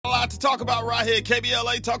lot to talk about right here.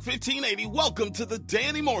 KBLA Talk 1580. Welcome to the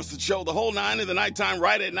Danny Morrison Show. The whole 9 in the nighttime,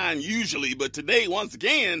 right at 9 usually. But today, once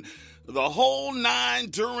again, the whole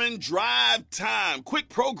 9 during drive time. Quick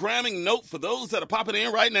programming note for those that are popping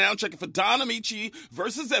in right now. Checking for Don Amici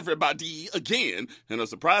versus everybody again. And a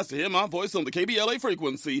surprise to hear my voice on the KBLA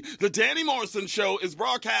frequency. The Danny Morrison Show is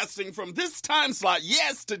broadcasting from this time slot.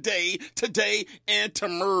 Yes, today, and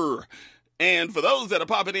tomorrow. And for those that are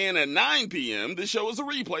popping in at 9 p.m., this show is a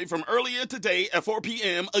replay from earlier today at 4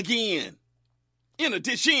 p.m. again. In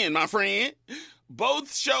addition, my friend,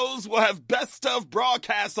 both shows will have best of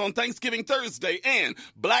broadcasts on Thanksgiving Thursday and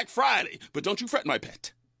Black Friday. But don't you fret, my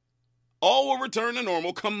pet. All will return to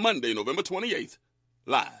normal come Monday, November 28th,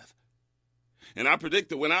 live. And I predict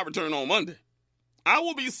that when I return on Monday, I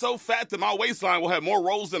will be so fat that my waistline will have more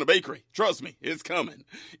rolls than a bakery. Trust me, it's coming.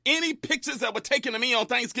 Any pictures that were taken of me on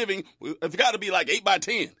Thanksgiving have got to be like 8 by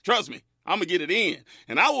 10. Trust me, I'm going to get it in.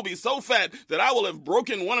 And I will be so fat that I will have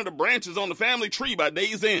broken one of the branches on the family tree by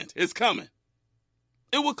day's end. It's coming.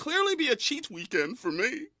 It will clearly be a cheat weekend for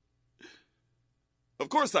me. Of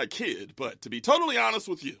course I kid, but to be totally honest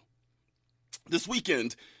with you, this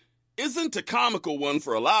weekend isn't a comical one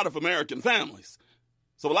for a lot of American families.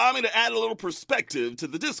 So allow me to add a little perspective to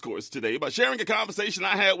the discourse today by sharing a conversation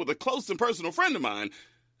I had with a close and personal friend of mine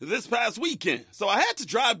this past weekend. So I had to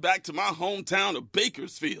drive back to my hometown of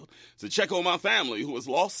Bakersfield to check on my family who has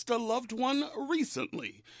lost a loved one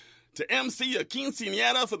recently, to MC a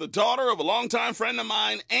quinceañera for the daughter of a longtime friend of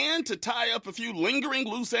mine, and to tie up a few lingering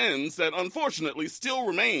loose ends that unfortunately still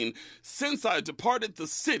remain since I departed the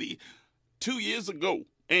city 2 years ago.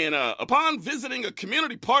 And upon visiting a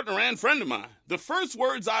community partner and friend of mine, the first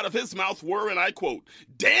words out of his mouth were, and I quote,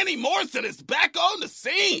 "Danny Morrison is back on the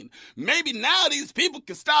scene. Maybe now these people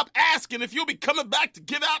can stop asking if you'll be coming back to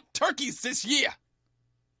give out turkeys this year."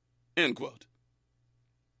 End quote.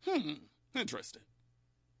 Interesting.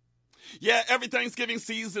 Yeah, every Thanksgiving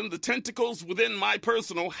season, the tentacles within my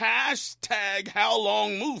personal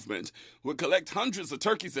 #HowLong movement would collect hundreds of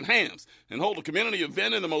turkeys and hams and hold a community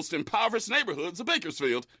event in the most impoverished neighborhoods of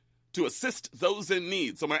Bakersfield to assist those in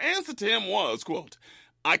need. So my answer to him was, quote,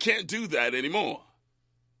 "I can't do that anymore."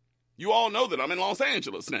 You all know that I'm in Los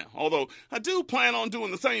Angeles now, although I do plan on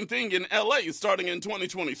doing the same thing in LA starting in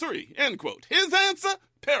 2023, end quote. His answer,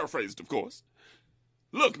 paraphrased of course,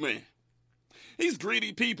 "Look, man, these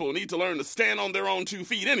greedy people need to learn to stand on their own 2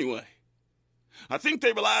 feet anyway. I think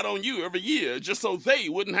they relied on you every year just so they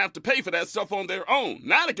wouldn't have to pay for that stuff on their own.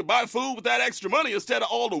 Now they can buy food with that extra money instead of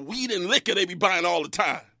all the weed and liquor they be buying all the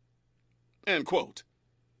time." End quote.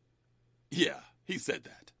 Yeah, he said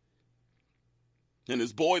that. And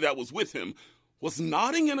his boy that was with him was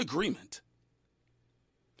nodding in agreement.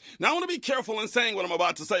 Now, I want to be careful in saying what I'm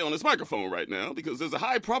about to say on this microphone right now because there's a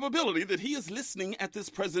high probability that he is listening at this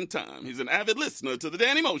present time. He's an avid listener to the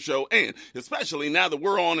Danny Mo Show, and especially now that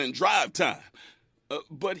we're on in drive time.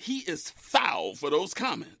 But he is foul for those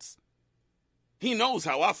comments. He knows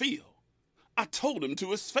how I feel. I told him to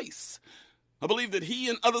his face. I believe that he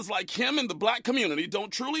and others like him in the black community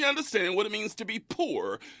don't truly understand what it means to be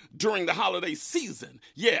poor during the holiday season.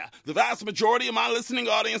 Yeah, the vast majority of my listening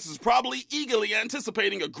audience is probably eagerly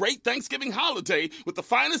anticipating a great Thanksgiving holiday with the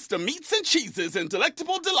finest of meats and cheeses and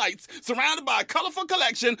delectable delights surrounded by a colorful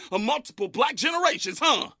collection of multiple black generations,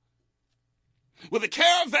 With a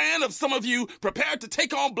caravan of some of you prepared to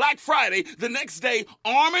take on Black Friday the next day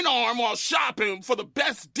arm in arm while shopping for the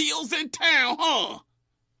best deals in town,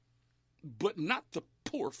 But not the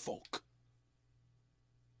poor folk.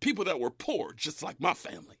 People that were poor just like my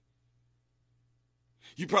family.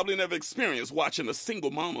 You probably never experienced watching a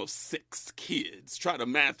single mom of 6 kids try to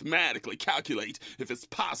mathematically calculate if it's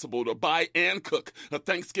possible to buy and cook a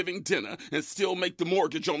Thanksgiving dinner and still make the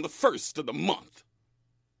mortgage on the first of the month.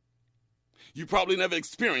 You probably never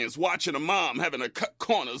experienced watching a mom having to cut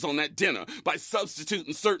corners on that dinner by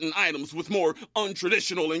substituting certain items with more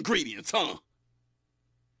untraditional ingredients,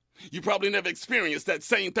 You probably never experienced that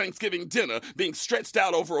same Thanksgiving dinner being stretched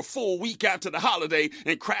out over a full week after the holiday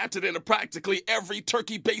and crafted into practically every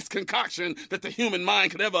turkey-based concoction that the human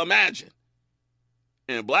mind could ever imagine.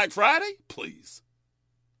 And Black Friday? Please.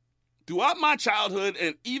 Throughout my childhood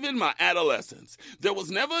and even my adolescence, there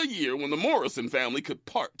was never a year when the Morrison family could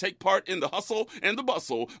take part in the hustle and the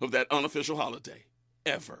bustle of that unofficial holiday.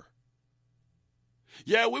 Ever.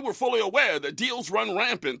 Yeah, we were fully aware that deals run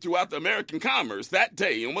rampant throughout the American commerce that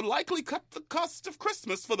day and would likely cut the cost of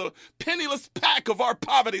Christmas for the penniless pack of our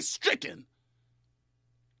poverty-stricken.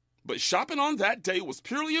 But shopping on that day was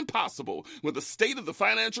purely impossible when the state of the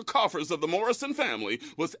financial coffers of the Morrison family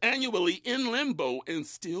was annually in limbo and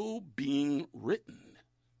still being written.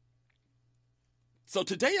 So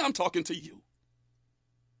today I'm talking to you.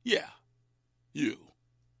 Yeah, you.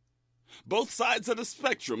 Both sides of the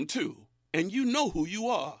spectrum, too, and you know who you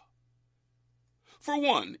are. For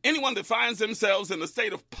one, anyone that finds themselves in a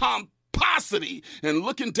state of pomposity and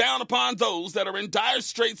looking down upon those that are in dire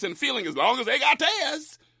straits and feeling as long as they got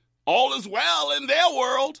theirs, all is well in their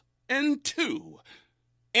world. And two,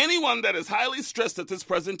 anyone that is highly stressed at this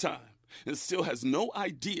present time and still has no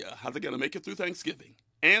idea how they're going to make it through Thanksgiving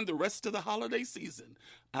and the rest of the holiday season,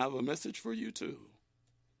 I have a message for you too.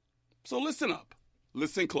 So listen up,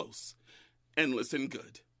 listen close, and listen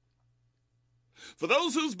good. For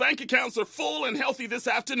those whose bank accounts are full and healthy this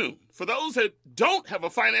afternoon, for those that don't have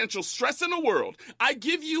a financial stress in the world, I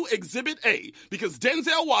give you Exhibit A because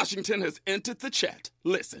Denzel Washington has entered the chat.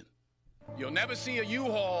 Listen. You'll never see a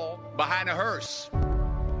U-Haul behind a hearse.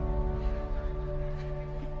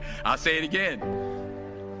 I'll say it again.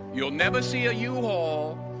 You'll never see a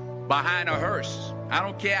U-Haul behind a hearse. I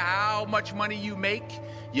don't care how much money you make,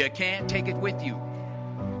 you can't take it with you.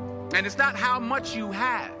 And it's not how much you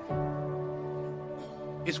have.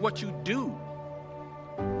 It's what you do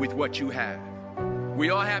with what you have. We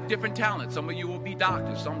all have different talents. Some of you will be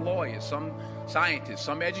doctors, some lawyers, some scientists,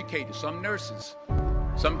 some educators, some nurses,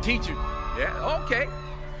 some teachers. Yeah, okay.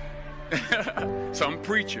 Some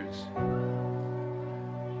preachers.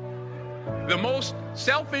 The most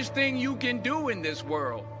selfish thing you can do in this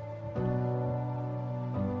world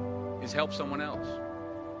is help someone else.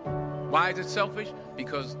 Why is it selfish?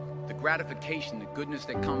 Because the gratification, the goodness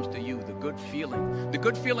that comes to you, the good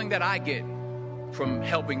feeling that I get from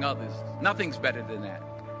helping others, nothing's better than that.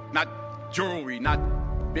 Not jewelry,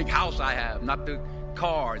 not big house I have, not the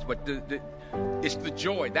cars, but it's the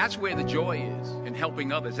joy. That's where the joy is in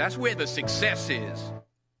helping others. That's where the success is.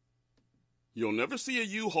 You'll never see a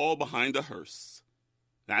U-Haul behind a hearse.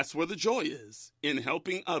 That's where the joy is, in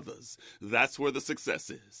helping others. That's where the success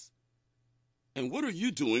is. And what are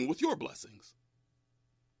you doing with your blessings?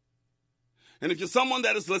 And if you're someone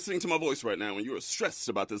that is listening to my voice right now and you are stressed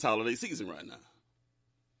about this holiday season right now,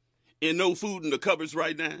 and no food in the cupboards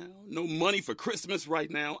right now, no money for Christmas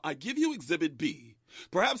right now, I give you Exhibit B.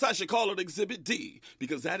 Perhaps I should call it Exhibit D,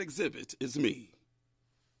 because that exhibit is me.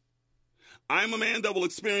 I'm a man that will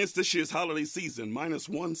experience this year's holiday season minus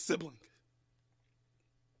one sibling.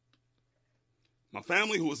 My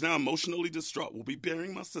family, who is now emotionally distraught, will be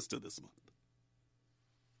burying my sister this month.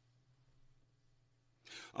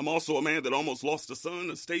 I'm also a man that almost lost a son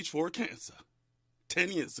to stage 4 cancer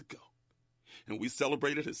 10 years ago, and we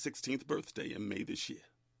celebrated his 16th birthday in May this year.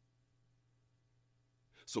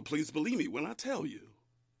 So please believe me when I tell you,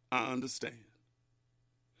 I understand.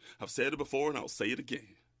 I've said it before and I'll say it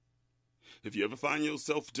again. If you ever find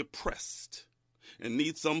yourself depressed and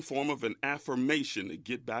need some form of an affirmation to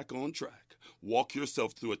get back on track, walk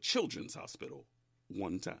yourself through a children's hospital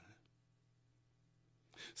one time.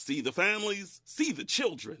 See the families, see the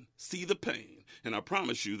children, see the pain, and I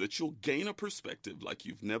promise you that you'll gain a perspective like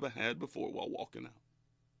you've never had before while walking out.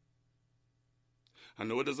 I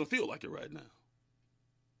know it doesn't feel like it right now,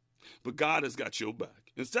 but God has got your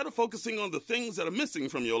back. Instead of focusing on the things that are missing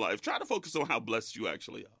from your life, try to focus on how blessed you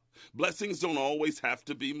actually are. Blessings don't always have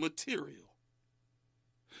to be material.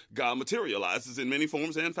 God materializes in many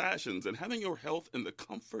forms and fashions, and having your health and the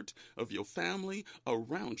comfort of your family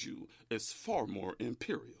around you is far more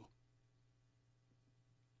imperial.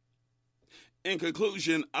 In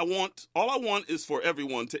conclusion, all I want is for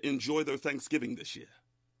everyone to enjoy their Thanksgiving this year.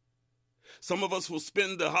 Some of us will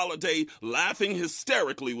spend the holiday laughing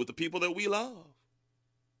hysterically with the people that we love.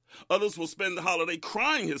 Others will spend the holiday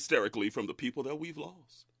crying hysterically from the people that we've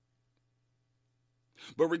lost.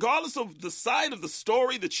 But regardless of the side of the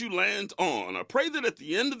story that you land on, I pray that at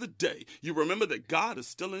the end of the day, you remember that God is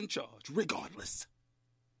still in charge, regardless.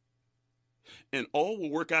 And all will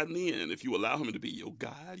work out in the end if you allow him to be your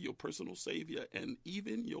guide, your personal savior, and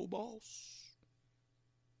even your boss.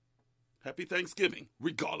 Happy Thanksgiving,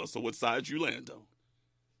 regardless of what side you land on.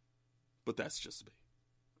 But that's just me.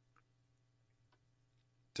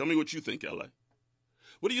 Tell me what you think, LA.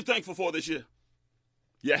 What are you thankful for this year?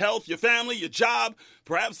 Your health, your family, your job,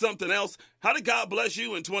 perhaps something else. How did God bless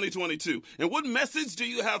you in 2022? And what message do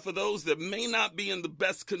you have for those that may not be in the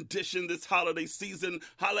best condition this holiday season?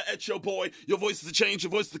 Holla at your boy. Your voice is a change.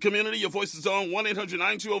 Your voice is the community. Your voice is on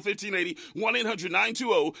 1-800-920-1580.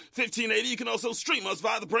 1-800-920-1580. You can also stream us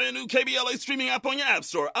via the brand new KBLA streaming app on your app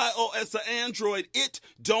store. iOS or Android. It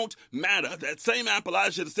don't matter. That same app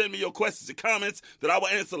allows you to send me your questions and comments that I will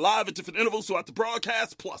answer live at different intervals throughout the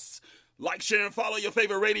broadcast. Plus, Like, share, and follow your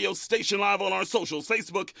favorite radio station live on our socials,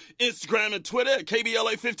 Facebook, Instagram, and Twitter at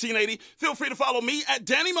KBLA 1580. Feel free to follow me at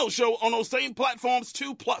Danny Mo Show on those same platforms,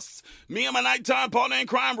 too. Plus, me and my nighttime partner in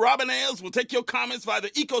crime, Robin Ayers, will take your comments via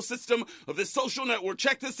the ecosystem of this social network.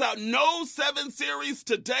 Check this out. No 7 series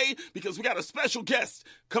today because we got a special guest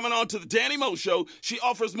coming on to the Danny Mo Show. She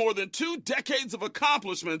offers more than 2 decades of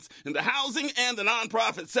accomplishments in the housing and the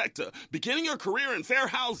nonprofit sector. Beginning her career in fair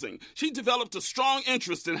housing, she developed a strong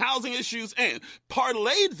interest in housing issues and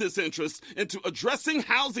parlayed this interest into addressing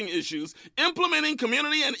housing issues, implementing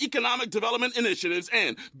community and economic development initiatives,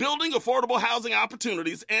 and building affordable housing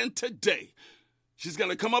opportunities. And today, she's going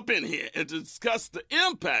to come up in here and discuss the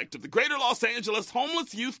impact of the Greater Los Angeles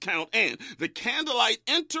Homeless Youth Count and the Candlelight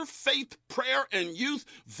Interfaith Prayer and Youth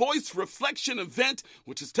Voice Reflection event,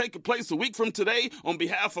 which is taking place a week from today on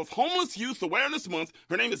behalf of Homeless Youth Awareness Month.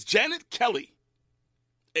 Her name is Janet Kelly,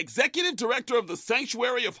 Executive Director of the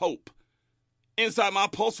Sanctuary of Hope. Inside my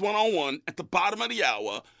Pulse One-on-One at the bottom of the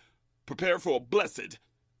hour, prepare for a blessed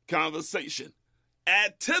conversation.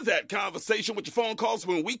 Add to that conversation with your phone calls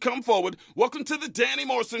when we come forward. Welcome to the Danny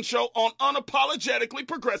Morrison Show on Unapologetically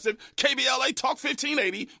Progressive, KBLA Talk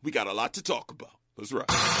 1580. We got a lot to talk about. Let's rock.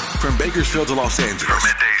 From Bakersfield to Los Angeles. From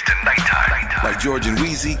middays to nighttime. Like George and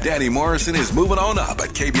Wheezy, Danny Morrison is moving on up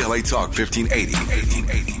at KBLA Talk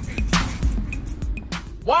 1580.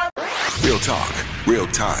 What? Real talk, real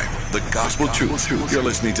time, the gospel truth. You're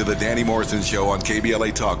listening to the Danny Morrison Show on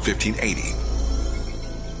KBLA Talk 1580.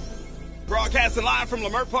 Broadcasting live from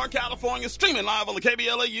Leimert Park, California, streaming live on the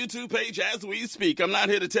KBLA YouTube page as we speak. I'm not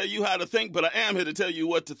here to tell you how to think, but I am here to tell you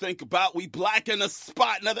what to think about. We black in the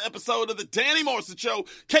spot. Another episode of the Danny Morrison Show,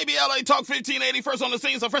 KBLA Talk 1580. First on the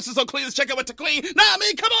scene, so fresh and so clean. Let's check out what to clean. Now,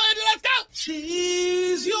 me, come on, Andy, let's go.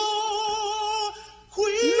 She's your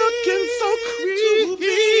queen. Looking so creepy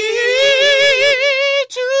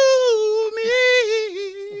to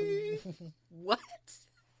me. What?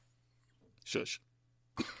 Shush.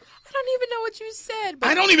 I don't even know what you said. But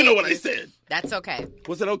I don't even know what I said. That's okay.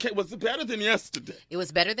 Was it okay? Was it better than yesterday? It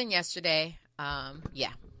was better than yesterday.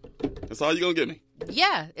 Yeah. That's all you're going to give me?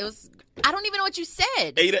 Yeah, it was. I don't even know what you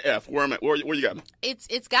said. A to F. Where am I? Where you got me?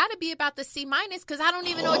 It's got to be about the C- because I don't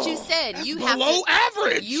even know what you said. That's you below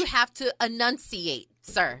average. You have to enunciate,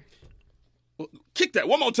 sir. Well, kick that.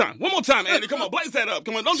 One more time, Andy. Come on, blaze that up.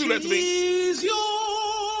 Come on, don't do that to me. She's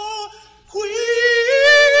your queen.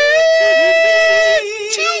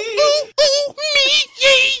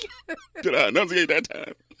 Did I enunciate that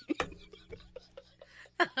time?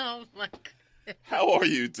 Oh, my God. How are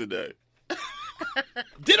you today?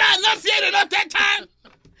 Did I enunciate enough that time?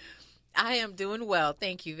 I am doing well.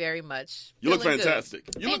 Thank you very much. You look Feeling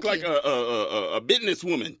fantastic. good. You look Thank like a business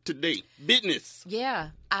woman today. Business. Yeah,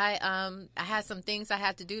 I had some things I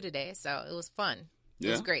had to do today, so it was fun. It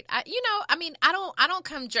Yeah. was great. I don't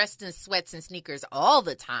come dressed in sweats and sneakers all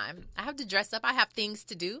the time. I have to dress up. I have things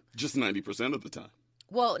to do. Just 90% of the time.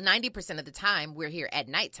 Well, 90% of the time we're here at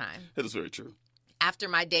nighttime. That is very true. After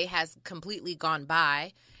my day has completely gone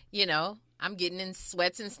by, I'm getting in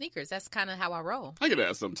sweats and sneakers. That's kind of how I roll. I get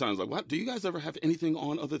asked sometimes, like, "What? Do you guys ever have anything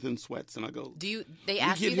on other than sweats?" And I go, They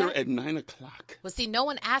ask "We you get here that? at 9 o'clock." Well, see, no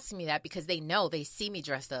one asks me that because they see me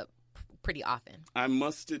dressed up pretty often. I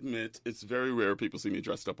must admit, it's very rare people see me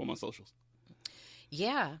dressed up on my socials.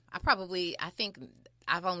 Yeah, I think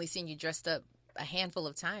I've only seen you dressed up a handful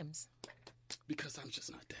of times. Because I'm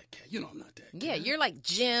just not that cat. I'm not that cat. Yeah, you're like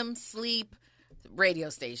gym, sleep, radio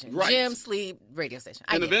station. Right. Gym, sleep, radio station.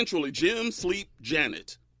 And eventually, Jim, sleep,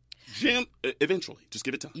 Janet. Jim, eventually. Just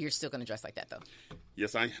give it time. You're still going to dress like that, though.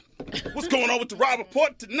 Yes, I am. What's going on with the Rob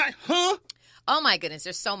Report tonight, huh? Oh, my goodness.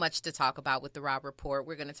 There's so much to talk about with the Rob Report.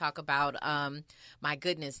 We're going to talk about, my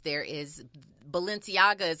goodness, there is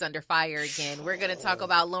Balenciaga is under fire again. We're going to talk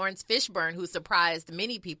about Lawrence Fishburne, who surprised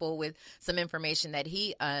many people with some information that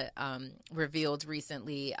he revealed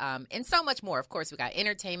recently, and so much more. Of course, we got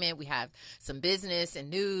entertainment, we have some business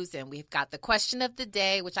and news, and we've got the question of the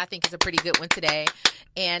day, which I think is a pretty good one today.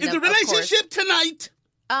 And is the relationship tonight?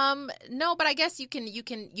 No, but I guess you can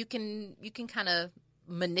kind of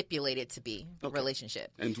manipulate it to be a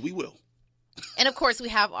relationship. And we will. And of course, we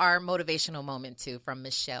have our motivational moment too from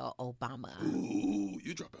Michelle Obama. Ooh,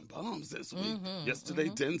 you dropping bombs this week. Yesterday,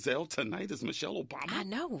 Denzel. Tonight is Michelle Obama. I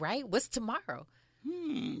know, right? What's tomorrow?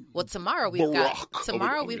 Well, tomorrow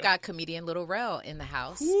we've got comedian Little Rel in the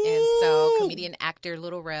house, Ooh. and so comedian actor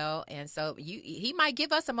Little Rel, and so he might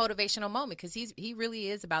give us a motivational moment because he really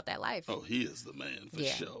is about that life. Oh, he is the man for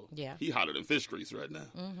sure. Yeah, he hotter than fish grease right now.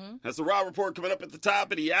 Mm-hmm. That's the Raw Report coming up at the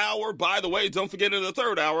top of the hour. By the way, don't forget in the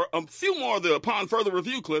third hour, a few more of the Upon Further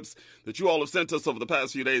review clips that you all have sent us over the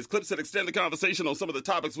past few days. Clips that extend the conversation on some of the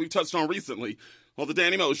topics we've touched on recently on the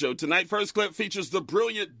Danny Moe Show. Tonight, first clip features the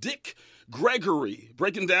brilliant Dick Gregory,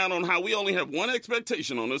 breaking down on how we only have one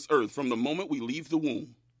expectation on this earth from the moment we leave the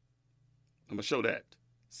womb. I'm going to show that.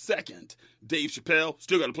 Second, Dave Chappelle,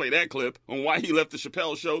 still got to play that clip on why he left the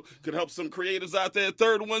Chappelle Show. Could help some creatives out there.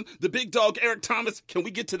 Third one, the big dog Eric Thomas. Can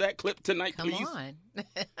we get to that clip tonight, please? Come on.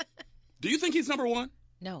 Do you think he's number one?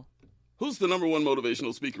 No. Who's the number one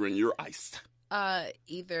motivational speaker in your eyes?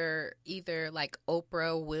 Either like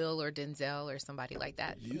Oprah, Will, or Denzel, or somebody like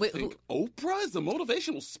that. You think Oprah is a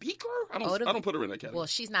motivational speaker? I don't put her in that category. Well,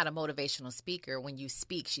 she's not a motivational speaker. When you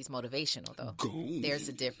speak, she's motivational, though. There's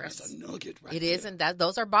a difference. That's a nugget, right? It isn't that.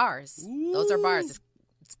 Those are bars. Ooh. Those are bars.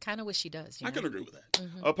 It's kind of what she does. You know? I can agree with that.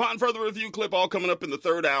 Mm-hmm. Upon further review clip, all coming up in the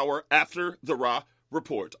third hour after the Raw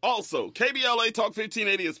Report. Also, KBLA Talk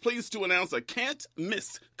 1580 is pleased to announce a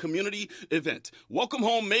can't-miss community event. Welcome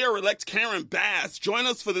home Mayor-elect Karen Bass. Join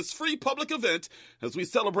us for this free public event as we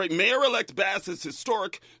celebrate Mayor-elect Bass's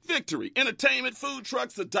historic victory. Entertainment, food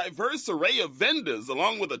trucks, a diverse array of vendors,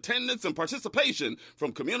 along with attendance and participation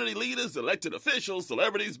from community leaders, elected officials,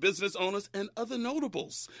 celebrities, business owners, and other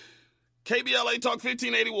notables. KBLA Talk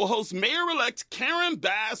 1580 will host Mayor-elect Karen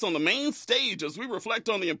Bass on the main stage as we reflect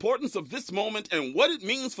on the importance of this moment and what it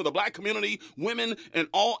means for the Black community, women, and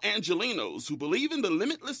all Angelenos who believe in the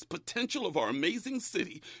limitless potential of our amazing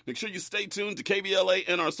city. Make sure you stay tuned to KBLA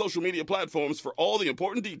and our social media platforms for all the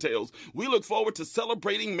important details. We look forward to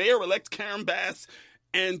celebrating Mayor-elect Karen Bass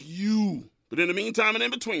and you. But in the meantime and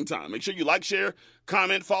in between time, make sure you like, share,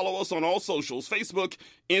 comment, follow us on all socials, Facebook,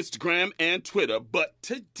 Instagram, and Twitter. But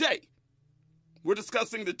today, we're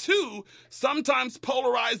discussing the two sometimes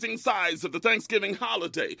polarizing sides of the Thanksgiving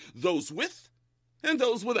holiday, those with and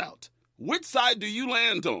those without. Which side do you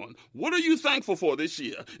land on? What are you thankful for this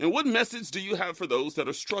year? And what message do you have for those that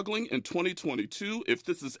are struggling in 2022 if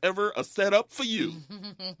this is ever a setup for you?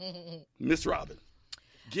 Miss Robin,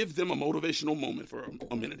 give them a motivational moment for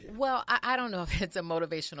a minute here. Well, I don't know if it's a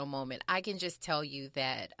motivational moment. I can just tell you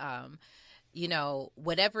that you know,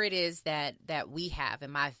 whatever it is that we have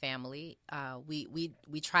in my family,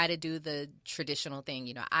 we try to do the traditional thing.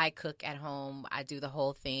 You know, I cook at home, I do the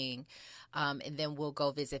whole thing, and then we'll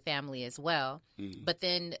go visit family as well. But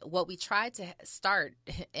then what we try to start,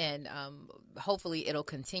 and hopefully it'll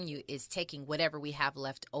continue, is taking whatever we have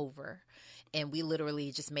left over. And we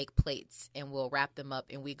literally just make plates and we'll wrap them up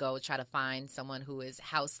and we go try to find someone who is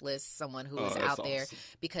houseless, someone who is out there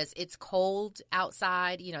because it's cold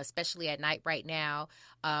outside, you know, especially at night right now.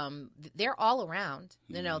 They're all around,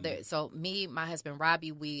 you know. So me, my husband,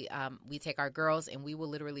 Robbie, we take our girls and we will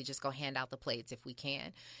literally just go hand out the plates if we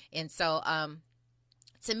can. And so,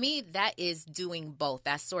 to me, that is doing both.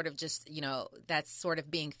 That's sort of just, you know, that's sort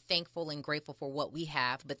of being thankful and grateful for what we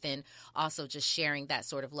have, but then also just sharing that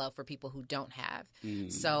sort of love for people who don't have.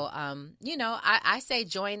 So, you know, I say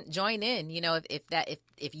join in, you know,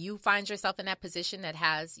 if you find yourself in that position that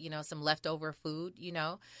has, you know, some leftover food, you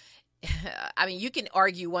know, I mean, you can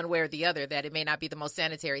argue one way or the other that it may not be the most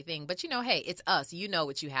sanitary thing, but, you know, hey, it's us. You know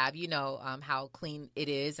what you have. You know how clean it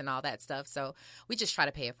is and all that stuff. So we just try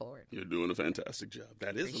to pay it forward. You're doing a fantastic job.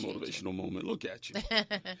 That is a motivational moment. Look at you.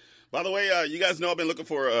 By the way, you guys know I've been looking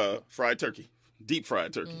for fried turkey. Deep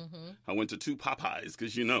fried turkey. I went to 2 Popeyes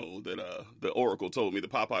because you know that the Oracle told me the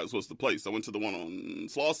Popeyes was the place. I went to the one on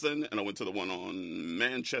Slauson and I went to the one on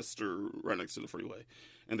Manchester right next to the freeway.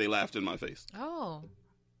 And they laughed in my face. Oh.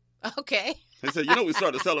 Okay. They said, you know, we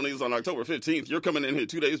started selling these on October 15th. You're coming in here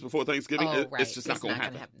 2 days before Thanksgiving. Right. It's just not going to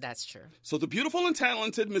happen. That's true. So the beautiful and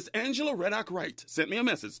talented Miss Angela Reddock Wright sent me a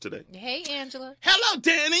message today. Hey, Angela. Hello,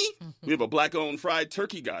 Danny. We have a Black-owned fried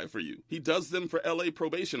turkey guy for you. He does them for L.A.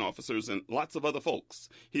 probation officers and lots of other folks.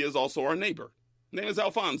 He is also our neighbor. Name is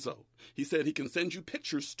Alfonso. He said he can send you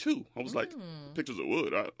pictures, too. I was like, pictures of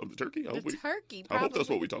what? Of the turkey? I hope that's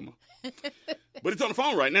what we're talking about. But he's on the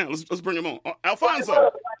phone right now. Let's bring him on.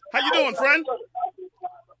 Alfonso, how you doing, friend?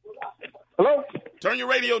 Hello? Turn your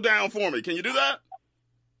radio down for me. Can you do that?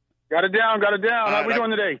 Got it down. How we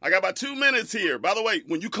doing today? I got about 2 minutes here. By the way,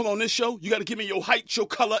 when you come on this show, you got to give me your height, your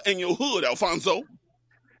color, and your hood, Alfonso.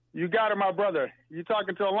 You got it, my brother. You're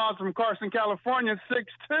talking to Alonso from Carson, California,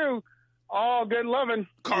 6'2", All good loving.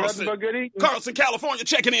 Carlson, Nothing but good eating. Carlson, California,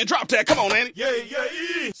 checking in. Drop that. Come on, Annie. Yeah,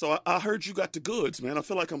 yeah. So I heard you got the goods, man. I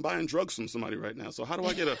feel like I'm buying drugs from somebody right now. So how do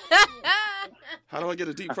I get a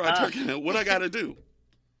deep fried turkey? What I got to do?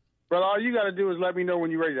 Brother, all you got to do is let me know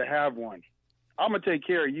when you're ready to have one. I'm going to take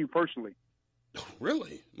care of you personally.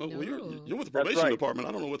 Really? Well, No. you're with the probation right. department.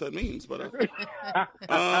 I don't know what that means, but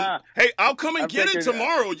hey, I'll come and get it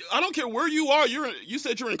tomorrow. I don't care where you are. You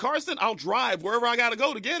said you're in Carson. I'll drive wherever I got to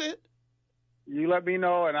go to get it. You let me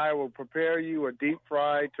know, and I will prepare you a deep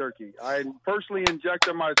fried turkey. I personally inject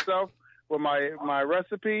it myself with my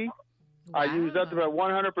recipe. Wow. I use nothing but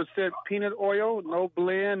 100% peanut oil, no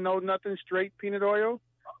blend, no nothing, straight peanut oil.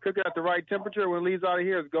 Cook it at the right temperature. When it leaves out of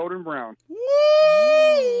here, it's golden brown. Woo!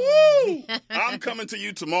 I'm coming to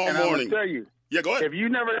you tomorrow And morning. I'm going to tell you, Yeah, go ahead. if you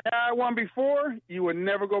never had one before, you would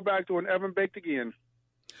never go back to an oven baked again.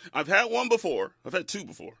 I've had one before. I've had two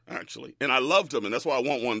before, actually. And I loved them, and that's why I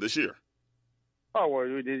want one this year. Oh, well,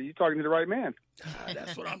 you're talking to the right man.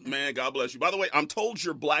 That's what man, God bless you. By the way, I'm told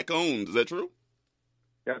you're black-owned. Is that true?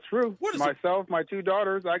 That's true. What is Myself, my two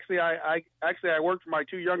daughters. Actually, I work for my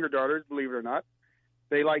two younger daughters, believe it or not.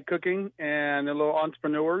 They like cooking, and they're little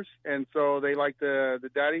entrepreneurs, and so they like the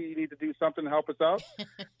daddy, you need to do something to help us out.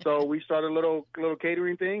 So we started a little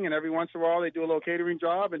catering thing, and every once in a while they do a little catering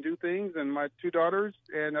job and do things, and my two daughters,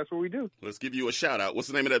 and that's what we do. Let's give you a shout-out. What's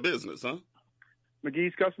the name of that business, huh?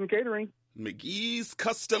 McGee's Custom Catering. McGee's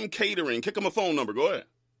Custom Catering. Kick them a phone number. Go ahead.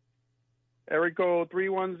 Area code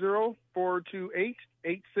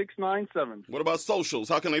 310-428-8697. What about socials?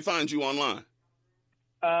 How can they find you online?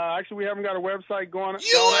 Actually, we haven't got a website going.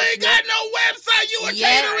 You ain't got no website. You a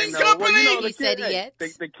Yes. catering No, company. well, you know, He said yes.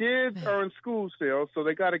 The kids are in school still, so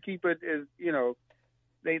they got to keep it as, you know,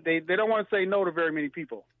 they don't want to say no to very many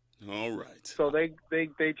people. All right. So they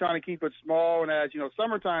trying to keep it small, and as you know,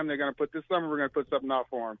 summertime they're going to put this summer we're going to put something out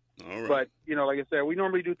for them. All right. But you know, like I said, we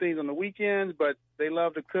normally do things on the weekends, but they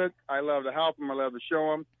love to cook. I love to help them. I love to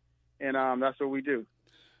show them, and that's what we do.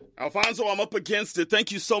 Alfonso, I'm up against it.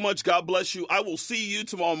 Thank you so much. God bless you. I will see you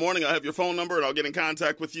tomorrow morning. I have your phone number, and I'll get in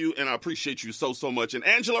contact with you, and I appreciate you so much. And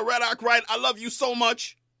Angela Reddock, right? I love you so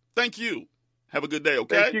much. Thank you. Have a good day,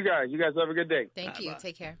 okay? Thank you guys. You guys have a good day. Thank you.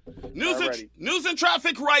 Take care. News and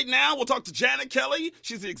traffic right now. We'll talk to Janet Kelly.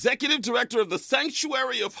 She's the executive director of the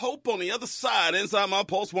Sanctuary of Hope on the other side. Inside My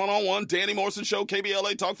Pulse 1-on-1, Danny Morrison Show,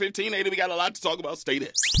 KBLA Talk 1580. We got a lot to talk about. Stay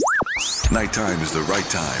there. Nighttime is the right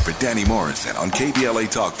time for Danny Morrison on KBLA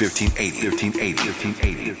Talk 1580.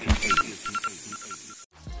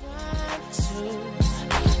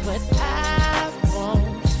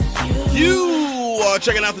 You are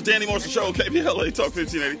checking out the Danny Morrison Show, KBLA Talk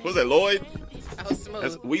 1580. What's that, Lloyd? Oh, smooth.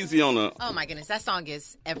 That's Wheezy on the... Oh, my goodness. That song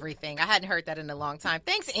is everything. I hadn't heard that in a long time.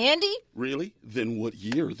 Thanks, Andy. Really? Then what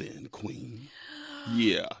year then, Queen?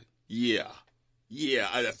 Yeah.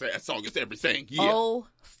 That song is everything. Yeah.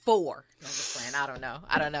 04. No, I'm just playing. I don't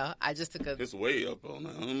know. I just took a... It's way up on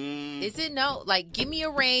that. Is it? No. Like, give me a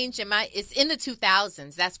range. It's in the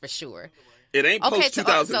 2000s. That's for sure. It ain't Okay, post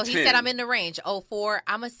 2010. so he said I'm in the range. 04.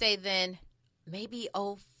 I'm going to say then maybe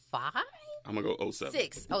 05? I'm going to go 07.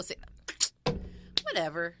 6.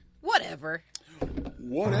 Whatever.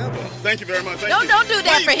 Thank you very much. Don't do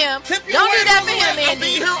that for him. Don't do that for him, I'll Andy. be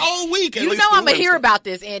here all week. You know I'm going to hear about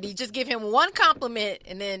this, Andy. Just give him one compliment,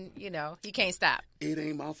 and then, he can't stop. It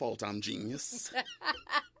ain't my fault. I'm genius.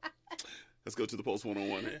 Let's go to the Post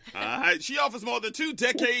 101 here. All right. She offers more than 2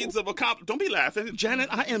 decades of accomplishment. Don't be laughing. Janet,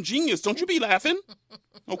 I am genius. Don't you be laughing.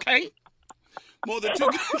 Okay? More than 2...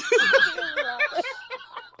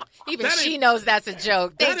 Even she knows that's a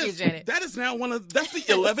joke. Thank you, Janet. That is now that's the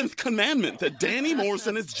 11th commandment, that Danny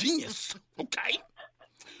Morrison is genius. Okay?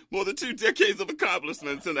 More than 2 decades of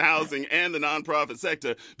accomplishments in the housing and the nonprofit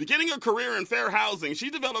sector. Beginning her career in fair housing,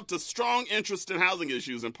 she developed a strong interest in housing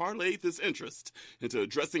issues and parlayed this interest into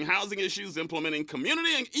addressing housing issues, implementing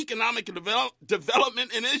community and economic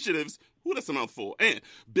development initiatives. Ooh, that's a mouthful. And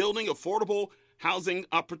building affordable housing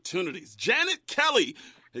opportunities. Janet Kelly,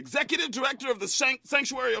 Executive Director of the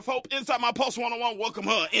Sanctuary of Hope, Inside My Pulse 101. Welcome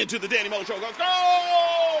her into the Danny Mo Show. Let's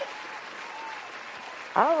go!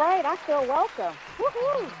 All right, I feel welcome.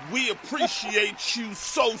 Woo-hoo. We appreciate you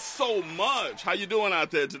so much. How you doing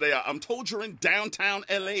out there today? I'm told you're in downtown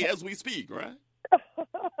L.A. as we speak, right?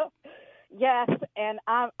 Yes, and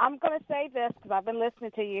I'm going to say this because I've been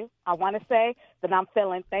listening to you. I want to say that I'm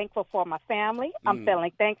feeling thankful for my family. I'm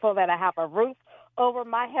feeling thankful that I have a roof over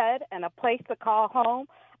my head and a place to call home.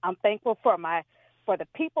 I'm thankful for the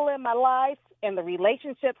people in my life and the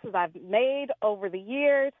relationships that I've made over the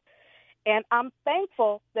years. And I'm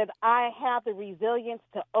thankful that I have the resilience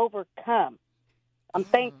to overcome. I'm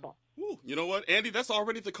thankful. Ooh, you know what, Andy? That's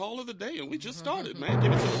already the call of the day, and we just started, man.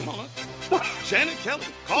 Give it to the moment. Janet Kelly,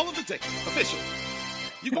 call of the day, official.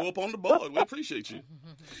 You go up on the board. We appreciate you.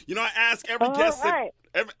 You know, I ask every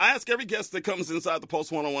guest that comes inside the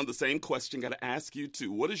Post 101 the same question. Got to ask you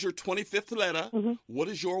too. What is your 25th letter? Mm-hmm. What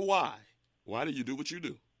is your why? Why do you do what you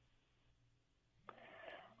do?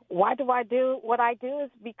 Why do I do what I do is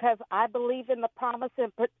because I believe in the promise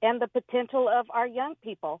and the potential of our young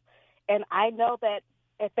people. And I know that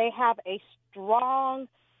if they have a strong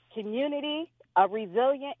community, a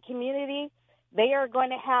resilient community, they are going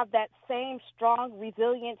to have that same strong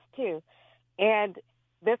resilience too. And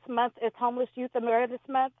this month is Homeless Youth Awareness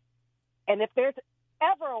Month. And if there's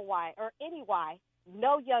ever a why or any why,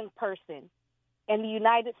 no young person in the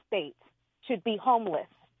United States should be homeless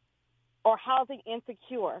or housing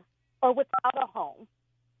insecure or without a home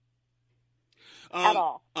at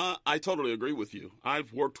all. I totally agree with you.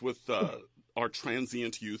 I've worked with our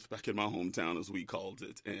transient youth back in my hometown, as we called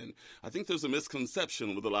it. And I think there's a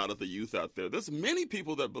misconception with a lot of the youth out there. There's many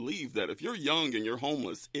people that believe that if you're young and you're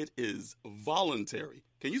homeless, it is voluntary.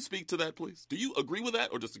 Can you speak to that, please? Do you agree with that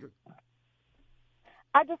or disagree?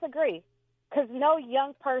 I disagree, because no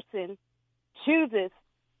young person chooses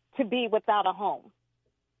to be without a home.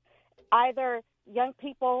 Either young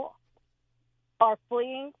people are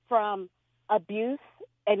fleeing from abuse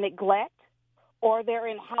and neglect, or they're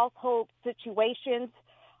in household situations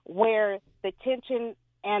where the tension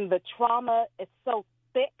and the trauma is so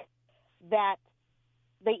thick that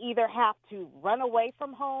they either have to run away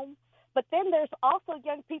from home. But then there's also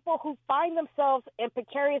young people who find themselves in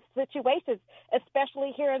precarious situations,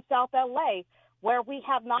 especially here in South LA, where we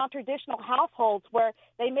have non-traditional households where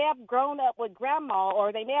they may have grown up with grandma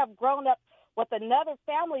or they may have grown up with another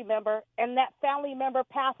family member, and that family member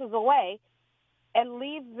passes away and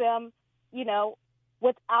leaves them, you know,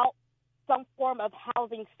 without some form of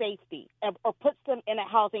housing safety or puts them in a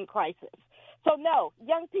housing crisis. So, no,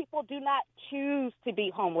 young people do not choose to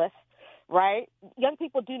be homeless, right? Young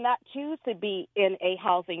people do not choose to be in a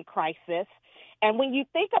housing crisis. And when you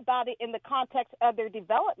think about it in the context of their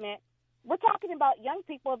development, we're talking about young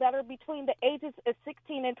people that are between the ages of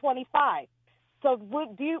 16 and 25. So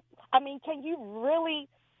can you really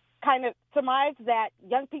kind of surmise that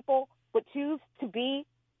young people would choose to be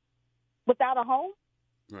without a home?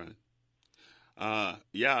 Right.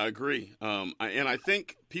 Yeah, I agree. And I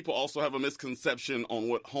think people also have a misconception on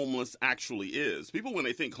what homeless actually is. People, when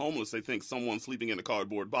they think homeless, they think someone sleeping in a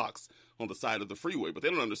cardboard box on the side of the freeway. But they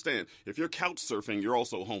don't understand. If you're couch surfing, you're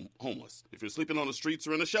also homeless. If you're sleeping on the streets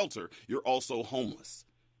or in a shelter, you're also homeless.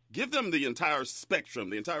 Give them the entire spectrum,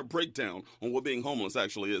 the entire breakdown on what being homeless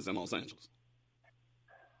actually is in Los Angeles.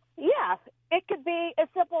 Yeah, it could be as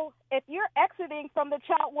simple. If you're exiting from the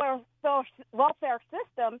child welfare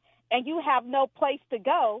system and you have no place to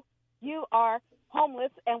go, you are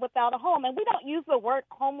homeless and without a home. And we don't use the word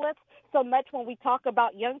homeless so much when we talk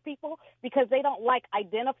about young people because they don't like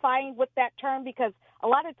identifying with that term, because a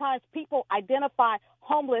lot of times people identify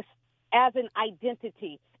homeless as an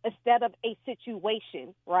identity instead of a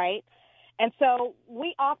situation, right? And so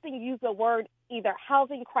we often use the word either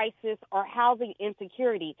housing crisis or housing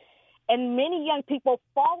insecurity. And many young people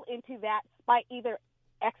fall into that by either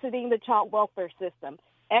exiting the child welfare system,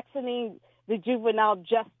 exiting the juvenile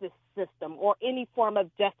justice system or any form of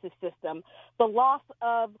justice system, the loss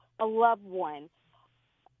of a loved one,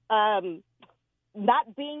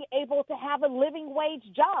 not being able to have a living wage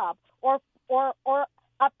job or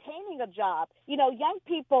obtaining a job. You know, young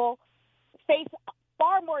people face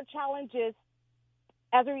far more challenges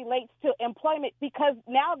as it relates to employment because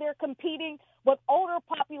now they're competing with older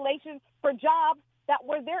populations for jobs that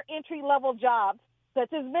were their entry-level jobs,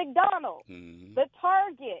 such as McDonald's, the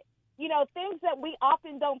Target, you know, things that we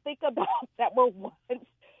often don't think about that were once,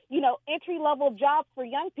 you know, entry-level jobs for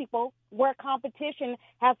young people where competition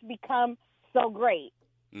has become so great.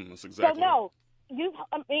 That's exactly. So, no,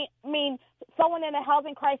 someone in a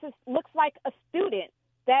housing crisis looks like a student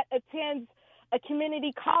that attends a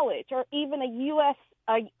community college or even a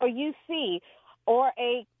UC or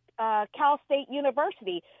a Cal State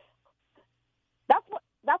University. That's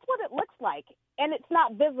what it looks like, and it's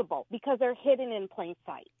not visible because they're hidden in plain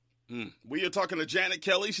sight. We are talking to Janet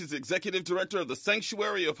Kelly. She's the executive director of the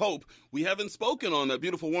Sanctuary of Hope. We haven't spoken on that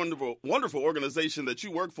beautiful, wonderful, wonderful organization that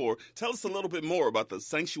you work for. Tell us a little bit more about the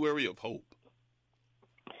Sanctuary of Hope.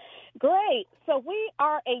 Great. So we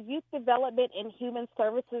are a youth development and human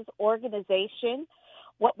services organization.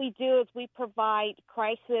 What we do is we provide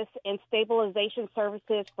crisis and stabilization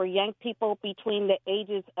services for young people between the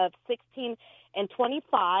ages of 16 and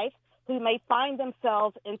 25 who may find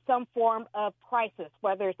themselves in some form of crisis,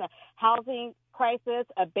 whether it's a housing crisis,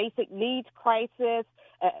 a basic needs crisis,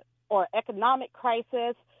 or economic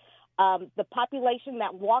crisis. The population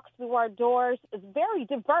that walks through our doors is very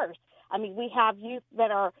diverse. I mean, we have youth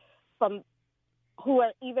that are who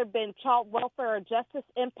have either been child welfare or justice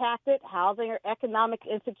impacted, housing or economic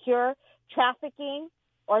insecure, trafficking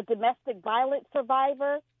or domestic violence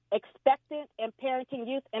survivor, expectant and parenting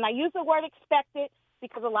youth. And I use the word expected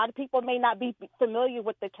because a lot of people may not be familiar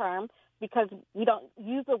with the term, because we don't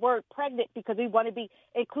use the word pregnant because we want to be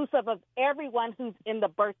inclusive of everyone who's in the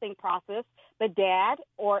birthing process, the dad,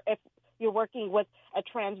 or if you're working with a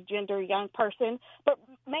transgender young person, but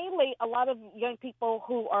mainly a lot of young people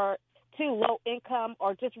who are too low income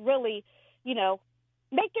or just really,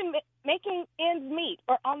 making ends meet,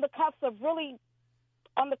 or on the cusp of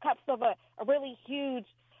a really huge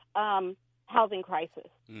housing crisis.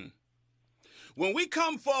 Mm. When we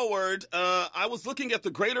come forward, I was looking at the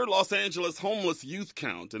greater Los Angeles homeless youth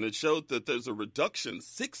count, and it showed that there's a reduction,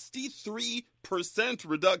 63%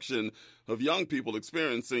 reduction of young people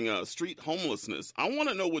experiencing street homelessness. I want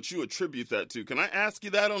to know what you attribute that to. Can I ask you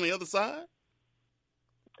that on the other side?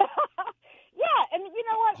 Yeah, and you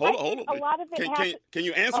know what? Hold on. A lot of it can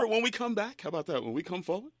you answer it when we come back? How about that, when we come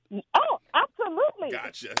forward? Oh, absolutely.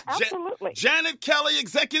 Gotcha. Absolutely. Janet Kelly,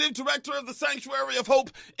 Executive Director of the Sanctuary of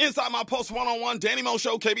Hope. Inside My Post One-on-One, Danny Mo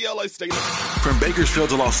Show, KBLA State. From Bakersfield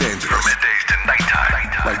to Los Angeles. From middays to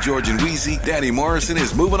nighttime. Like George and Wheezy, Danny Morrison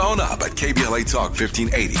is moving on up at KBLA Talk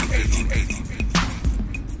 1580.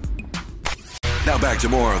 Now back to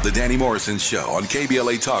more of the Danny Morrison Show on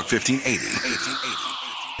KBLA Talk 1580.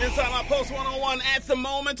 Inside My Post One-on-One at the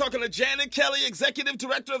moment, talking to Janet Kelly, Executive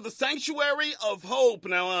Director of the Sanctuary of Hope.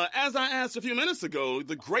 Now, as I asked a few minutes ago,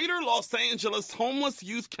 the greater Los Angeles homeless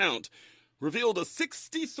youth count revealed a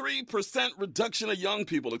 63% reduction of young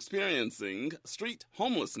people experiencing street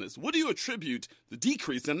homelessness. What do you attribute the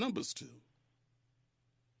decrease in numbers to?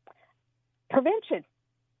 Prevention.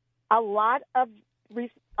 A lot of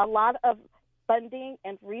funding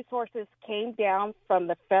and resources came down from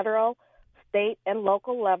the federal, state, and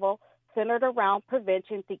local level centered around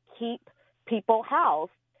prevention to keep people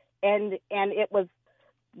housed. And it was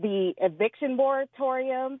the eviction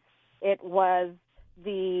moratoriums. It was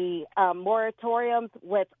the moratoriums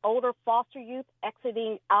with older foster youth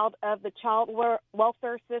exiting out of the child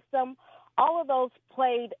welfare system. All of those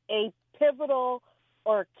played a pivotal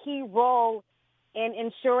or key role in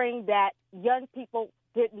ensuring that young people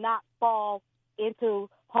did not fall into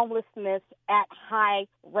homelessness at high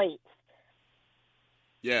rates.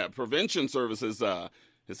 Yeah, prevention services,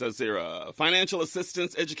 it says here, financial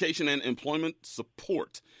assistance, education and employment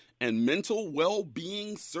support, and mental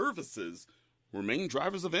well-being services were main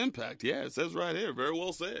drivers of impact. Yeah, it says right here. Very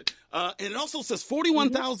well said. And it also says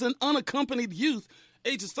 41,000 unaccompanied youth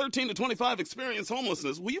ages 13 to 25 experience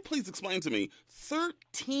homelessness. Will you please explain to me,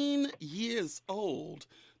 13 years old?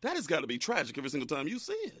 That has got to be tragic every single time you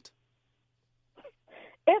see it.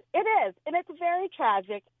 It is, and it's very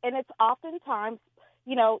tragic, and it's oftentimes,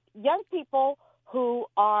 young people who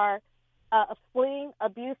are fleeing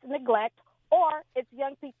abuse and neglect, or it's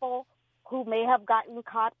young people who may have gotten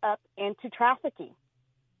caught up into trafficking.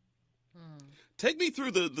 Take me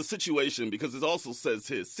through the situation, because it also says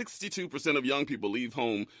here 62% of young people leave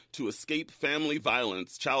home to escape family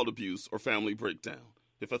violence, child abuse, or family breakdown.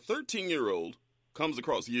 If a 13-year-old comes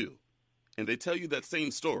across you and they tell you that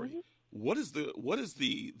same story, what is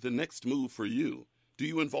the next move for you? Do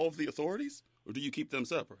you involve the authorities or do you keep them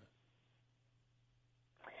separate?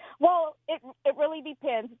 Well, it really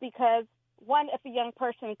depends, because one, if a young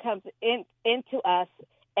person comes into us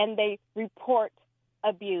and they report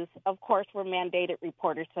abuse, of course, we're mandated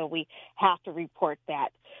reporters, so we have to report that.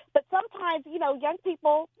 But sometimes, young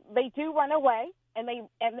people, they do run away, and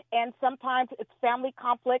sometimes it's family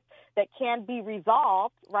conflict that can be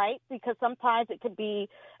resolved, right? Because sometimes it could be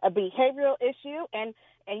a behavioral issue, and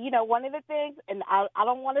one of the things, and I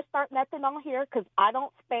don't want to start nothing on here because I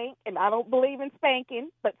don't spank and I don't believe in spanking,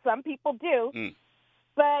 but some people do.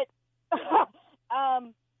 But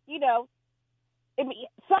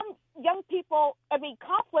some young people,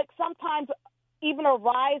 conflicts sometimes even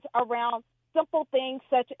arise around simple things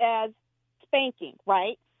such as spanking,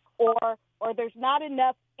 right? Or there's not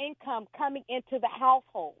enough income coming into the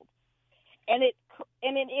household, and it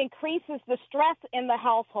increases the stress in the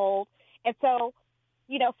household. And so,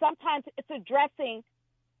 sometimes it's addressing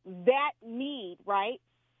that need, right?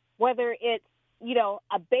 Whether it's,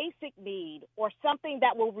 a basic need or something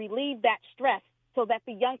that will relieve that stress so that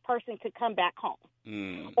the young person could come back home.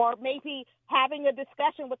 Or maybe having a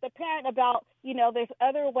discussion with the parent about, there's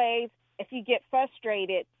other ways if you get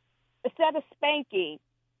frustrated, instead of spanking,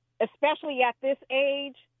 especially at this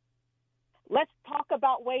age, let's talk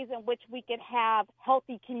about ways in which we can have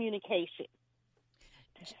healthy communication.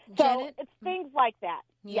 So Janet? it's things like that.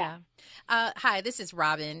 Yeah. Hi, this is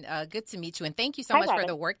Robin. Good to meet you, and thank you so Hi, much for Robin.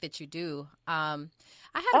 the work that you do.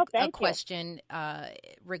 I had a thank you. question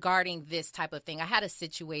regarding this type of thing. I had a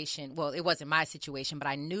situation. Well, it wasn't my situation, but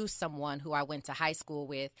I knew someone who I went to high school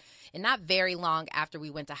with, and not very long after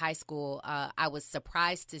we went to high school, I was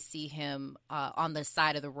surprised to see him on the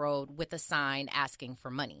side of the road with a sign asking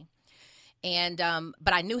for money. And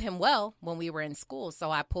but I knew him well when we were in school, so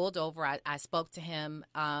I pulled over. I spoke to him.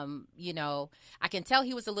 You know, I can tell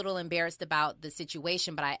he was a little embarrassed about the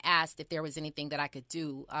situation, but I asked if there was anything that I could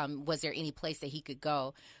do. Was there any place that he could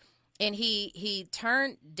go? And he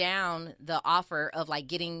turned down the offer of like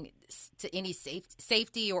getting to any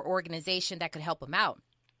safety or organization that could help him out.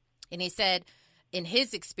 And he said, in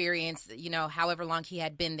his experience, you know, however long he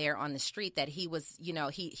had been there on the street, that he was, you know,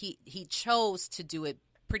 he chose to do it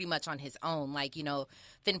pretty much on his own, like, you know,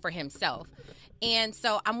 fend for himself. And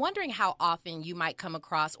so I'm wondering how often you might come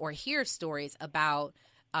across or hear stories about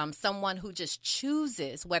someone who just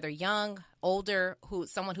chooses, whether young, older,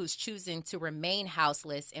 someone who's choosing to remain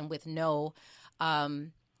houseless and with no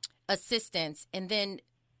assistance. And then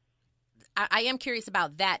I am curious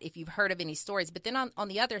about that, if you've heard of any stories. But then on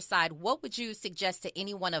the other side, what would you suggest to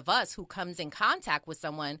any one of us who comes in contact with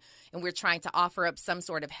someone and we're trying to offer up some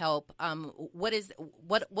sort of help? What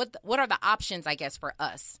are the options, I guess, for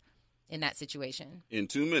us in that situation? In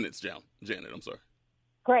 2 minutes, Janet, I'm sorry.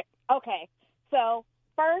 Great. Okay. So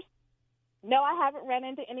first, no, I haven't run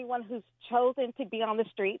into anyone who's chosen to be on the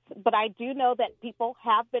streets, but I do know that people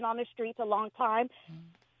have been on the streets a long time.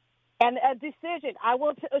 And a decision, I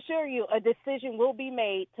will assure you, a decision will be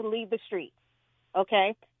made to leave the streets,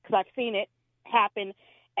 okay? Because I've seen it happen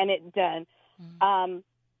and it done. And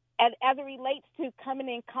as it relates to coming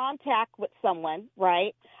in contact with someone,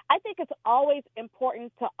 right, I think it's always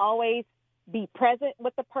important to always be present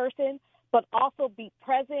with the person, but also be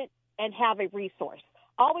present and have a resource.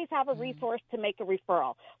 Always have a resource to make a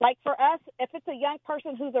referral. Like for us, if it's a young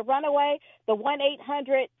person who's a runaway, the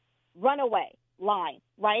 1-800 runaway line,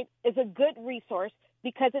 right, is a good resource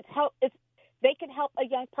because they can help a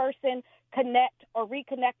young person connect or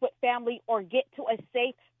reconnect with family or get to a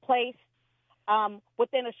safe place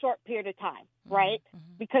within a short period of time, right?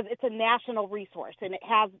 Because it's a national resource and it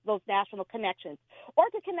has those national connections. Or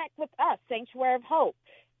to connect with us, Sanctuary of Hope,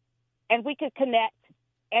 and we could connect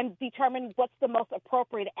and determine what's the most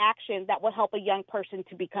appropriate action that will help a young person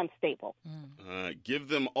to become stable. Give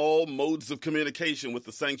them all modes of communication with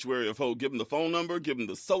the Sanctuary of Hope. Give them the phone number, give them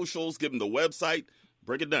the socials, give them the website.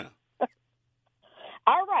 Break it down.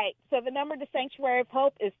 All right. So the number to Sanctuary of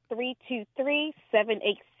Hope is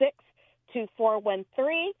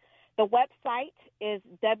 323-786-2413. The website is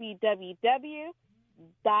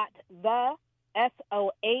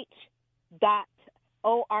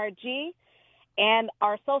www.thesoh.org. And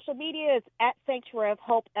our social media is at Sanctuary of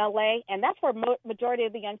Hope LA, and that's where majority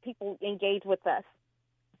of the young people engage with us.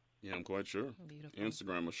 Yeah, I'm quite sure. Beautiful.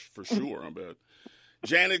 Instagram for sure, I bet.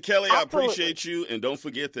 Janet Kelly, Absolutely. I appreciate you, and don't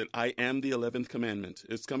forget that I am the 11th commandment.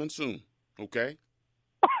 It's coming soon, okay?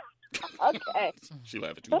 Okay. She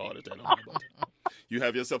laughed too hard at that. I don't know about that. You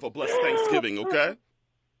have yourself a blessed Thanksgiving, okay?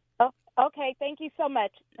 Okay, thank you so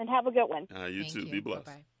much, and have a good one. You Thank too. you. Be blessed.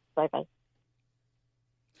 Bye-bye. Bye-bye.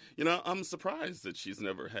 You know, I'm surprised that she's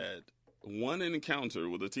never had one encounter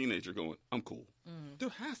with a teenager going, I'm cool. There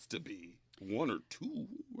has to be one or two,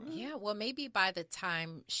 right? Yeah, well, maybe by the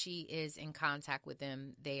time she is in contact with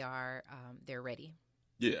them, they're ready.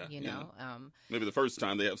 Yeah. You know? Maybe the first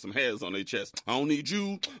time they have some hairs on their chest. I don't need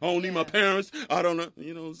you. I don't need my parents. I don't know.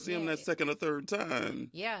 You know, see them that second or third time.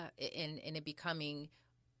 Yeah, and it becoming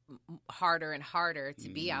harder and harder to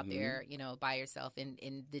be out there, you know, by yourself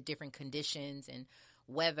in the different conditions and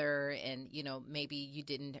weather, and, you know, maybe you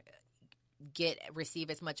didn't receive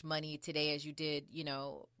as much money today as you did, you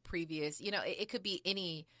know, previous, you know, it could be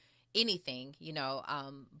anything, you know,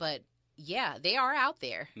 but yeah, they are out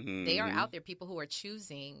there. They are out there, people who are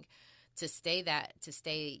choosing to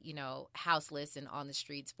stay, you know, houseless and on the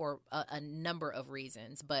streets for a number of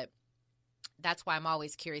reasons. But that's why I'm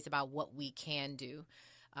always curious about what we can do.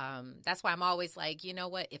 That's why I'm always like, you know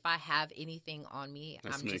what? If I have anything on me,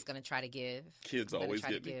 I'm just going to try to give. Kids always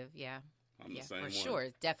get me. Yeah. I'm the same for one. Sure.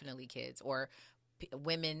 Definitely kids or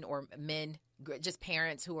women or men, just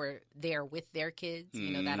parents who are there with their kids.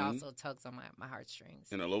 You know, that also tugs on my heartstrings.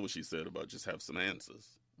 And I love what she said about just have some answers.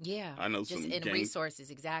 Yeah. I know just some in resources,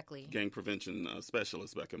 exactly. Gang prevention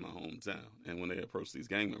specialists back in my hometown. And when they approach these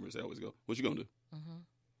gang members, they always go, what you going to do?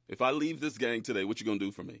 If I leave this gang today, what you going to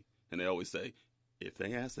do for me? And they always say, if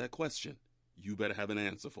they ask that question, you better have an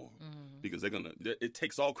answer for them because it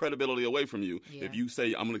takes all credibility away from you. Yeah. If you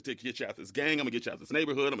say, I'm going to get you out this gang, I'm going to get you out this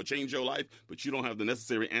neighborhood, I'm going to change your life, but you don't have the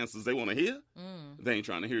necessary answers they want to hear, they ain't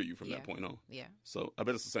trying to hear you from that point on. Yeah. So I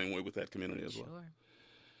bet it's the same way with that community as well.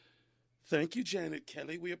 Thank you, Janet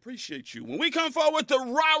Kelly. We appreciate you. When we come forward, the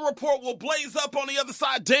Raw Report will blaze up on the other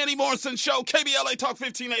side. Danny Morrison Show, KBLA Talk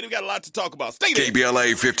 1580. We got a lot to talk about. Stay there.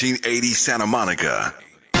 KBLA 1580 Santa Monica.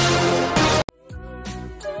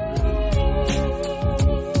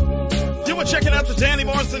 You were checking out the Danny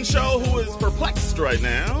Morrison Show, who is perplexed right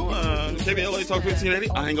now. KBLA Talk 1580.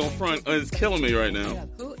 I ain't gonna front. It's killing me right now.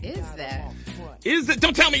 Who is that? Is it?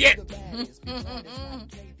 Don't tell me yet.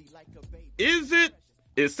 Is it?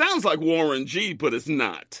 It sounds like Warren G, but it's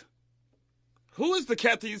not. Who is the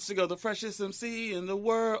cat that used to go, the freshest MC in the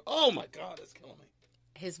world? Oh, my God, it's killing me.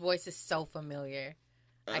 His voice is so familiar.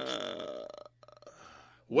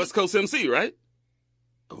 West Coast MC, right?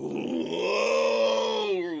 Ooh.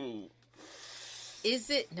 Is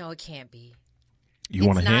it? No, it can't be. You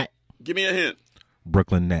want a hint? Give me a hint.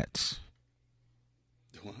 Brooklyn Nets.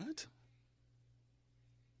 What?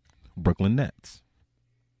 Brooklyn Nets.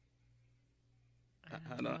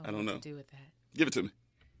 I don't know. What to do with that? Give it to me.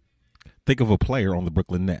 Think of a player on the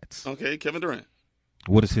Brooklyn Nets. Okay, Kevin Durant.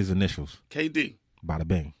 What is his initials? KD. Bada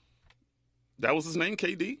bing. That was his name,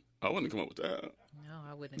 KD? I wouldn't come up with that. No,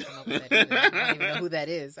 I wouldn't come up with that either. I don't even know who that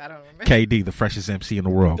is. I don't remember. KD, the freshest MC in the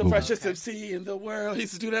world. The freshest MC in the world. He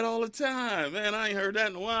used to do that all the time. Man, I ain't heard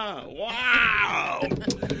that in a while. Wow.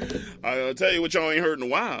 I'll tell you what y'all ain't heard in a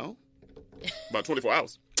while. About 24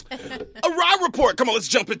 hours. A Raw Report. Come on, let's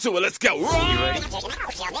jump into it. Let's go. Raw. Come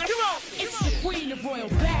on. It's the queen of royal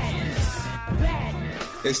badness.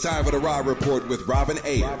 It's time for the Raw Report with Robin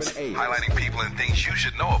Ayers. Highlighting people and things you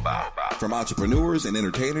should know about. From entrepreneurs and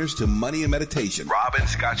entertainers to money and meditation.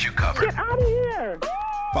 Robin's got you covered. Get out of here.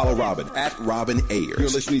 Follow Robin at Robin Ayers. You're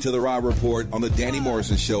listening to the Raw Report on the Danny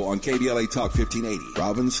Morrison Show on KBLA Talk 1580.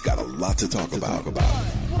 Robin's got a lot to talk about.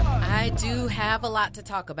 I do have a lot to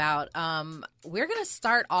talk about. We're going to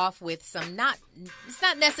start off with some it's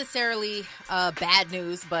not necessarily bad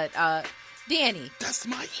news, but Danny. That's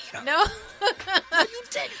my No.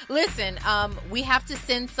 Listen, we have to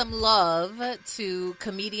send some love to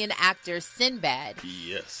comedian actor Sinbad.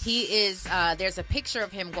 Yes. He is, there's a picture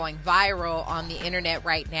of him going viral on the internet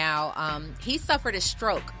right now. He suffered a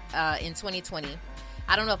stroke in 2020.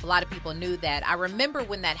 I don't know if a lot of people knew that. I remember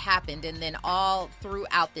when that happened, and then all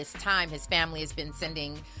throughout this time, his family has been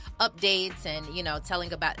sending updates and,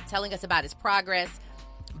 telling us about his progress.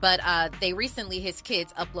 But they recently, his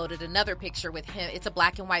kids uploaded another picture with him. It's a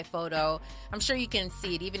black and white photo. I'm sure you can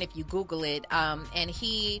see it even if you Google it. And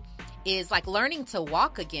he is like learning to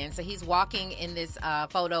walk again. So he's walking in this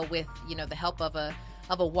photo with, the help of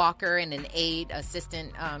a walker and an aide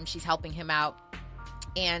assistant. She's helping him out.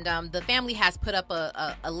 And the family has put up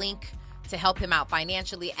a link to help him out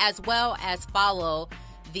financially, as well as follow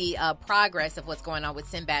the progress of what's going on with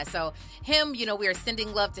Sinbad. So him, we are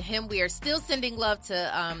sending love to him. We are still sending love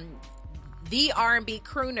to the R&B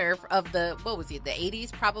crooner of the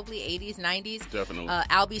 80s, probably 80s, 90s. Definitely.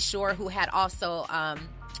 Albie Shore, who had also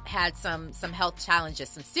had some health challenges,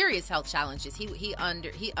 some serious health challenges. He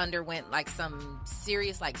underwent like some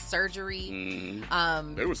serious surgery.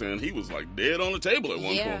 Mm-hmm. They were saying he was like dead on the table at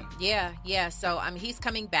one point. Yeah. So he's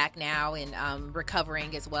coming back now and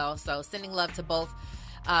recovering as well. So sending love to both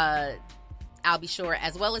Albie Shore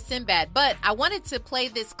as well as Sinbad. But I wanted to play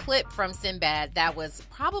this clip from Sinbad that was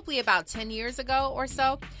probably about 10 years ago or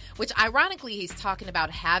so, which ironically he's talking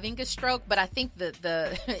about having a stroke, but I think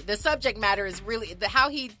the subject matter is really, how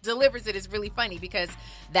he delivers it is really funny because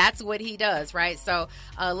that's what he does, right? So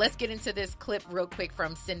let's get into this clip real quick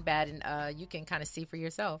from Sinbad, and you can kind of see for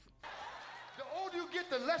yourself. The older you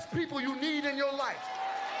get, the less people you need in your life.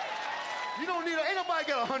 You don't need, ain't nobody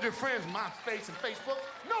got 100 friends, MySpace and Facebook.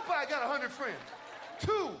 Nobody got 100 friends. 2.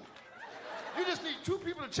 You just need 2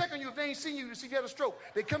 people to check on you if they ain't seen you to see if you had a stroke.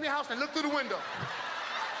 They come to your house and look through the window.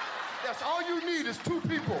 That's all you need is 2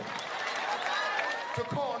 people to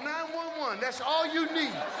call 911. That's all you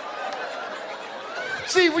need.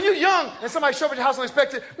 See, when you're young and somebody show up at your house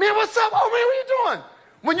unexpected, man, what's up? Oh, man, what are you doing?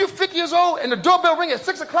 When you're 50 years old and the doorbell ring at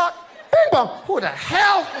 6 o'clock, bing bong, who the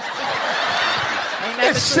hell?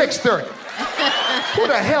 It's 6:30. Who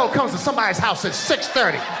the hell comes to somebody's house at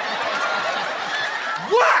 6:30?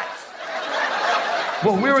 What?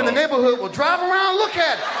 Well, we're in the neighborhood. We'll drive around, look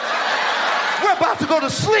at it. We're about to go to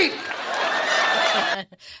sleep.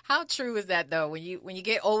 How true is that though? When you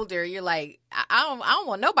get older, you're like, I don't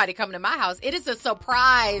want nobody coming to my house. It is a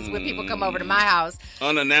surprise when people come over to my house.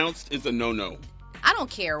 Unannounced is a no-no. I don't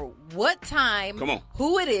care what time, Come on.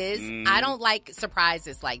 who it is. I don't like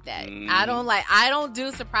surprises like that. I don't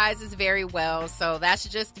do surprises very well. So that's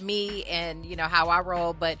just me and, how I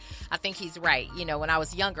roll. But I think he's right. When I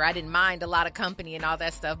was younger, I didn't mind a lot of company and all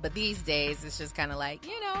that stuff. But these days, it's just kind of like,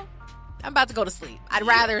 I'm about to go to sleep. I'd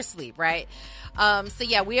rather sleep, right?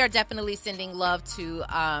 We are definitely sending love to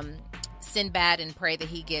Sinbad and pray that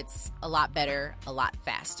he gets a lot better, a lot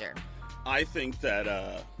faster. I think that,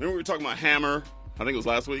 remember we were talking about Hammer? I think it was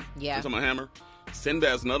last week. Yeah. We were talking about Hammer.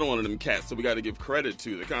 Sinbad's another one of them cats that we got to give credit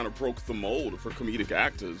to. That kind of broke the mold for comedic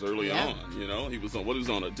actors early on. He was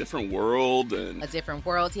on A Different World and A Different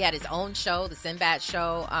World. He had his own show, the Sinbad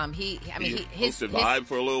Show. He hosted Vibe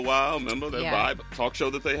for a little while. Remember that Vibe talk show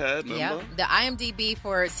that they had? Remember? Yeah. The IMDb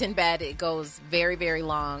for Sinbad, it goes very, very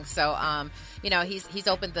long. So, he's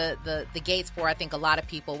opened the gates for, I think, a lot of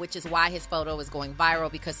people, which is why his photo is going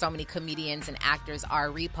viral, because so many comedians and actors are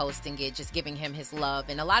reposting it, just giving him his love,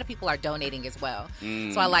 and a lot of people are donating as well.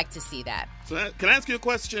 So I like to see that. So can I ask you a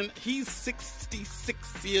question? He's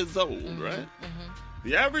 66 years old, right? Mm-hmm.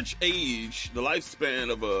 The average age, the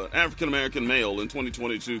lifespan of an African-American male in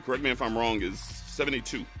 2022, correct me if I'm wrong, is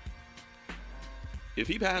 72. If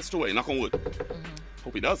he passed away, knock on wood,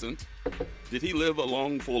 hope he doesn't, did he live a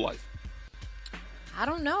long, full life? I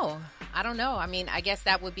don't know. I mean, I guess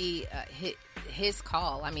that would be his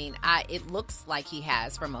call. I mean, it looks like he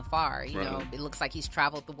has from afar. It looks like he's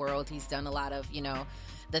traveled the world. He's done a lot of,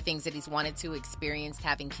 the things that he's wanted to experience,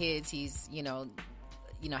 having kids. He's,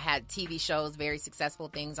 had TV shows, very successful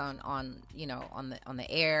things on the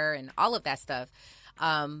air and all of that stuff.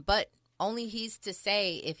 But only he's to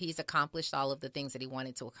say if he's accomplished all of the things that he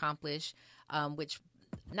wanted to accomplish, which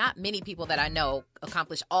not many people that I know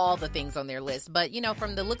accomplish all the things on their list, but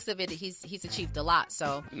from the looks of it, he's achieved a lot.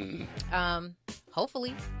 So,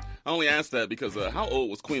 hopefully. I only asked that because how old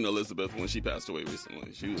was Queen Elizabeth when she passed away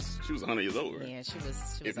recently? She was 100 years old, right? Yeah, she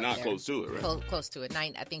was if not there. Close to it, right? Close to it.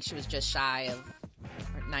 I think she was just shy of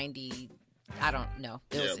 90. I don't know.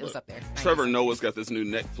 It was up there. Trevor Noah's got this new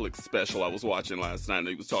Netflix special I was watching last night, and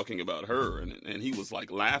he was talking about her, and he was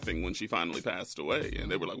like laughing when she finally passed away.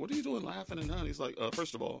 And they were like, "What are you doing laughing?" And he's like,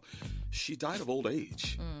 first of all, she died of old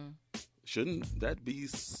age. Shouldn't that be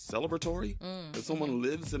celebratory? That someone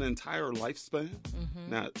lives an entire lifespan?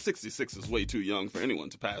 Now, 66 is way too young for anyone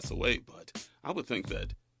to pass away, but I would think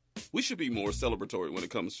that we should be more celebratory when it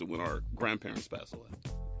comes to when our grandparents pass away.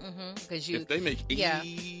 If they make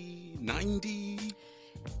 80, 90.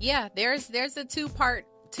 Yeah, there's a two-part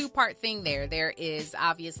thing there. There is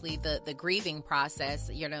obviously the grieving process.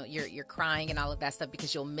 You're crying and all of that stuff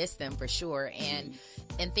because you'll miss them for sure. And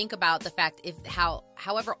think about the fact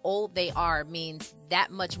however old they are means that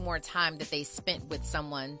much more time that they spent with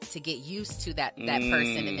someone to get used to that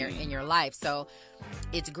person in your life. So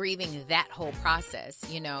it's grieving that whole process,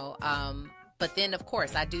 But then, of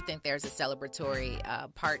course, I do think there's a celebratory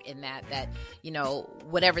part in that,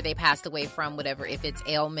 whatever they passed away from, whatever, if it's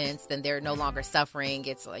ailments, then they're no longer suffering.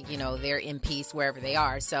 It's like, they're in peace wherever they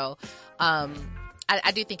are. So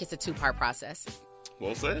I do think it's a two-part process.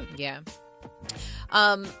 Well said. Yeah.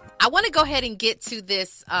 I want to go ahead and get to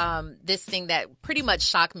this thing that pretty much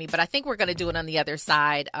shocked me, but I think we're going to do it on the other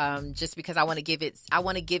side, just because I want to give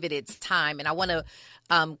it its time, and I want to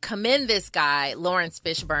commend this guy, Lawrence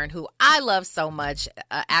Fishburne, who I love so much.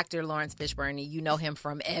 Actor Lawrence Fishburne, you know him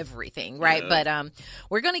from everything, right? Yeah. But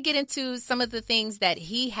we're going to get into some of the things that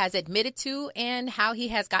he has admitted to and how he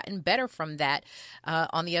has gotten better from that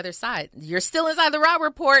on the other side. You're still inside the Raw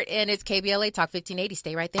Report, and it's KBLA Talk 1580.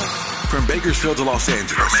 Stay right there. From Bakersfield to Los Angeles,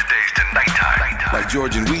 from middays to nighttime. Like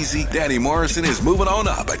George and Wheezy, Danny Morrison is moving on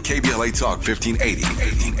up at KBLA Talk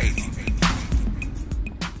 1580.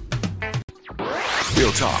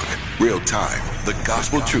 Real talk, real time, the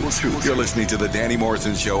gospel truth. You're listening to the Danny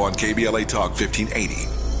Morrison Show on KBLA Talk 1580.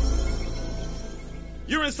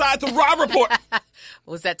 You're inside the Raw Report.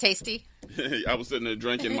 Was that tasty? I was sitting there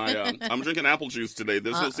drinking my, I'm drinking apple juice today.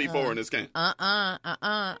 There's no C4 in this can.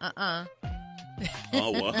 Oh,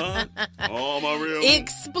 what? Oh, my real.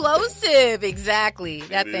 Explosive, exactly.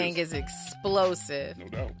 That thing is explosive. No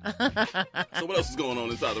doubt. So what else is going on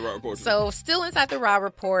inside the Raw Report today? So still inside the Raw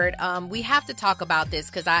Report, we have to talk about this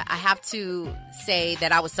because I have to say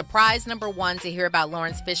that I was surprised, number one, to hear about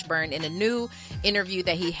Lawrence Fishburne in a new interview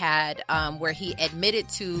that he had where he admitted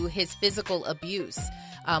to his physical abuse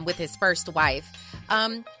with his first wife.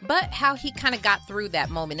 But how he kind of got through that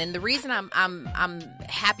moment. And the reason I'm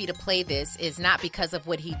happy to play this is not because of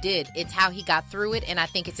what he did. It's how he got through it. And I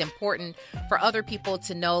think it's important for other people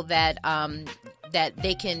to know that that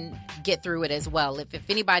they can get through it as well. If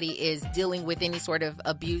anybody is dealing with any sort of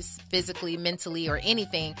abuse, physically, mentally, or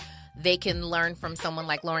anything, they can learn from someone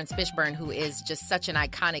like Lawrence Fishburne, who is just such an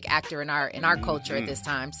iconic actor in our culture at this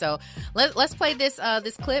time. So let's play this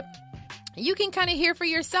clip. You can kind of hear for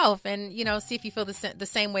yourself and, see if you feel the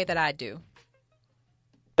same way that I do.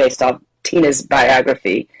 Based off Tina's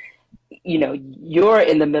biography, you're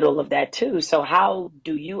in the middle of that too. So how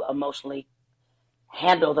do you emotionally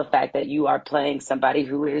handle the fact that you are playing somebody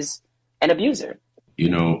who is an abuser?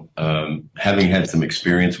 Having had some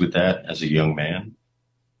experience with that as a young man,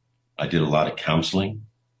 I did a lot of counseling.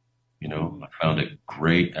 I found a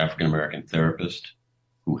great African-American therapist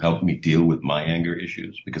who helped me deal with my anger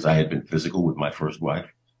issues because I had been physical with my first wife.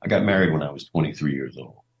 I got married when I was 23 years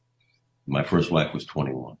old. My first wife was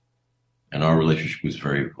 21, and our relationship was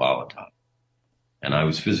very volatile. And I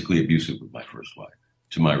was physically abusive with my first wife,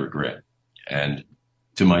 to my regret and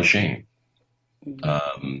to my shame.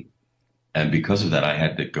 And because of that, I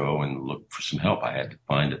had to go and look for some help. I had to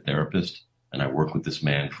find a therapist, and I worked with this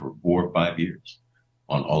man for 4 or 5 years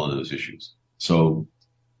on all of those issues. So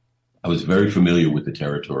I was very familiar with the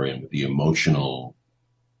territory and with the emotional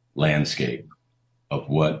landscape of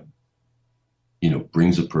what,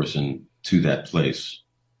 brings a person to that place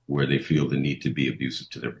where they feel the need to be abusive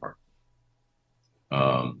to their partner.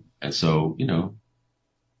 And so,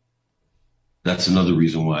 that's another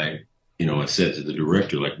reason why, I said to the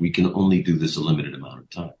director, we can only do this a limited amount of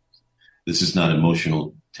time. This is not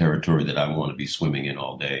emotional territory that I want to be swimming in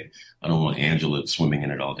all day. I don't want Angela swimming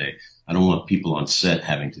in it all day. I don't want people on set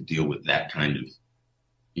having to deal with that kind of,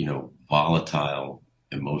 volatile,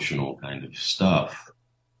 emotional kind of stuff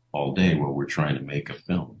all day while we're trying to make a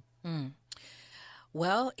film.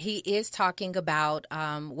 Well, he is talking about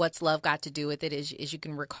what's love got to do with it. As you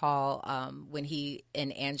can recall, when he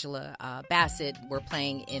and Angela Bassett were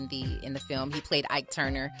playing in the film, he played Ike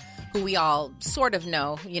Turner, who we all sort of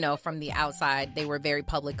know, from the outside. They were very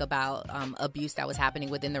public about abuse that was happening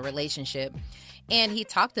within the relationship. And he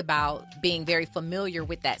talked about being very familiar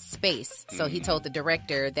with that space. So he told the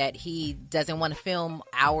director that he doesn't want to film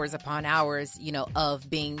hours upon hours, of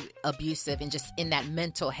being abusive and just in that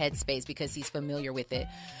mental headspace because he's familiar with it.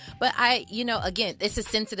 But again, it's a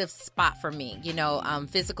sensitive spot for me.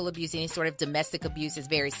 Physical abuse, any sort of domestic abuse is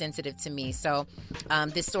very sensitive to me. So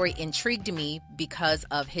this story intrigued me because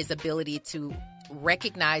of his ability to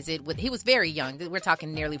recognize it. He was very young. We're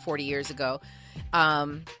talking nearly 40 years ago.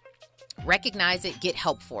 Recognize it, get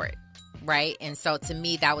help for it, right? And so to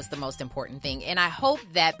me, that was the most important thing. And I hope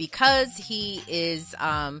that because he is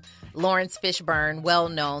Lawrence Fishburne, well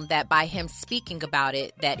known, that by him speaking about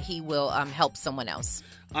it, that he will help someone else.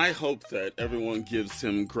 I hope that everyone gives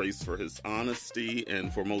him grace for his honesty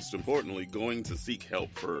and, for most importantly, going to seek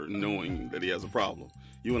help for knowing that he has a problem.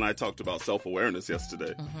 You and I talked about self-awareness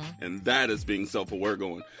yesterday, and that is being self-aware,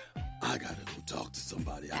 going, I got to go talk to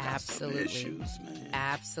somebody. I got some issues, man.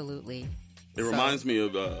 Absolutely. It reminds me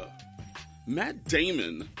of Matt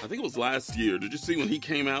Damon. I think it was last year. Did you see when he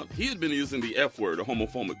came out? He had been using the F word, a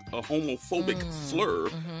homophobic slur,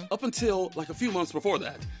 up until like a few months before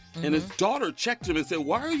that. And his daughter checked him and said,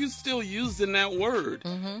 why are you still using that word?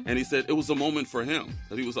 And he said it was a moment for him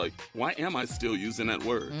that he was like, why am I still using that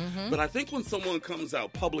word? But I think when someone comes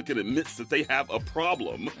out public and admits that they have a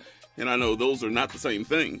problem, and I know those are not the same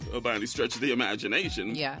thing by any stretch of the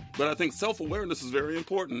imagination. Yeah. But I think self-awareness is very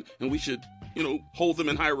important, and we should, hold them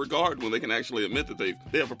in high regard when they can actually admit that they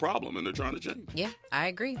have a problem and they're trying to change. Yeah, I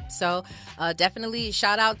agree. So definitely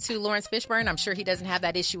shout out to Lawrence Fishburne. I'm sure he doesn't have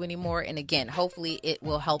that issue anymore. And again, hopefully it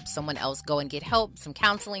will help someone else go and get help, some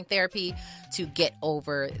counseling therapy to get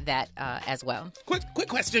over that as well. Quick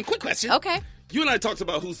question. Okay. You and I talked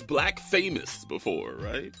about who's black famous before,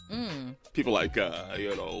 right? People like,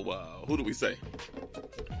 who do we say?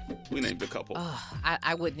 We named a couple. Oh,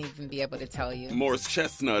 I wouldn't even be able to tell you. Morris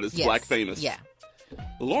Chestnut is black famous. Yeah.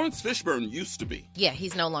 Lawrence Fishburne used to be. Yeah,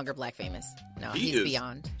 he's no longer black famous. No, he's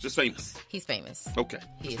beyond. Just famous. He's famous. Okay.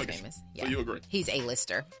 He is famous. Yeah. So you agree? He's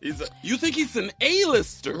A-lister. You think he's an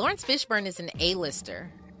A-lister? Lawrence Fishburne is an A-lister.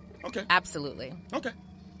 Okay. Absolutely. Okay.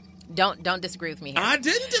 Don't disagree with me here. I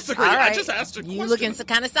didn't disagree. Right. I just asked a question. You looking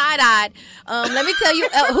kind of side-eyed. Let me tell you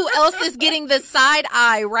who else is getting the side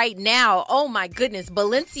eye right now. Oh, my goodness.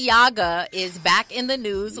 Balenciaga is back in the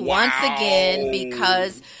news once again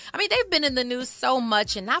because, they've been in the news so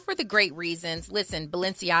much and not for the great reasons. Listen,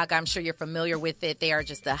 Balenciaga, I'm sure you're familiar with it. They are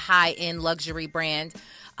just a high-end luxury brand.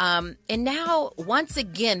 And now, once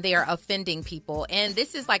again, they are offending people. And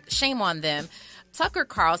this is like, shame on them. Tucker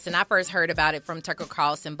Carlson, I first heard about it from Tucker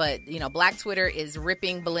Carlson, but, Black Twitter is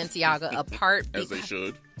ripping Balenciaga apart. As they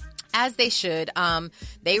should. As they should.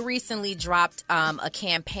 They recently dropped a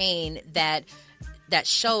campaign that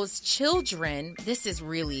shows children, this is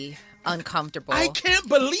really uncomfortable. I can't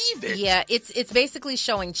believe it. Yeah, it's basically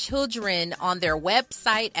showing children on their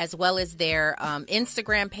website as well as their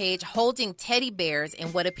Instagram page holding teddy bears in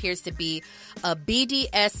what appears to be a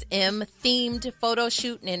BDSM themed photo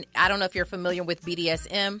shoot. And I don't know if you're familiar with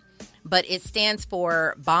BDSM, but it stands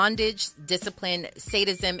for bondage, discipline,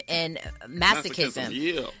 sadism, and masochism.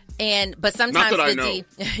 Yeah. But sometimes Not that I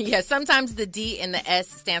know. sometimes the D and the S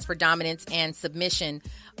stands for dominance and submission.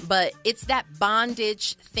 But it's that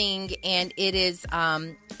bondage thing, and it is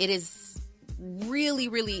really,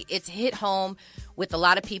 really, it's hit home with a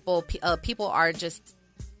lot of people. People are just,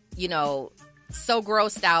 so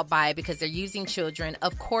grossed out by it because they're using children.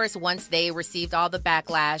 Of course, once they received all the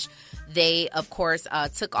backlash, they, of course,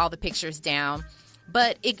 took all the pictures down.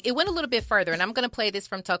 But it went a little bit further, and I'm going to play this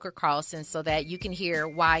from Tucker Carlson so that you can hear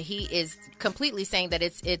why he is completely saying that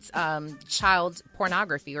it's child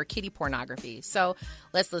pornography or kiddie pornography. So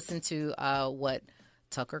let's listen to what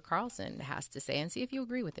Tucker Carlson has to say and see if you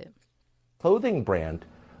agree with it. Clothing brand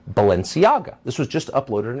Balenciaga. This was just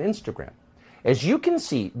uploaded on Instagram. As you can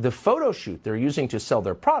see, the photo shoot they're using to sell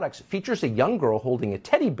their products features a young girl holding a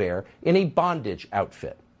teddy bear in a bondage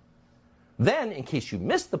outfit. Then, in case you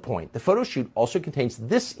missed the point, the photo shoot also contains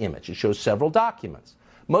this image. It shows several documents.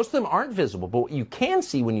 Most of them aren't visible, but what you can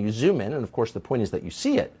see when you zoom in, and of course the point is that you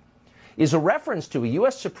see it, is a reference to a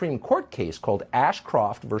U.S. Supreme Court case called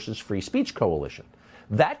Ashcroft versus Free Speech Coalition.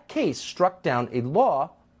 That case struck down a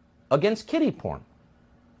law against kiddie porn.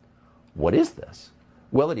 What is this?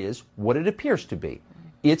 Well, it is what it appears to be.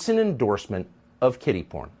 It's an endorsement of kiddie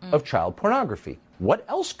porn, of child pornography. What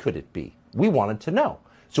else could it be? We wanted to know.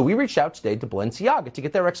 So we reached out today to Balenciaga to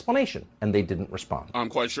get their explanation, and they didn't respond. I'm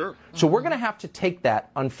quite sure. So we're going to have to take that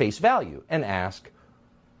on face value and ask,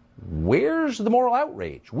 where's the moral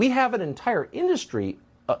outrage? We have an entire industry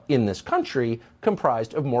in this country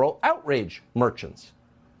comprised of moral outrage merchants.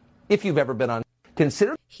 If you've ever been on,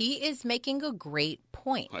 consider... He is making a great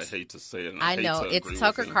point. I hate to say it. I know. It's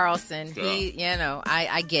Tucker Carlson. Yeah.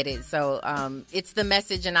 I get it. So it's the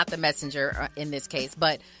message and not the messenger in this case.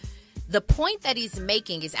 But the point that he's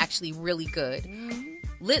making is actually really good.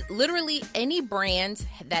 Literally, any brand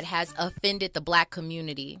that has offended the Black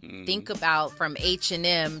community, think about from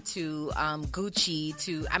H&M to Gucci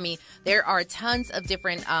to, there are tons of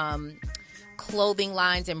different clothing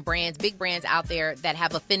lines and brands, big brands out there that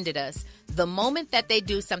have offended us. The moment that they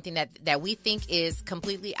do something that we think is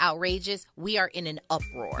completely outrageous, we are in an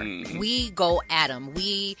uproar. We go at them.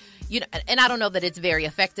 And I don't know that it's very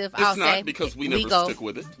effective. It's not because we never stick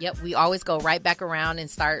with it. Yep, we always go right back around and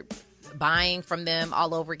start buying from them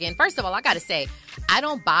all over again. First of all, I got to say, I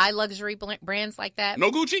don't buy luxury brands like that.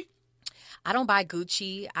 No Gucci? I don't buy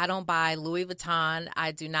Gucci. I don't buy Louis Vuitton.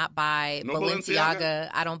 I do not buy Balenciaga.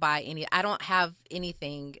 I don't buy any. I don't have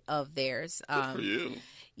anything of theirs. Good for you.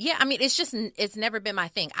 Yeah, it's never been my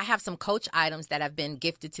thing. I have some Coach items that have been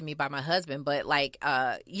gifted to me by my husband, but it's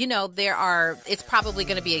probably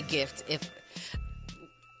going to be a gift. If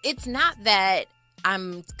it's not that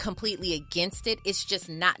I'm completely against it, it's just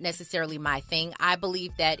not necessarily my thing. I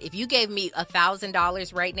believe that if you gave me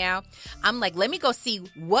 $1,000 right now, I'm like, let me go see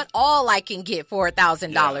what all I can get for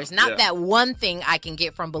 $1,000, not that one thing I can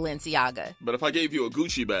get from Balenciaga. But if I gave you a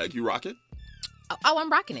Gucci bag, you rock it? Oh,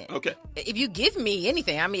 I'm rocking it. Okay. If you give me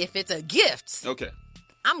anything, if it's a gift. Okay.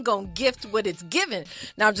 I'm going to gift what it's given.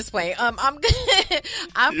 No, I'm just playing. I'm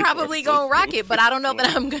probably going to rock it, but I don't know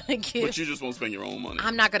that I'm going to give. But you just won't spend your own money.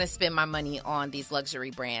 I'm not going to spend my money on these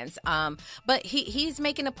luxury brands. But he's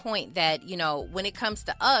making a point that, when it comes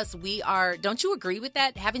to us, we are, don't you agree with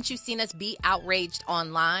that? Haven't you seen us be outraged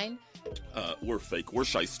online? We're fake. We're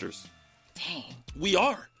shysters. Dang. We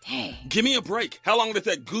are. Dang. Give me a break. How long did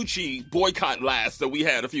that Gucci boycott last that we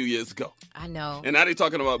had a few years ago? I know. And now they're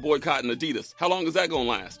talking about boycotting Adidas. How long is that going to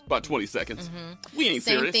last? About 20 seconds. We ain't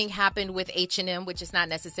serious. Same thing happened with H&M, which is not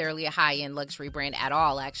necessarily a high-end luxury brand at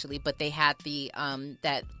all, actually. But they had the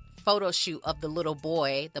that photo shoot of the little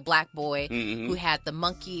boy, the black boy, who had the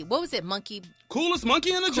monkey. What was it? Coolest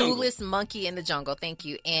monkey in the jungle. Coolest monkey in the jungle. Thank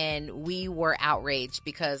you. And we were outraged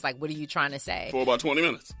because, what are you trying to say? For about 20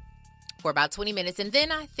 minutes. And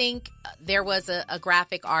then I think there was a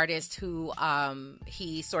graphic artist who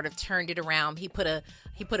he sort of turned it around. He put a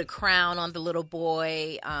crown on the little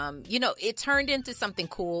boy. It turned into something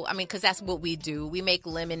cool. Because that's what we do. We make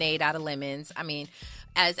lemonade out of lemons.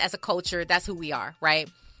 As a culture, that's who we are, right?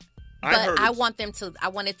 But I wanted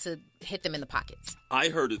to hit them in the pockets. I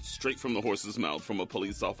heard it straight from the horse's mouth from a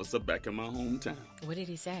police officer back in my hometown. What did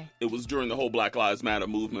he say? It was during the whole Black Lives Matter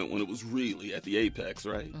movement when it was really at the apex,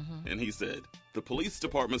 right? And he said, the police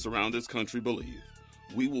departments around this country believe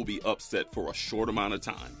we will be upset for a short amount of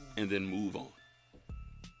time and then move on.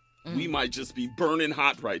 We might just be burning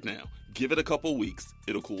hot right now. Give it a couple weeks,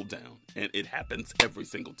 it'll cool down. And it happens every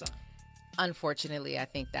single time. Unfortunately, I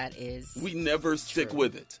think that is We never stick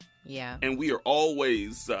with it. Yeah. And we are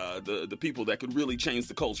always the people that could really change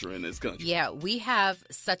the culture in this country. Yeah, we have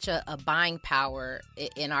such a buying power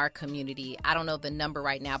in our community. I don't know the number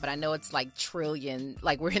right now, but I know it's like trillion,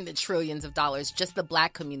 like we're in the trillions of dollars. Just the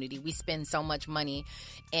Black community, we spend so much money,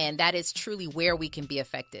 and that is truly where we can be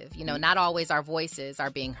effective. You know, not always our voices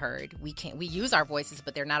are being heard. We use our voices,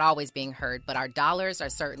 but they're not always being heard. But our dollars are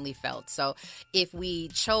certainly felt. So if we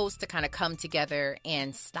chose to kind of come together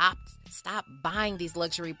and stop buying these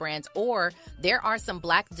luxury brands, or there are some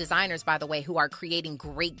Black designers, by the way, who are creating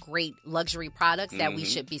great luxury products that we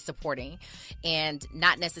should be supporting, and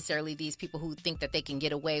not necessarily these people who think that they can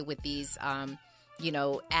get away with these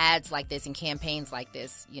ads like this and campaigns like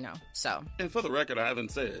this, so. And for the record, I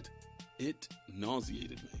haven't said, it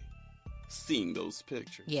nauseated me seeing those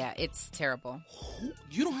pictures. Yeah, it's terrible.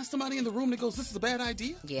 You don't have somebody in the room that goes, this is a bad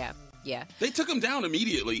idea? Yeah. They took them down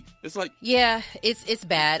immediately. It's like, yeah, it's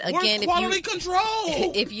bad. Again, where's quality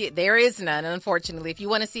control? There is none, unfortunately. If you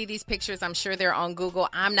want to see these pictures, I'm sure they're on Google.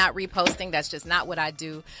 I'm not reposting. That's just not what I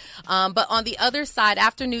do. But on the other side,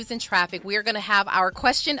 after news and traffic, we are going to have our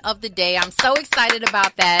question of the day. I'm so excited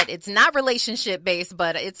about that. It's not relationship based,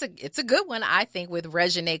 but it's a good one, I think, with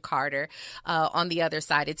Reginae Carter. On the other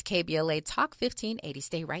side, it's KBLA Talk 1580.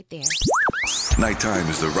 Stay right there. Nighttime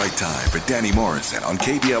is the right time for Danny Morrison on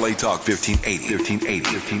KBLA Talk 1580.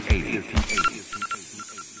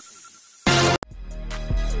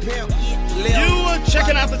 You are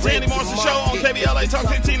checking out the Danny Morrison Show on KBLA Talk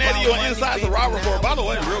 1580. You're inside the Raw Report. By the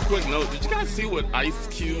way, real quick note, did you guys see what Ice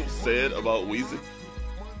Cube said about Weezy?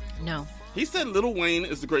 No. He said Lil Wayne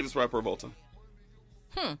is the greatest rapper of all time.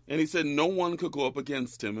 And he said no one could go up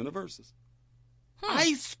against him in the verses.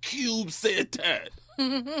 Ice Cube said that.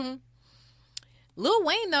 Lil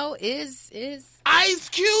Wayne, though, is Ice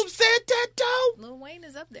Cube said that, though? Lil Wayne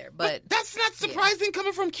is up there, but that's not surprising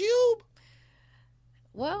coming from Cube.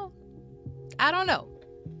 Well, I don't know.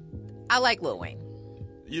 I like Lil Wayne.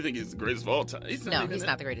 You think he's the greatest of all time? He's not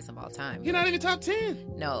the greatest of all time. He's not even top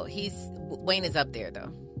 10. No, Wayne is up there,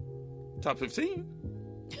 though. Top 15?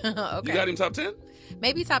 Okay. You got him top 10?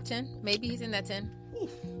 Maybe top 10. Maybe he's in that 10.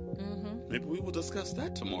 Maybe we will discuss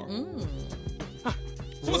that tomorrow.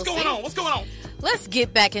 So What's going on? What's going on? Let's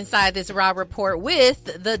get back inside this Raw Report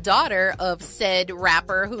with the daughter of said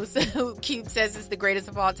rapper who Cube says is the greatest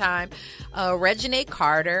of all time, Reginae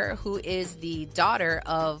Carter, who is the daughter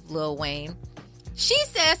of Lil Wayne. She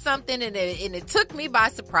said something and it took me by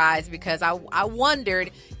surprise because I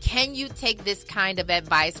wondered, can you take this kind of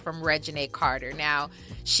advice from Reginae Carter? Now,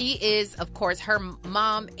 she is, of course, her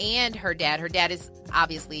mom and her dad. Her dad is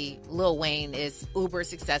obviously, Lil Wayne is uber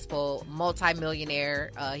successful,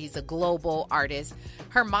 multimillionaire. He's a global artist.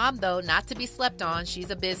 Her mom, though, not to be slept on.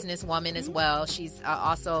 She's a businesswoman as well. She's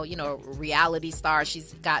also, a reality star.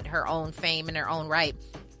 She's got her own fame in her own right.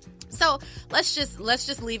 So let's just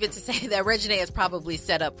leave it to say that Reginae is probably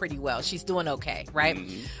set up pretty well. She's doing okay, right?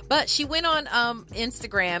 But she went on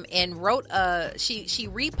Instagram and wrote she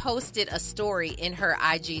reposted a story in her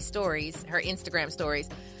IG stories, her Instagram stories,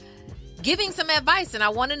 giving some advice. And I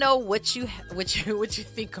want to know what you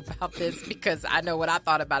think about this, because I know what I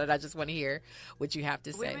thought about it. I just want to hear what you have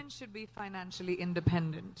to say. Women should be financially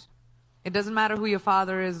independent. It doesn't matter who your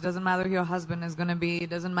father is. It doesn't matter who your husband is going to be.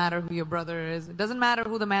 It doesn't matter who your brother is. It doesn't matter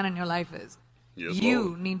who the man in your life is. Yes, you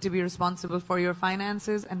Lord. need to be responsible for your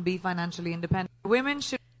finances and be financially independent. Women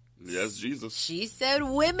should... Yes, Jesus. She said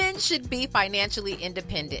women should be financially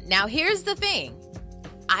independent. Now, here's the thing.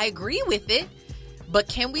 I agree with it. But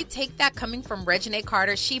can we take that coming from Reginae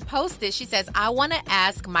Carter? She posted, she says, I want to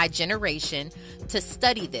ask my generation to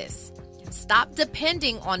study this. Stop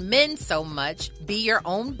depending on men so much. Be your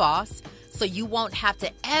own boss so you won't have to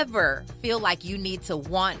ever feel like you need to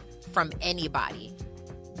want from anybody.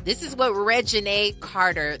 This is what Reginae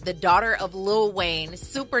Carter, the daughter of Lil Wayne,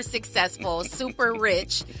 super successful, super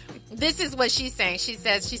rich. This is what she's saying. She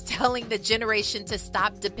says she's telling the generation to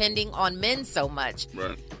stop depending on men so much.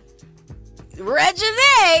 Right.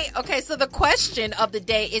 Reginae. Okay, so the question of the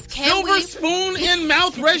day is, silver spoon in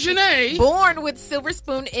mouth, Reginae. Born with silver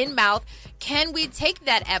spoon in mouth. Can we take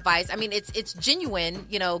that advice? I mean, it's genuine,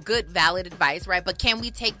 good, valid advice, right? But can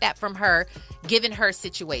we take that from her, given her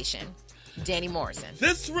situation? Danny Morrison.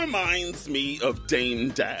 This reminds me of Dame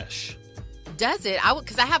Dash. Does it?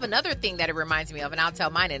 Because I have another thing that it reminds me of, and I'll tell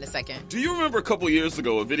mine in a second. Do you remember a couple years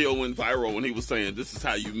ago, a video went viral when he was saying, this is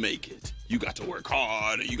how you make it. You got to work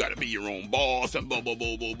hard, and you got to be your own boss, and blah, blah,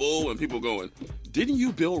 blah, blah, blah. And people going, didn't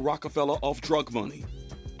you build Rockefeller off drug money?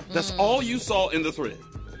 That's all you saw in the thread.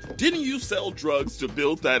 Didn't you sell drugs to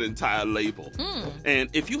build that entire label? And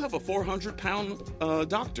if you have a 400-pound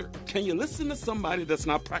doctor, can you listen to somebody that's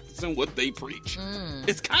not practicing what they preach?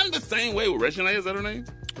 It's kind of the same way with Reginae. Is that her name?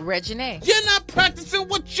 Reginae. You're not practicing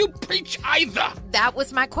what you preach either. That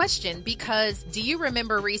was my question, because do you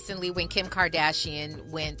remember recently when Kim Kardashian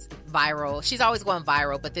went viral? She's always going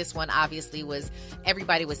viral, but this one obviously was,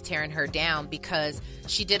 everybody was tearing her down because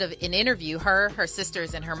she did an interview, her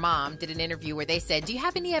sisters and her mom did an interview where they said, do you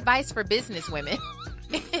have any advice for business women?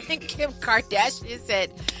 And Kim Kardashian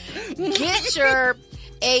said, get your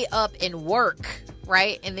A up and work,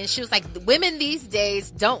 right? And then she was like, women these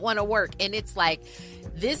days don't want to work. And it's like,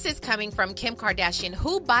 this is coming from Kim Kardashian,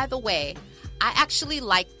 who, by the way, I actually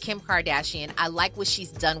like Kim Kardashian. I like what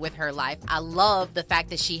she's done with her life. I love the fact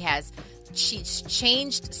that she's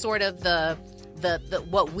changed sort of the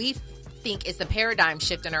what we think is the paradigm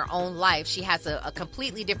shift in her own life. She has a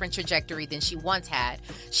completely different trajectory than she once had.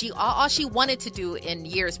 All she wanted to do in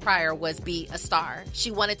years prior was be a star.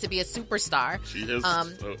 She wanted to be a superstar. She has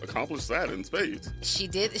accomplished that in spades. She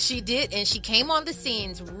did, and she came on the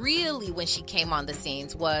scenes. Really, when she came on the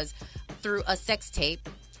scenes was through a sex tape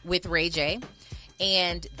with Ray J.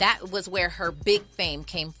 And that was where her big fame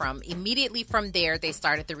came from. Immediately from there, they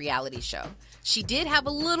started the reality show. She did have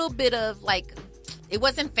a little bit of, like, it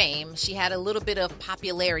wasn't fame. She had a little bit of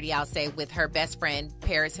popularity, I'll say, with her best friend,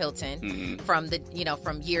 Paris Hilton,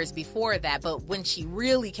 from years before that. But when she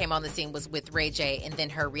really came on the scene was with Ray J and then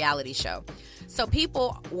her reality show. So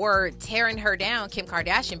people were tearing her down, Kim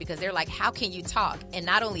Kardashian, because they're like, how can you talk? And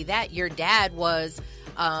not only that, your dad was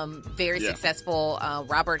very successful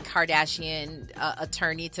Robert Kardashian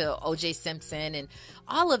attorney to O.J. Simpson and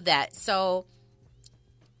all of that. So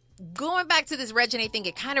going back to this Reginae thing,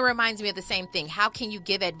 it kind of reminds me of the same thing. How can you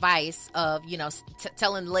give advice of,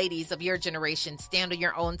 telling ladies of your generation, stand on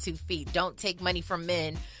your own 2 feet, don't take money from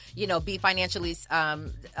men, be financially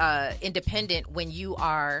independent when you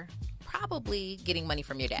are probably getting money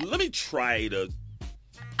from your dad? Let me try to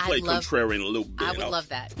play contrarian a little bit. I would love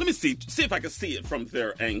that. Let me see if I can see it from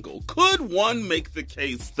their angle. Could one make the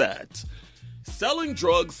case that selling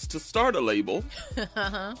drugs to start a label,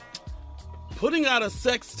 putting out a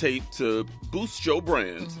sex tape to boost your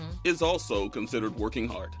brand is also considered working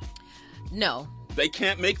hard? No. They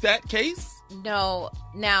can't make that case? No.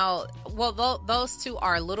 Now, those two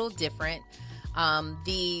are a little different.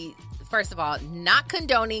 First of all, not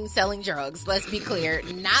condoning selling drugs. Let's be clear.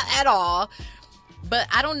 Not at all. But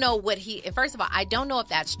I don't know first of all, I don't know if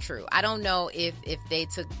that's true. I don't know if they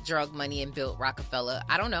took drug money and built Rockefeller.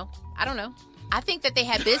 I don't know. I think that they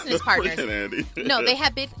had business partners. No, they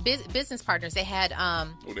had business partners. They had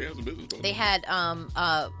they had some business partners. They had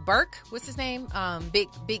Burke, what's his name? Big,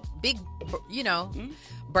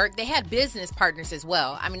 Burke. They had business partners as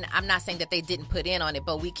well. I mean, I'm not saying that they didn't put in on it,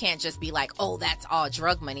 but we can't just be like, oh, that's all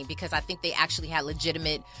drug money, because I think they actually had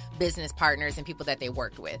legitimate business partners and people that they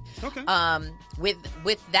worked with. Okay.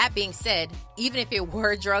 With that being said, even if it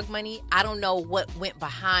were drug money, I don't know what went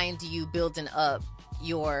behind you building up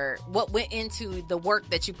what went into the work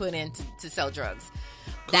that you put in to sell drugs.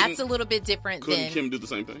 That's a little bit different. Couldn't Kim do the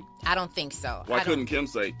same thing? I don't think so. Why couldn't Kim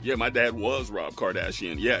say, yeah, my dad was Rob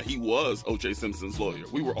Kardashian. Yeah, he was O.J. Simpson's lawyer.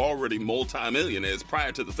 We were already multimillionaires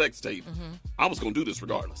prior to the sex tape. I was going to do this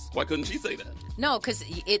regardless. Why couldn't she say that? No, because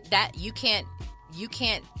you can't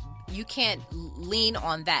lean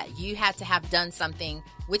on that. You have to have done something,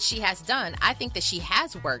 which she has done. I think that she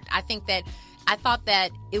has worked. I thought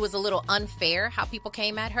that it was a little unfair how people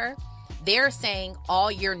came at her. They're saying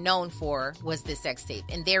all you're known for was this sex tape,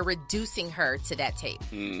 and they're reducing her to that tape.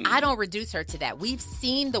 I don't reduce her to that. We've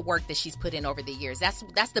seen the work that she's put in over the years.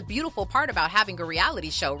 That's the beautiful part about having a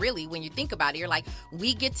reality show, really. When you think about it, you're like,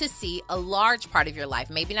 we get to see a large part of your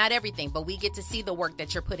life. Maybe not everything, but we get to see the work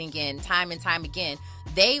that you're putting in time and time again.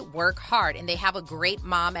 They work hard, and they have a great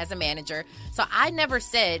mom as a manager. So I never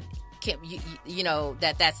said, Kim,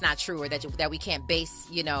 that's not true, or that we can't base,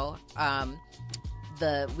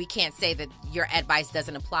 we can't say that your advice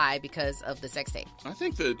doesn't apply because of the sex tape. I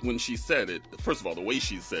think that when she said it, first of all, the way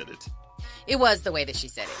she said it. It was the way that she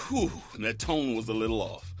said it. Whew, that tone was a little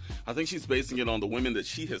off. I think she's basing it on the women that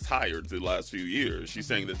she has hired the last few years. She's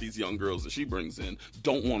saying that these young girls that she brings in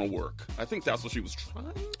don't want to work. I think that's what she was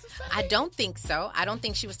trying to say. I don't think so. I don't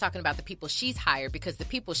think she was talking about the people she's hired, because the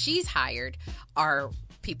people she's hired are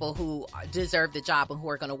people who deserve the job and who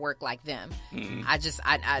are going to work like them. I just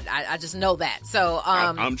know that. So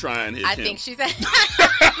I'm trying. I think she's.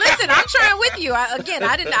 Listen, I'm trying with you.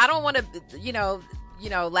 I don't want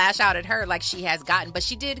to lash out at her like she has gotten, but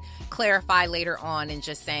she did clarify later on and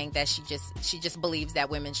just saying that she just believes that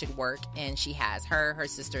women should work, and she has her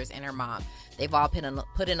sisters, and her mom. They've all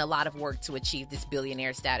put in a lot of work to achieve this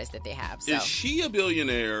billionaire status that they have. So. Is she a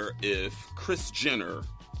billionaire if Kris Jenner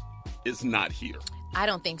is not here? I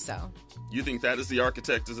don't think so. You think that is the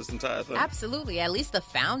architect of this entire thing? Absolutely. At least the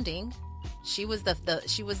founding. She was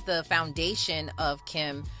the foundation of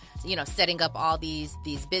Kim, setting up all these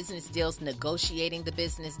business deals, negotiating the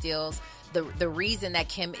business deals. The reason that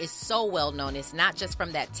Kim is so well known is not just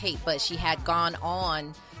from that tape, but she had gone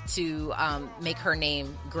on to make her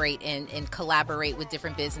name great and collaborate with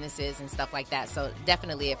different businesses and stuff like that. So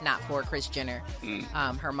definitely, if not for Kris Jenner,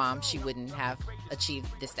 her mom, she wouldn't have achieved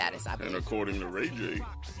this status, I believe. And according to Ray J,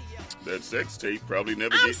 that sex tape probably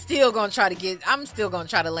never I'm still going to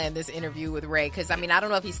try to land this interview with Ray, because, I don't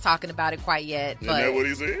know if he's talking about it quite yet. But isn't that what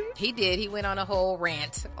he said? He did. He went on a whole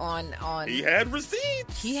rant on. He had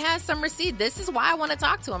receipts. He has some receipts. This is why I want to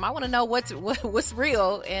talk to him. I want to know what's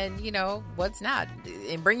real and, what's not.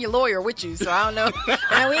 And bring your lawyer with you. So I don't know.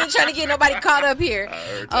 And we ain't trying to get nobody caught up here.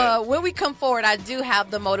 When we come forward, I do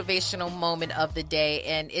have the motivational moment of the day,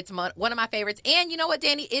 and it's one of my favorites. And you know what,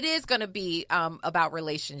 Danny? It is going to be about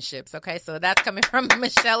relationships. Okay, so that's coming from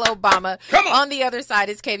Michelle Obama. On the other side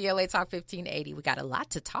is KBLA Talk 1580. We got a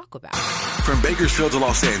lot to talk about. From Bakersfield to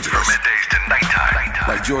Los Angeles. From middays to nighttime.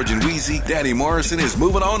 Like George and Wheezy, Danny Morrison is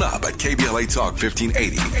moving on up at KBLA Talk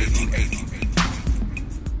 1580.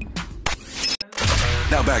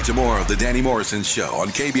 Now back to more of the Danny Morrison Show on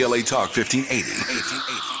KBLA Talk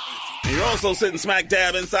 1580. You're also sitting smack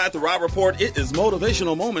dab inside the Rob Report. It is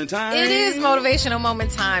motivational moment time. It is motivational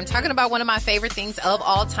moment time. Talking about one of my favorite things of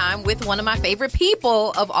all time with one of my favorite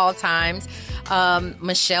people of all times,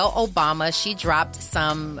 Michelle Obama. She dropped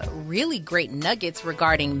some really great nuggets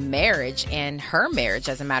regarding marriage and her marriage,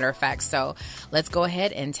 as a matter of fact. So let's go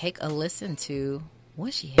ahead and take a listen to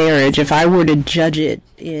what she had. Marriage, if I were to judge it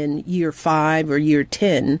in year 5 or year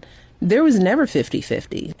 10, there was never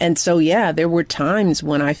 50-50. And so, yeah, there were times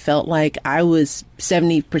when I felt like I was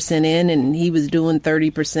 70% in and he was doing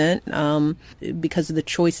 30% because of the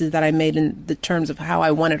choices that I made in the terms of how I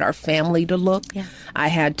wanted our family to look. Yeah. I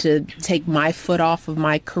had to take my foot off of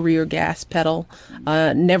my career gas pedal,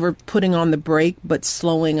 never putting on the brake, but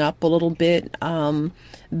slowing up a little bit.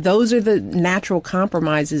 Those are the natural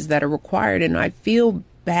compromises that are required. And I feel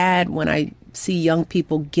bad when I see young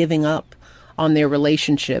people giving up on their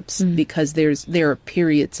relationships because there are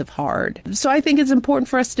periods of hard. So I think it's important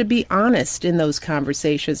for us to be honest in those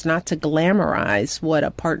conversations, not to glamorize what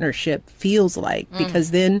a partnership feels like,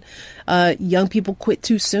 because then young people quit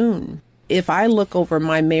too soon. If I look over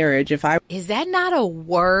my marriage, Is that not a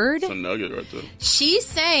word? It's a nugget right there. She's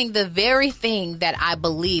saying the very thing that I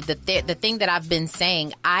believe, the thing that I've been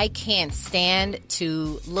saying. I can't stand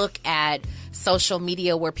to look at social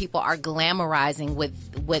media where people are glamorizing with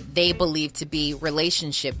what they believe to be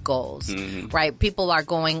relationship goals, right? People are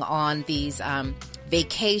going on these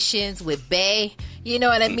vacations with bae, you know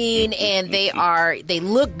what I mean? And they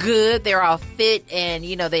look good, they're all fit, and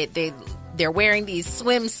they're wearing these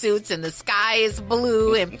swimsuits and the sky is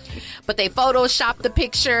blue, but they photoshopped the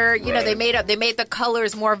picture. You know, they made the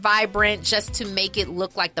colors more vibrant just to make it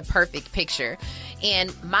look like the perfect picture.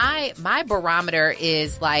 And my barometer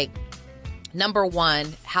is like, number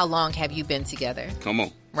 1, how long have you been together? Come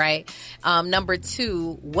on. Right? Number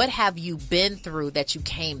 2, what have you been through that you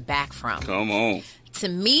came back from? Come on. To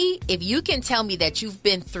me, if you can tell me that you've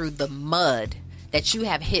been through the mud, that you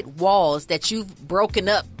have hit walls, that you've broken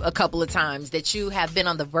up a couple of times, that you have been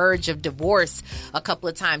on the verge of divorce a couple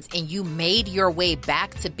of times, and you made your way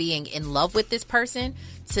back to being in love with this person,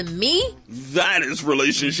 to me, that is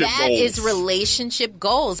relationship goals. That is relationship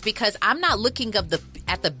goals, because I'm not looking at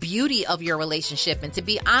the beauty of your relationship. And to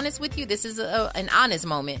be honest with you, this is an honest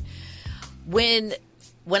moment. When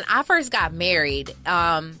I first got married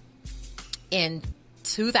in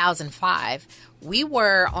 2005, we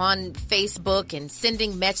were on Facebook and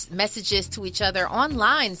sending messages to each other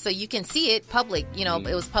online so you can see it public.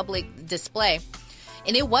 It was public display.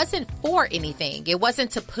 And it wasn't for anything. It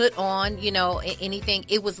wasn't to put on, anything.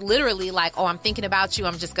 It was literally like, oh, I'm thinking about you.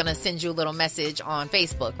 I'm just going to send you a little message on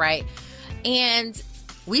Facebook, right? And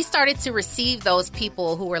we started to receive those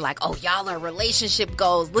people who were like, oh, y'all are relationship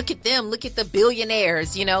goals. Look at them. Look at the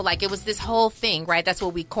billionaires. Like it was this whole thing, right? That's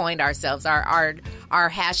what we coined ourselves. Our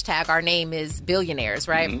hashtag, our name is billionaires,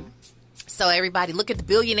 right? Mm-hmm. So everybody, look at the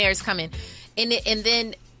billionaires coming. And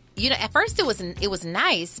then, at first it was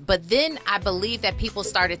nice, but then I believe that people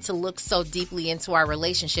started to look so deeply into our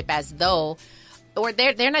relationship as though or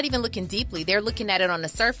they're not even looking deeply. They're looking at it on the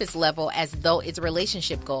surface level as though it's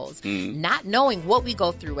relationship goals, not knowing what we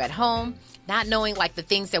go through at home, not knowing like the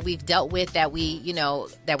things that we've dealt with that we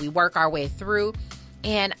work our way through.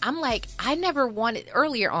 And I'm like, I never wanted,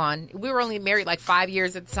 earlier on, we were only married like 5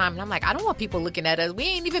 years at the time. And I'm like, I don't want people looking at us. We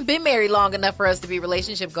ain't even been married long enough for us to be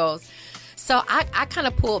relationship goals. So I kind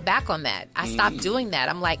of pulled back on that. I stopped doing that.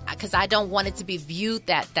 I'm like, because I don't want it to be viewed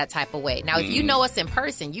that type of way. Now, if you know us in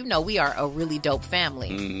person, you know we are a really dope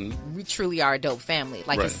family. We truly are a dope family.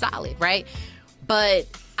 Like, it's solid, right? But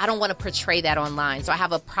I don't want to portray that online. So I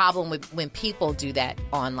have a problem with when people do that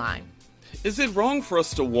online. Is it wrong for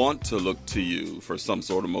us to want to look to you for some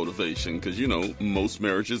sort of motivation? Because, you know, most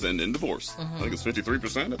marriages end in divorce. I think it's 53% at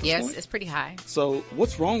this point. Yes, it's pretty high. So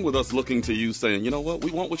what's wrong with us looking to you saying, you know what, we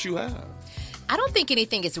want what you have? I don't think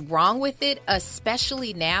anything is wrong with it,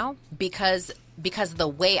 especially now, because of the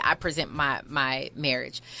way I present my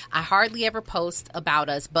marriage. I hardly ever post about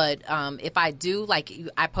us, but if I do, like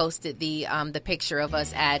I posted the picture of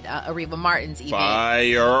us at Areva Martin's event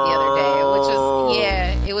the other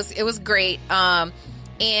day, which was it was great,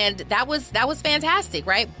 and that was fantastic,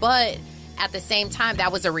 right? But at the same time,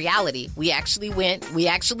 that was a reality. We actually went. We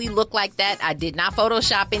actually looked like that. I did not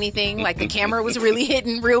Photoshop anything. Like, the camera was really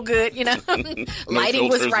hitting real good, you know. Lighting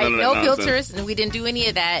was right. No filters. And we didn't do any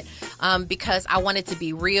of that because I wanted to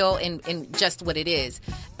be real and just what it is.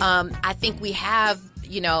 I think we have,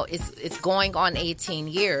 you know, it's going on 18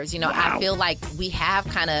 years. You know, wow. I feel like we have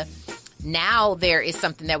kind of... Now there is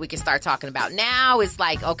something that we can start talking about. Now it's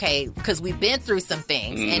like, okay, because we've been through some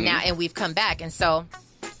things and we've come back. And so...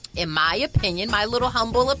 in my opinion, my little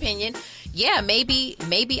humble opinion, yeah, maybe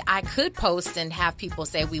I could post and have people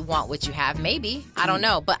say we want what you have. Maybe. I don't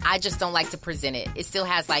know. But I just don't like to present it. It still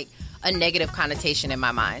has like a negative connotation in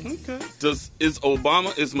my mind. Okay.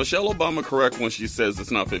 Is Michelle Obama correct when she says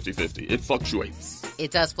it's not 50-50? It fluctuates.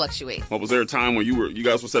 It does fluctuate. Well, was there a time when you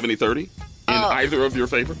guys were 70-30? In either of your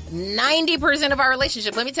favor? 90% of our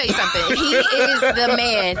relationship. Let me tell you something. He is the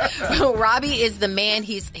man. Robbie is the man.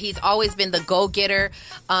 He's always been the go-getter.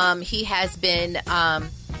 He has been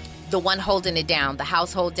the one holding it down, the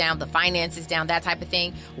household down, the finances down, that type of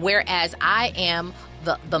thing. Whereas I am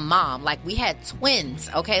the mom. Like, we had twins,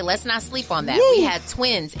 okay? Let's not sleep on that. Woo! We had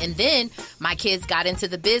twins. And then my kids got into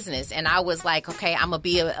the business. And I was like, okay, I'm going to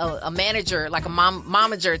be a manager, like a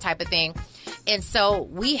momager type of thing. And so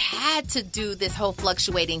we had to do this whole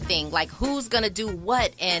fluctuating thing, like who's going to do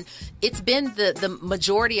what. And it's been the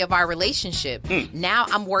majority of our relationship. Now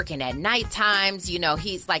I'm working at night times. You know,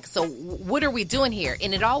 he's like, so what are we doing here?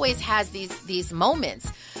 And it always has these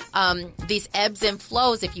moments, these ebbs and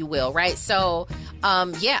flows, if you will, right? So,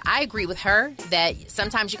 yeah, I agree with her that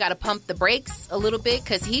sometimes you got to pump the brakes a little bit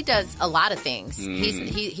because he does a lot of things.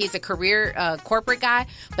 He's a career corporate guy,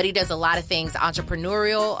 but he does a lot of things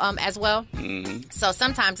entrepreneurial as well. So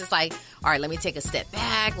sometimes it's like, all right, let me take a step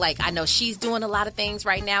back. Like, I know she's doing a lot of things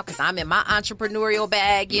right now because I'm in my entrepreneurial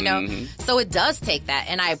bag, you know. So it does take that.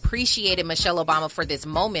 And I appreciated Michelle Obama for this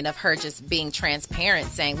moment of her just being transparent,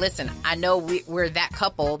 saying, listen, I know we're that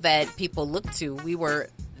couple that people look to. We were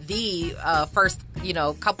the first, you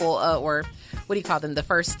know, couple or what do you call them? They're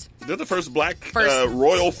the first black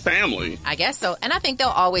royal family. I guess so. And I think they'll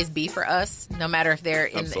always be for us, no matter if they're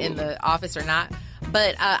in the office or not.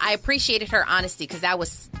 But I appreciated her honesty because that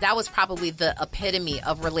was probably the epitome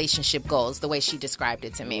of relationship goals, the way she described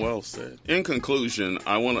it to me. Well said. In conclusion,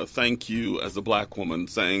 I want to thank you as a black woman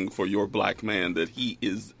saying for your black man that he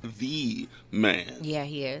is the man. Yeah,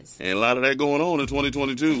 he is. And a lot of that going on in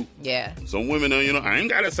 2022. Yeah. Some women, you know, I ain't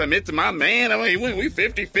got to submit to my man. I mean, we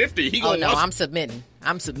 50-50.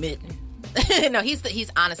 I'm submitting. No,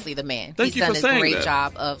 he's honestly the man. He's done a great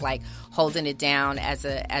job of like holding it down as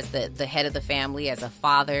the head of the family, as a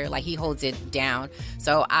father. Like, he holds it down.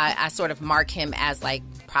 So I sort of mark him as like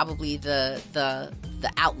probably the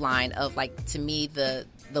outline of, like, to me, the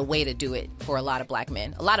way to do it for a lot of black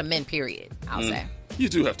men, a lot of men, period. I'll say. You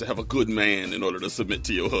do have to have a good man in order to submit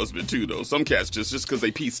to your husband, too, though. Some cats, just because they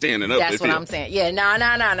pee standing up. That's what I'm saying. Yeah, no.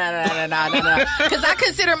 Because I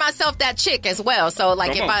consider myself that chick as well. So,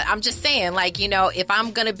 like, I'm just saying, like, you know, if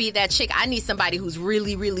I'm going to be that chick, I need somebody who's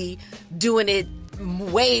really, really doing it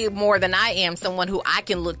way more than I am, someone who I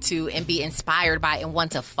can look to and be inspired by and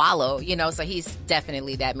want to follow, you know. So he's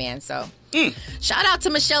definitely that man. So shout out to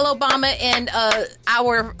Michelle Obama and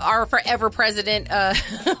our forever president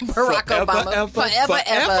Barack Obama.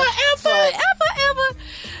 Forever.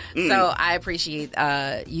 So I appreciate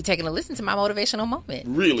you taking a listen to my motivational moment.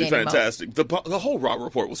 Really Danny Mo. fantastic. The whole Raw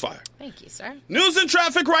report was fire. Thank you, sir. News and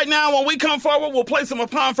traffic right now. When we come forward, we'll play some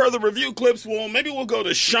Upon Further review clips. Maybe we'll go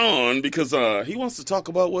to Sean because he wants to talk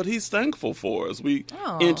about what he's thankful for as we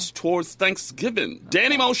inch towards Thanksgiving.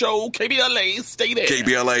 Danny Mo Show, KBLA, stay there.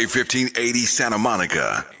 KBLA 1580 Santa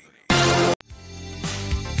Monica.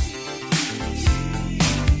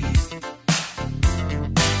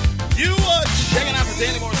 You are checking out the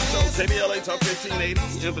Danny Morrison Show, KBLA Talk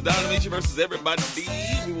 1580. And for Don Amici versus everybody,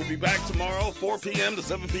 we will be back tomorrow, 4 p.m. to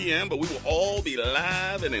 7 p.m. But we will all be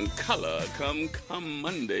live and in color come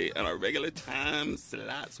Monday at our regular time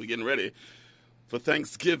slots. We're getting ready for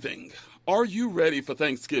Thanksgiving. Are you ready for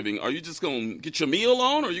Thanksgiving? Are you just going to get your meal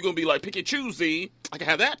on, or are you going to be like, pick and choosy? I can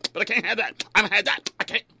have that, but I can't have that. I haven't had that. I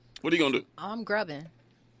can't. What are you going to do? I'm grubbing.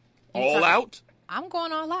 All out? I'm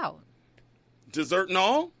going all out. Dessert and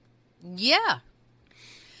all? Yeah.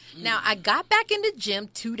 Now, I got back in the gym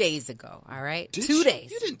 2 days ago, all right? Did 2 you?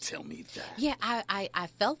 days. You didn't tell me that. Yeah, I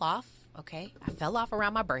fell off, okay? I fell off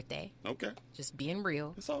around my birthday. Okay. Just being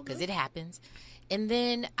real. It's all good. Because it happens. And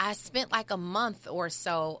then I spent like a month or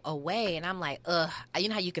so away, and I'm like, ugh. You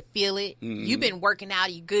know how you can feel it? Mm-hmm. You've been working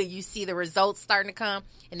out, you good, you see the results starting to come,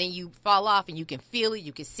 and then you fall off, and you can feel it,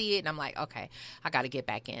 you can see it, and I'm like, okay, I got to get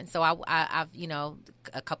back in. So I've, you know,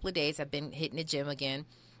 a couple of days I've been hitting the gym again.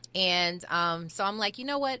 And so I'm like, you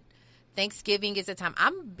know what? Thanksgiving is a time.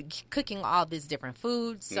 I'm cooking all this different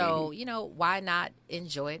food, so, you know, why not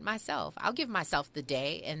enjoy it myself? I'll give myself the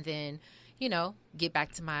day and then, you know, get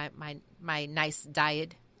back to my nice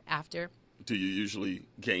diet after. Do you usually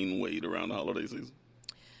gain weight around the holiday season?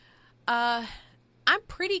 I'm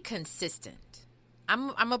pretty consistent.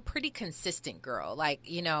 I'm a pretty consistent girl. Like,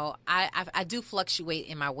 you know, I do fluctuate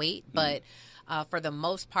in my weight, but for the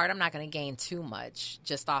most part, I'm not going to gain too much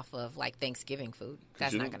just off of like Thanksgiving food.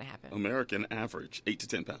 That's not going to happen. American average 8 to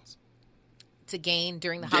 10 pounds. To gain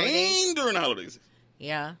during the holidays? Gain during the holidays.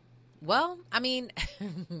 Yeah. Well, I mean,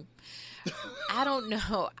 I don't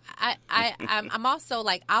know. I'm also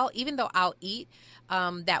like, even though I'll eat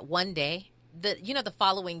that one day, the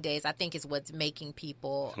following days I think is what's making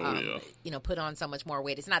people put on so much more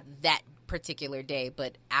weight. It's not that particular day,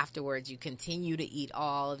 but afterwards you continue to eat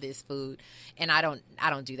all of this food, and I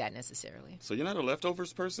don't do that necessarily. So you're not a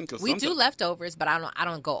leftovers person? Cause we do leftovers, but I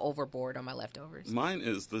don't go overboard on my leftovers. Mine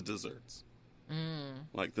is the desserts.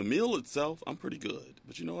 Like the meal itself, I'm pretty good.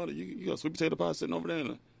 But you know what? You got sweet potato pie sitting over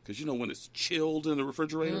there, because you know when it's chilled in the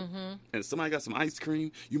refrigerator, and somebody got some ice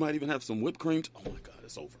cream, you might even have some whipped cream. Oh my God,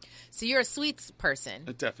 it's over. So you're a sweets person.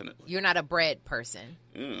 Definitely. You're not a bread person.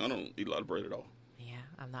 I don't eat a lot of bread at all. Yeah,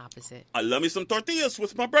 I'm the opposite. I love me some tortillas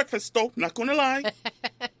with my breakfast, though. Not gonna lie.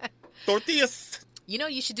 Tortillas. You know,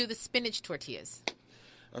 you should do the spinach tortillas.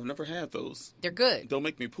 I've never had those. They're good. They'll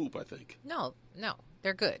make me poop, I think. No,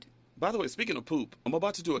 they're good. By the way, speaking of poop, I'm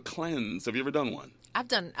about to do a cleanse. Have you ever done one? I've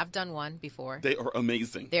done one before. They are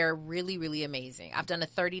amazing. They're really, really amazing. I've done a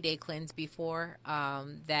 30-day cleanse before,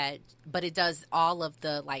 but it does all of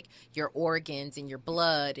the, like, your organs and your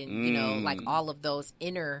blood and, you know, like all of those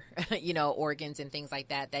inner, you know, organs and things like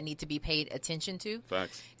that need to be paid attention to.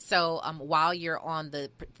 Facts. So while you're on the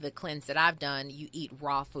cleanse that I've done, you eat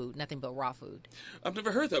raw food, nothing but raw food. I've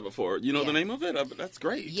never heard that before. You know the name of it? That's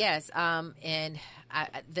great. Yes. And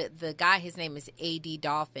the guy, his name is A.D.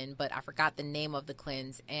 Dolphin, but I forgot the name of the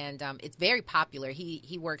cleanse, and it's very popular.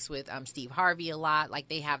 He works with Steve Harvey a lot. Like,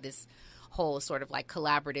 they have this whole sort of like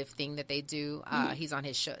collaborative thing that they do. He's on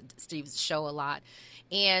his show, Steve's show, a lot.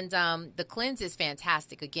 And the cleanse is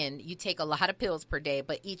fantastic. Again, you take a lot of pills per day,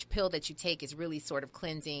 but each pill that you take is really sort of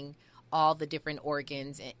cleansing all the different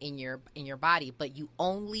organs in your body, but you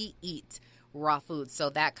only eat raw food.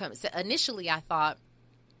 So that comes, so initially I thought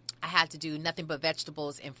I had to do nothing but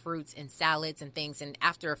vegetables and fruits and salads and things. And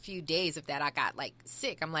after a few days of that, I got like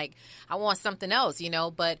sick. I'm like, I want something else, you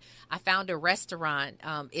know, but I found a restaurant.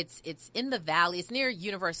 It's in the Valley. It's near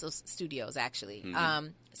Universal Studios, actually.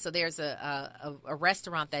 So there's a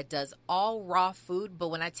restaurant that does all raw food. But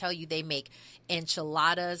when I tell you, they make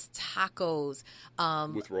enchiladas, tacos.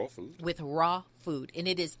 With raw food? With raw food. And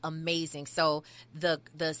it is amazing. So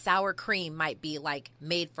the sour cream might be like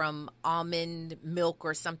made from almond milk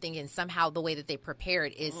or something. And somehow the way that they prepare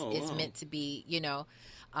it is meant to be, you know,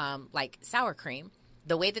 like sour cream.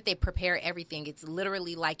 The way that they prepare everything, it's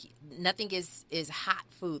literally like nothing is hot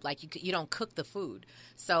food. Like you don't cook the food.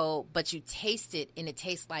 So, but you taste it and it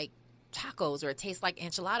tastes like tacos or it tastes like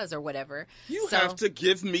enchiladas or whatever. You have to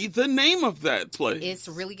give me the name of that place. It's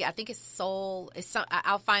really good. I think it's Soul.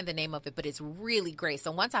 I'll find the name of it, but it's really great.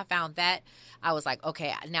 So once I found that, I was like,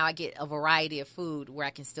 okay, now I get a variety of food where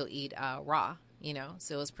I can still eat raw. you know,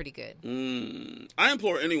 so it was pretty good. I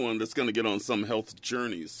implore anyone that's going to get on some health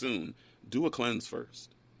journey soon, do a cleanse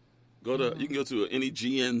first. You can go to any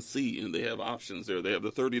GNC and they have options there. They have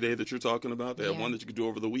the 30-day that you're talking about. They have one that you can do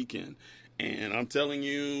over the weekend. And I'm telling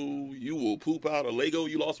you, you will poop out a Lego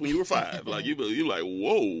you lost when you were 5. Like you're like,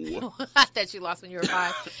 whoa. That you lost when you were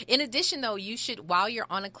 5. In addition, though, you should, while you're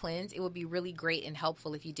on a cleanse, it would be really great and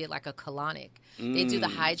helpful if you did like a colonic. They do the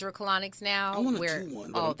hydrocolonics now. I want to do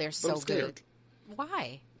one. They're so good.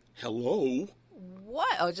 Why? Hello.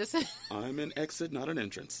 What? Oh, just I'm an exit, not an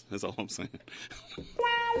entrance. That's all I'm saying.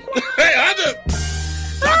 Hey, I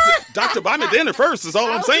just Doctor, buy me dinner first. Is all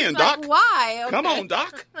I'm saying, like, Doc. Why? Okay. Come on,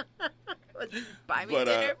 Doc. Buy me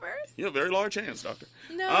dinner first. Very large hands, Doctor.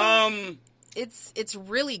 No. It's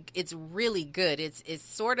really good. It's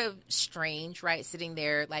sort of strange, right? Sitting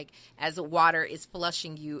there like as the water is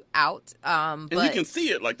flushing you out. And but you can see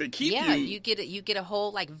it, like they keep you. Yeah, you get a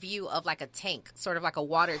whole like view of like a tank, sort of like a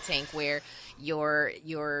water tank where your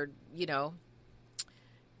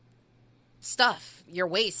stuff, your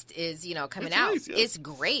waste is, coming out. Nice, yes. It's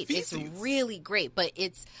great. Feces. It's really great. But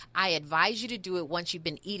I advise you to do it once you've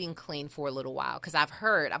been eating clean for a little while. Because I've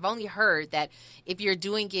only heard that if you're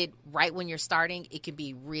doing it right when you're starting, it can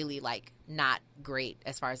be really like not great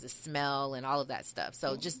as far as the smell and all of that stuff.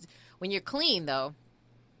 So just when you're clean though,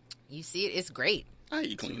 you see it, it's great. I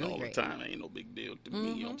eat clean all the time. Ain't no big deal to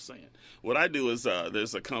me, you know what I'm saying? What I do is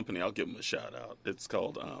there's a company, I'll give them a shout out. It's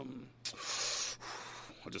called, I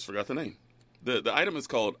just forgot the name. The item is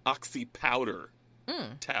called Oxy Powder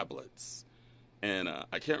tablets. And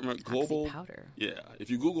I can't remember. Global. Oxy Powder. Yeah.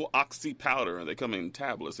 If you Google Oxy Powder and they come in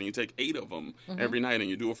tablets and you take 8 of them every night and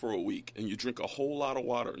you do it for a week and you drink a whole lot of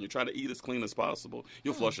water and you try to eat as clean as possible,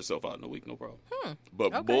 you'll flush yourself out in a week, no problem.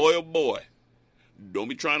 But boy, oh boy, don't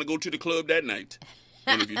be trying to go to the club that night.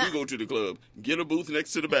 And if you do go to the club, get a booth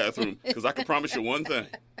next to the bathroom because I can promise you one thing.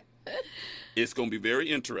 It's going to be very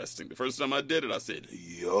interesting. The first time I did it, I said,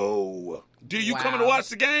 yo, do you come to watch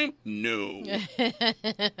the game? No.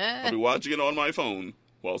 I'll be watching it on my phone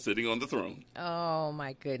while sitting on the throne. Oh,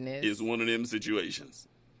 my goodness. It's one of them situations.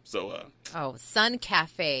 So, Sun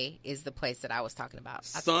Cafe is the place that I was talking about.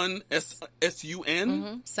 Sun,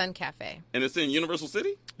 S-U-N? Sun Cafe. And it's in Universal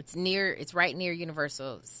City? It's right near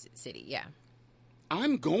Universal City, yeah.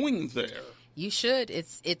 I'm going there. You should.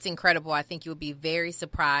 It's incredible. I think you'll be very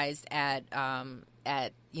surprised at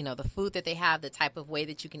the food that they have, the type of way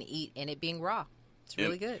that you can eat, and it being raw. It's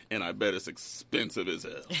really good. And I bet it's expensive as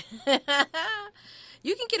hell.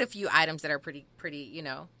 You can get a few items that are pretty,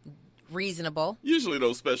 reasonable. Usually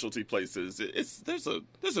those specialty places, there's an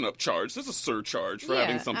upcharge, there's a surcharge for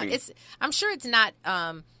having something. I'm sure it's not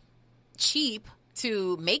cheap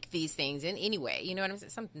to make these things in anyway. You know what I'm saying?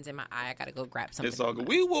 Something's in my eye. I gotta go grab something. It's all good.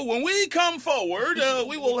 When we come forward,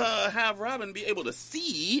 we will have Robin be able to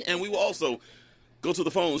see, and we will also go to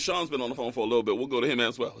the phone. Sean's been on the phone for a little bit. We'll go to him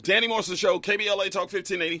as well. Danny Morrison Show, KBLA Talk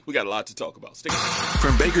 1580. We got a lot to talk about. Stick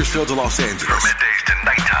From Bakersfield to Los Angeles. From middays to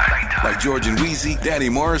nighttime. Like George and Wheezy, Danny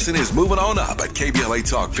Morrison is moving on up at KBLA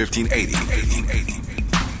Talk 1580.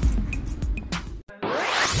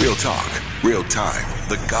 Real talk, real time,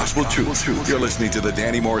 the gospel truth. You're listening to the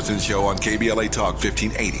Danny Morrison Show on KBLA Talk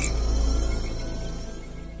 1580.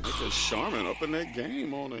 Look at Charmin up in that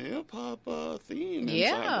game on a hip-hop theme.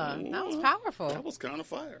 Yeah, that was powerful. That was kind of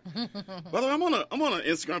fire. By the way, I'm on an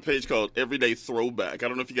Instagram page called Everyday Throwback. I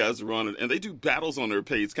don't know if you guys are on it. And they do battles on their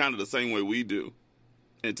page kind of the same way we do.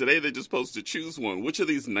 And today they just posted choose one. Which of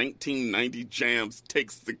these 1990 jams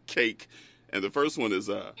takes the cake? And the first one is...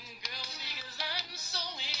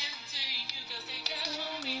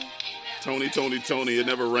 Tony, it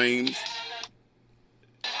never rains.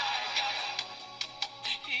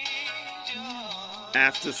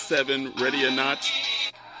 After 7, ready or not.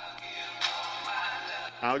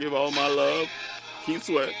 I'll give all my love. Keith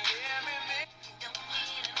Sweat.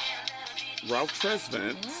 Ralph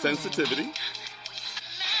Tresvant, Sensitivity.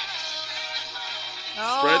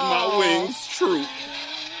 Spread my wings, Troop.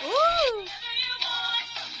 Ooh.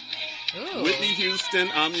 Whitney Houston,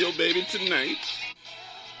 I'm Your Baby Tonight.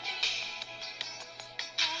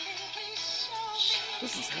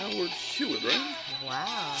 This is Howard Hewitt, right?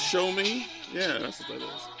 Wow. Show Me. Yeah, that's what that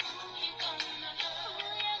is.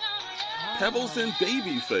 Pebbles and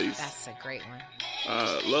Babyface. That's a great one.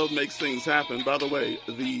 Love Makes Things Happen. By the way,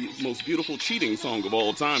 the most beautiful cheating song of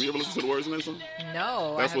all time. You ever listen to the words in that song?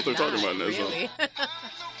 No, that's what they're talking about in that really. song.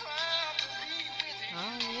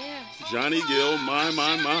 Oh, yeah. Johnny Gill, My.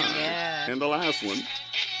 Yeah. And the last one,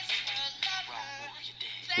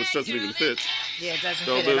 which doesn't even fit. Yeah, it doesn't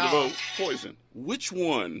fit at all. Poison. Which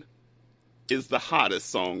one is the hottest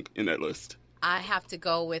song in that list? I have to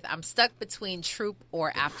go with, I'm stuck between Troop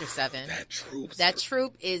or After 7. That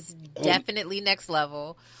Troop is definitely next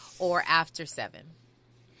level, or After 7.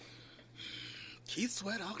 Keith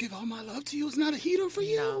Sweat, I'll Give All My Love to You is not a heater for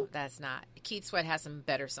you? No, that's not. Keith Sweat has some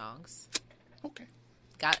better songs. Okay.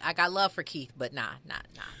 I got love for Keith, but nah.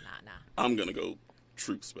 I'm going to go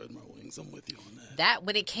Troop Spread My Wings. I'm with you on that. That,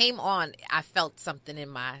 when it came on, I felt something in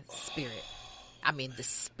my spirit. I mean, the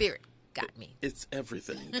spirit got me. It's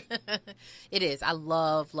everything. It is. I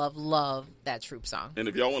love that Troop song. And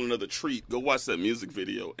if y'all want another treat, go watch that music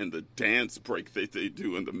video and the dance break that they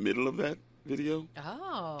do in the middle of that video.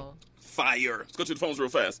 Oh. Fire. Let's go to the phones real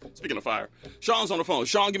fast. Speaking of fire, Sean's on the phone.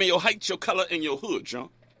 Sean, give me your height, your color, and your hood, Sean.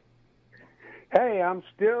 Hey, I'm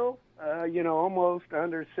still, almost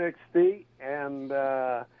under 6 feet, and,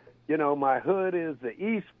 my hood is the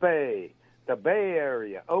East Bay, the Bay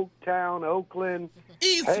Area, Oaktown, Oakland,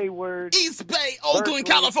 Hayward. East Bay, Oakland,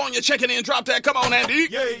 California. Checking in. Drop that. Come on, Andy.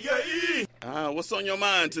 What's on your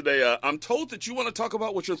mind today? I'm told that you want to talk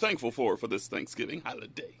about what you're thankful for this Thanksgiving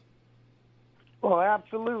holiday. Well,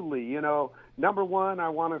 absolutely. Number one, I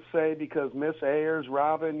want to say, because Miss Ayers,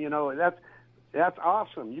 Robin, that's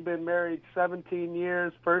awesome. You've been married 17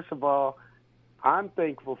 years. First of all, I'm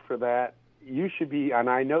thankful for that. You should be, and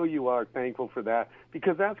I know you are thankful for that,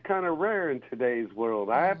 because that's kind of rare in today's world.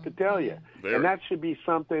 I have to tell you. Very. And that should be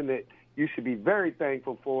something that you should be very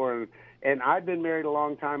thankful for. And I've been married a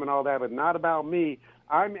long time and all that, but not about me.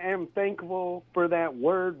 I am thankful for that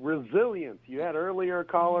word resilience. You had earlier a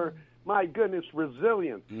caller. My goodness,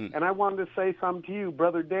 resilience. And I wanted to say something to you,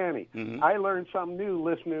 Brother Danny. I learned something new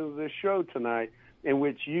listening to this show tonight, in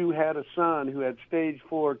which you had a son who had stage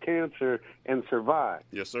 4 cancer and survived.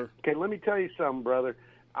 Yes, sir. Okay, let me tell you something, brother.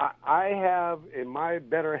 I have, and my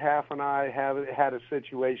better half and I have had a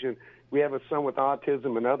situation. We have a son with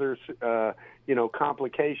autism and other,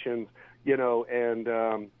 complications, and,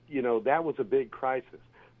 that was a big crisis.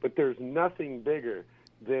 But there's nothing bigger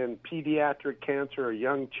than pediatric cancer or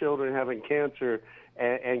young children having cancer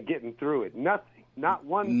and getting through it. Nothing. Not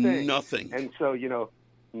one thing. Nothing. And so,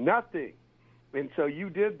 nothing. And so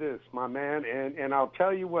you did this, my man, and I'll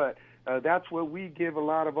tell you what, that's what we give a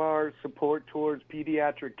lot of our support towards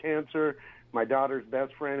pediatric cancer. My daughter's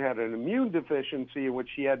best friend had an immune deficiency in which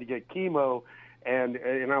she had to get chemo, and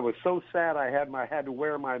I was so sad I had to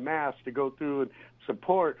wear my mask to go through and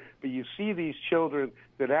support. But you see these children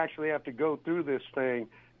that actually have to go through this thing,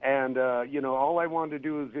 and all I wanted to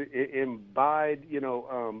do is imbibe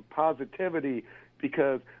positivity,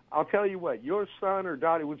 because I'll tell you what, your son or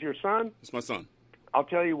daughter, was your son? It's my son. I'll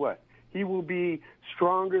tell you what, he will be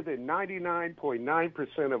stronger than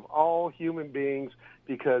 99.9% of all human beings,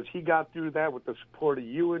 because he got through that with the support of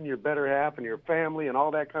you and your better half and your family and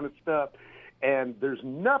all that kind of stuff. And there's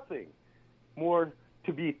nothing more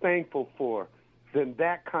to be thankful for than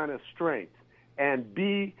that kind of strength. And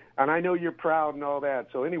I know you're proud and all that.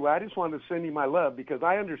 So anyway, I just wanted to send you my love, because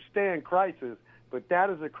I understand crisis, but that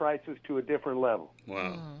is a crisis to a different level.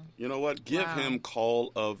 Wow. You know what? Give him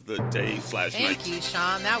call of the day / night. Thank you,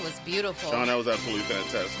 Sean. That was beautiful. Sean, that was absolutely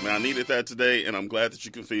fantastic. Man, I needed that today, and I'm glad that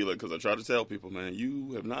you can feel it, because I try to tell people, man,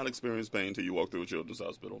 you have not experienced pain until you walk through a children's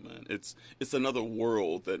hospital, man. It's another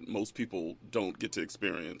world that most people don't get to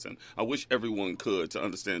experience, and I wish everyone could, to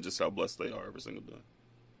understand just how blessed they are every single day.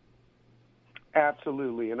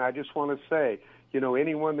 Absolutely. And I just want to say,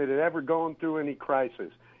 anyone that had ever gone through any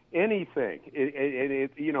crisis, anything,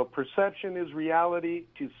 perception is reality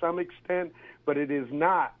to some extent, but it is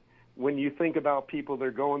not when you think about people that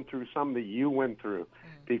are going through something that you went through,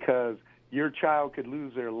 because your child could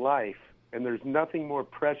lose their life, and there's nothing more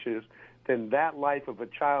precious than that life of a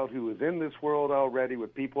child who is in this world already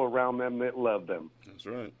with people around them that love them. That's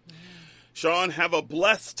right. Sean, have a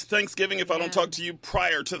blessed Thanksgiving if I don't talk to you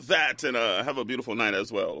prior to that, and have a beautiful night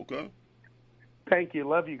as well, okay? Thank you.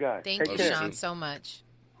 Love you guys. Thank you, Sean, so much.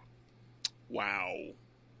 Wow.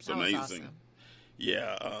 It's that was amazing. Awesome.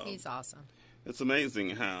 Yeah. He's awesome. It's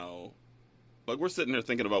amazing how, we're sitting there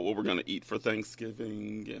thinking about what we're going to eat for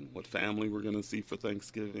Thanksgiving and what family we're going to see for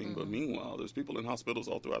Thanksgiving. But meanwhile, there's people in hospitals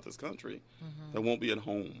all throughout this country that won't be at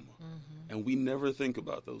home. And we never think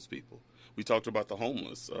about those people. We talked about the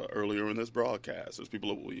homeless earlier in this broadcast. There's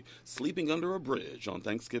people that will be sleeping under a bridge on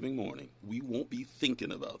Thanksgiving morning. We won't be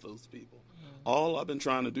thinking about those people. All I've been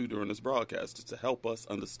trying to do during this broadcast is to help us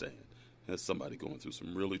understand, as somebody going through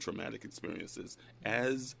some really traumatic experiences,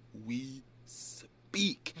 as we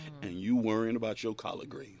speak, and you worrying about your collard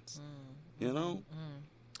greens,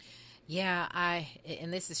 Yeah,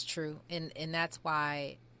 and this is true, and that's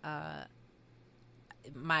why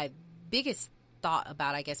my biggest thought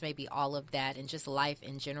about, I guess, maybe all of that and just life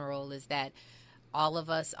in general is that all of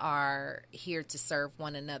us are here to serve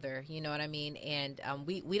one another. You know what I mean? And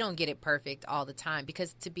we don't get it perfect all the time,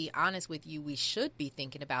 because to be honest with you, we should be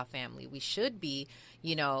thinking about family. We should be,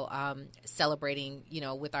 celebrating,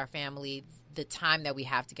 with our family, the time that we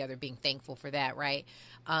have together, being thankful for that, right?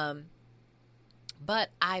 But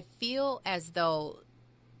I feel as though,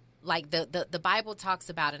 like the Bible talks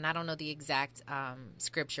about, and I don't know the exact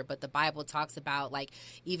scripture, but the Bible talks about, like,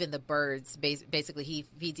 even the birds, basically he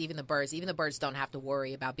feeds even the birds. Even the birds don't have to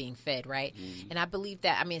worry about being fed, right? Mm-hmm. And I believe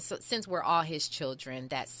that, since we're all his children,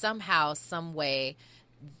 that somehow, some way,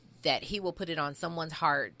 that he will put it on someone's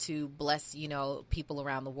heart to bless, people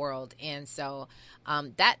around the world. And so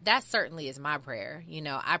that certainly is my prayer.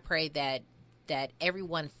 I pray that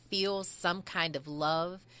everyone feels some kind of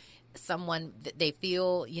love, they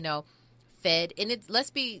feel, fed. And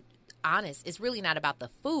let's be honest, it's really not about the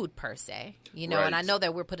food per se, right. And I know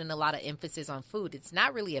that we're putting a lot of emphasis on food. It's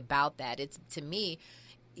not really about that. It's, to me,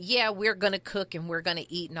 yeah, we're going to cook and we're going to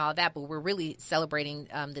eat and all that, but we're really celebrating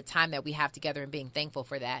the time that we have together and being thankful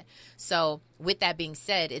for that. So with that being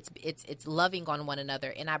said, it's loving on one another.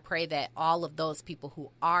 And I pray that all of those people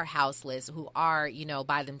who are houseless, who are,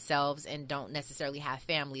 by themselves and don't necessarily have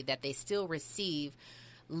family, that they still receive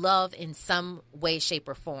love in some way, shape,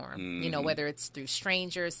 or form, Mm-hmm. Whether it's through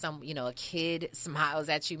strangers, a kid smiles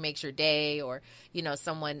at you, makes your day, or,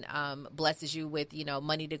 someone blesses you with,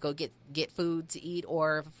 money to go get food to eat,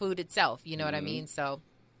 or food itself, you know what I mean? So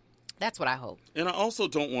that's what I hope. And I also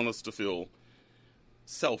don't want us to feel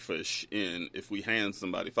selfish if we hand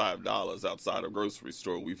somebody $5 outside a grocery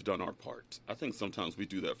store, we've done our part. I think sometimes we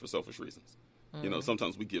do that for selfish reasons.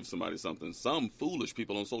 Sometimes we give somebody something. Some foolish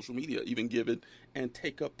people on social media even give it and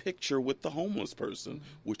take a picture with the homeless person,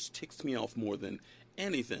 which ticks me off more than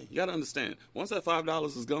anything. You got to understand, once that $5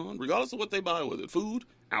 is gone, regardless of what they buy with it, food,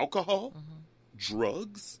 alcohol,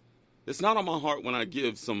 drugs, it's not on my heart when I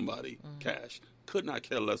give somebody cash. Could not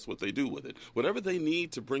care less what they do with it. Whatever they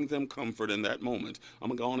need to bring them comfort in that moment, I'm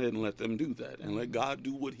going to go on ahead and let them do that and let God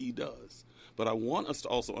do what he does. But I want us to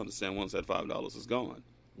also understand, once that $5 is gone,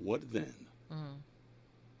 what then?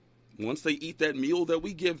 Once they eat that meal that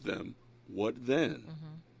we give them, what then?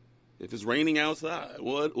 If it's raining outside,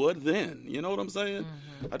 what then? You know what I'm saying?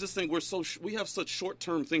 I just think we have such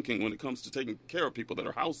short-term thinking when it comes to taking care of people that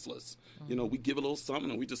are houseless. We give a little something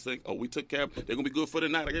and we just think, oh, we took care of, they're going to be good for the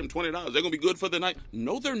night. I gave them $20. They're going to be good for the night.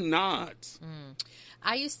 No, they're not.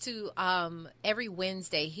 I used to, every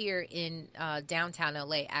Wednesday here in downtown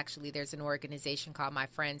LA, actually, there's an organization called My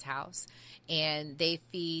Friend's House, and they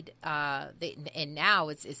feed, and now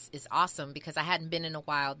it's awesome because I hadn't been in a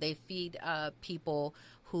while. They feed people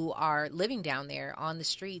who are living down there on the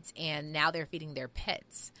streets, and now they're feeding their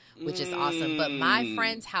pets, which is awesome. But My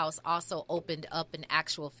Friend's House also opened up an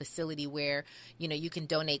actual facility where, you can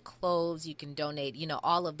donate clothes, you can donate,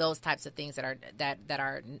 all of those types of things that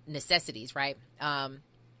are necessities, right?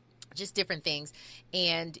 Just different things.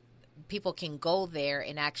 And people can go there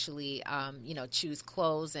and actually, choose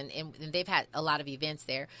clothes, and they've had a lot of events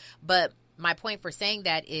there. But my point for saying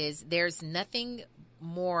that is there's nothing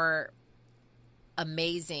more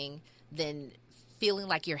amazing than feeling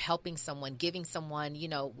like you're helping someone, giving someone,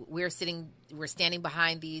 we're standing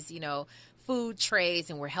behind these, food trays,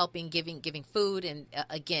 and we're helping, giving food, and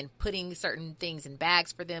again, putting certain things in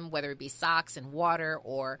bags for them, whether it be socks and water,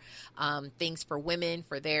 or things for women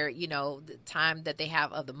for their, the time that they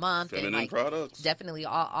have of the month. Feminine and products. Definitely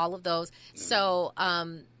all of those. Yeah. So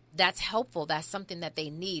that's helpful. That's something that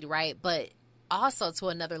they need, right? But also, to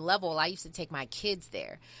another level, I used to take my kids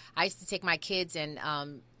there. I used to take my kids and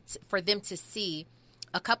for them to see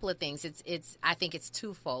a couple of things. I think it's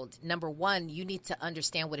twofold. Number one, you need to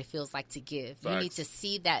understand what it feels like to give. Facts. You need to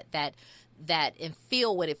see that and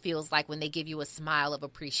feel what it feels like when they give you a smile of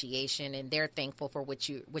appreciation and they're thankful for what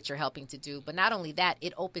you're helping to do. But not only that,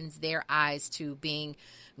 it opens their eyes to being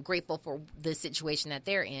grateful for the situation that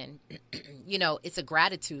they're in. It's a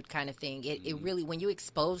gratitude kind of thing. It really, when you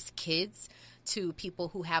expose kids to people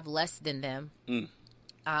who have less than them,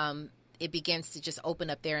 it begins to just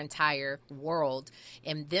open up their entire world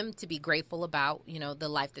and them to be grateful about, the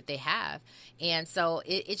life that they have. And so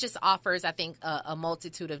it just offers, I think, a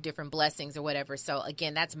multitude of different blessings or whatever. So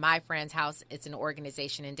again, that's My Friend's House. It's an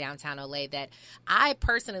organization in downtown LA that I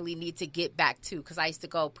personally need to get back to, because I used to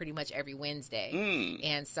go pretty much every Wednesday.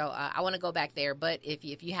 And so I want to go back there. But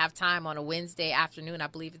if you have time on a Wednesday afternoon, I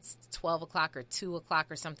believe it's 12 o'clock or 2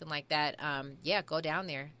 o'clock or something like that, go down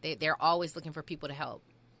there. They're always looking for people to help.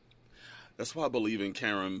 That's why I believe in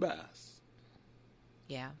Karen Bass.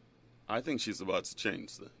 Yeah. I think she's about to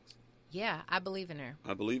change things. Yeah, I believe in her.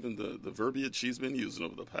 I believe in the verbiage she's been using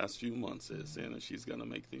over the past few months is saying that she's going to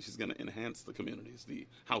make things, she's going to enhance the communities, the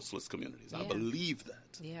houseless communities. I believe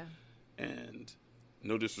that. Yeah. And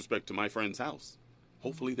no disrespect to my friend's house.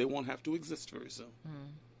 Hopefully they won't have to exist very soon.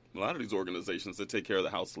 A lot of these organizations that take care of the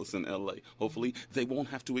houseless in LA, hopefully they won't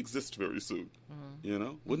have to exist very soon. You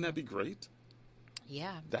know? Wouldn't that be great?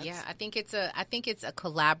 Yeah, I think it's a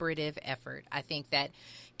collaborative effort. I think that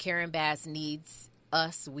Karen Bass needs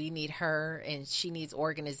us, we need her, and she needs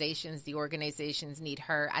organizations. The organizations need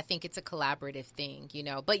her. I think it's a collaborative thing, you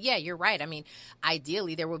know. But yeah, you're right. I mean,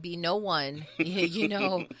 ideally, there would be no one,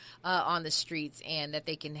 on the streets, and that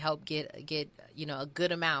they can help get a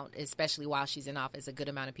good amount, especially while she's in office, a good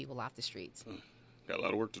amount of people off the streets. Got a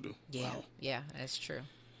lot of work to do. Yeah, wow. Yeah, that's true.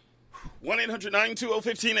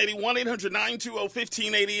 1-800-920-1580,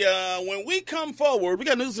 1-800-920-1580. When we come forward, we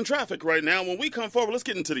got news and traffic right now. When we come forward, let's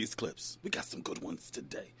get into these clips. We got some good ones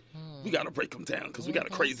today. We got to break them down because we got a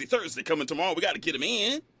crazy Thursday coming tomorrow. We got to get them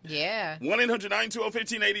in. Yeah.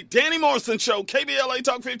 1-800-920-1580, Danny Morrison Show, KBLA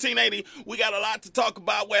Talk 1580. We got a lot to talk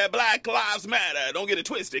about where Black Lives Matter. Don't get it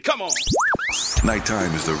twisted. Come on.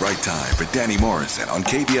 Nighttime is the right time for Danny Morrison on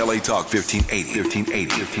KBLA Talk 1580.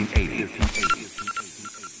 1580.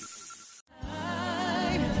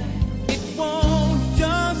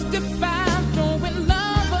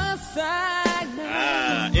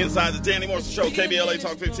 Inside the Danny Morrison Show, KBLA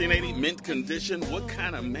Talk 1580. Mint condition. What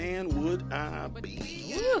kind of man would I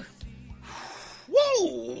be?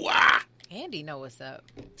 Whoa! Andy know what's up.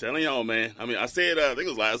 Telling y'all, man. I mean, I said, I think it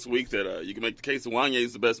was last week that you can make the case that Wanye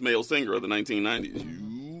is the best male singer of the 1990s.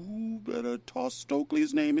 You better toss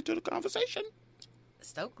Stokely's name into the conversation.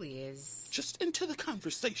 Stokely is just into the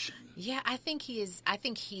conversation. Yeah, I think he is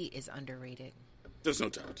underrated. There's no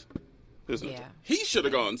doubt. He should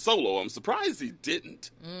have gone solo. I'm surprised he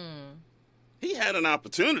didn't. He had an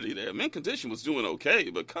opportunity there. Mint Condition was doing okay,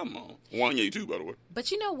 but come on. Wanye too, by the way. But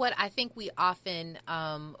you know what? I think we often,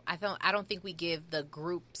 I don't think we give the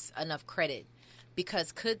groups enough credit,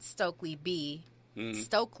 because could Stokely be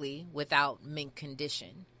Stokely without Mint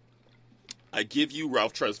Condition? I give you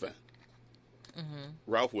Ralph Tresvant.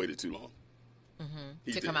 Ralph waited too long.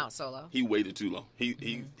 To come out solo. He waited too long.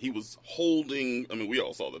 He was holding, I mean, we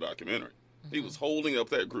all saw the documentary. He was holding up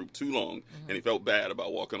that group too long, and he felt bad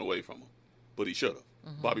about walking away from them. But he should have.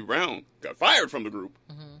 Bobby Brown got fired from the group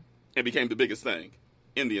and became the biggest thing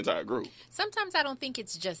in the entire group. Sometimes I don't think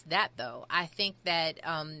it's just that, though. I think that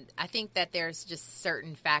there's just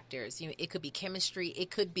certain factors. You know, it could be chemistry. It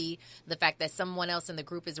could be the fact that someone else in the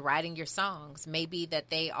group is writing your songs. Maybe that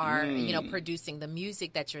they are, producing the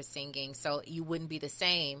music that you're singing, so you wouldn't be the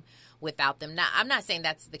same without them. Now, I'm not saying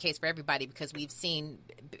that's the case for everybody, because we've seen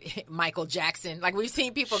Michael Jackson, like we've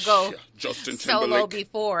seen people go solo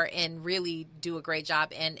before and really do a great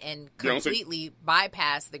job and completely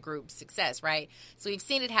bypass the group's success, right? So we've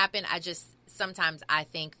seen it happen. Sometimes I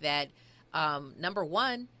think that, number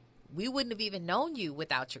one, we wouldn't have even known you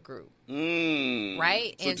without your group.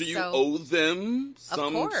 Right? So do you owe them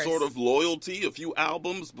some sort of loyalty, a few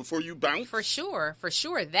albums before you bounce? For sure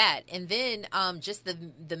that. And then just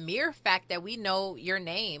the mere fact that we know your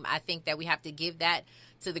name, I think that we have to give that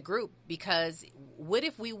to the group, because what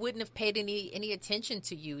if we wouldn't have paid any attention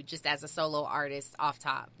to you just as a solo artist off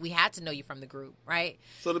top? We had to know you from the group, right?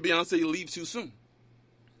 So did Beyonce leave too soon?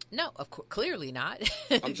 No, clearly not.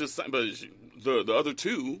 I'm just saying, but the other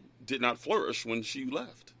two did not flourish when she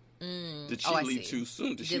left. Did she leave too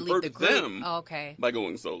soon? Did she hurt them by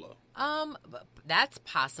going solo? That's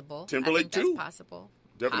possible. Timberlake too? That's possible.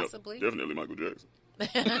 Possibly. Definitely Michael Jackson.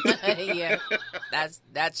 Yeah,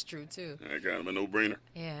 that's true too. That kind of a no-brainer.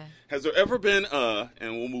 Yeah. Has there ever been,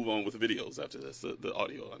 and we'll move on with the videos after this, the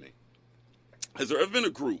audio, I mean. Has there ever been a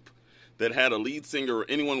group that had a lead singer or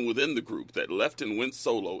anyone within the group that left and went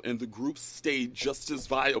solo, and the group stayed just as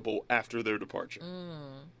viable after their departure?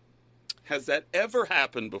 Has that ever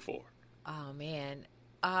happened before? Oh, man.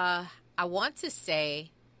 I want to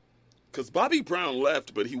say... Because Bobby Brown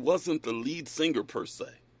left, but he wasn't the lead singer per se.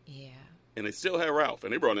 Yeah. And they still had Ralph,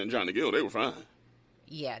 and they brought in Johnny Gill. They were fine.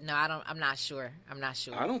 Yeah, no, I'm not sure.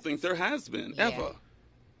 I don't think there has been, ever.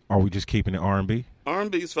 Are we just keeping it R&B?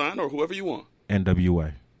 R&B's fine, or whoever you want.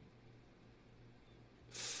 NWA.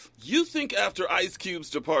 You think after Ice Cube's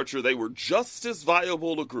departure, they were just as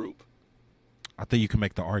viable a group? I think you can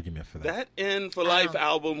make the argument for that. That End for Life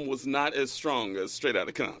album was not as strong as Straight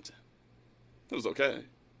Outta Compton. It was okay.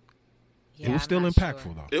 Yeah, it was still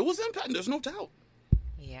impactful, though. It was impactful. There's no doubt.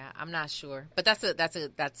 Yeah, I'm not sure, but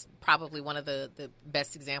that's probably one of the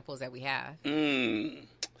best examples that we have.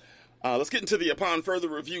 Let's get into the upon further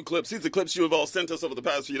review clips. These are clips you have all sent us over the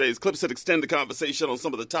past few days. Clips that extend the conversation on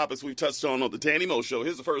some of the topics we've touched on the Danny Mo Show.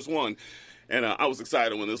 Here's the first one. And I was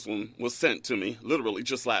excited when this one was sent to me, literally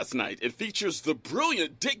just last night. It features the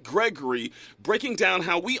brilliant Dick Gregory breaking down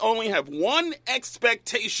how we only have one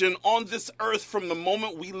expectation on this earth from the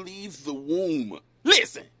moment we leave the womb.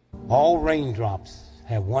 Listen. All raindrops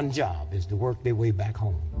have one job, is to work their way back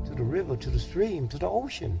home. To the river, to the stream, to the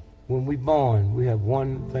ocean. When we're born, we have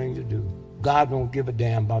one thing to do. God don't give a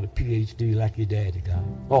damn about a PhD like your daddy got,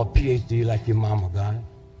 or a PhD like your mama got,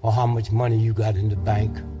 or how much money you got in the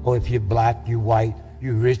bank, or if you're black, you're white,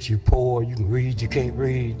 you're rich, you're poor, you can read, you can't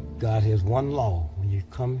read. God has one law. When you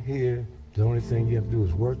come here, the only thing you have to do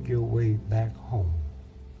is work your way back home.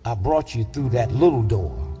 I brought you through that little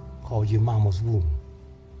door called your mama's womb.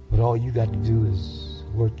 But all you got to do is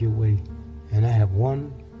work your way. And I have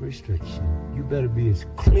one restriction. You better be as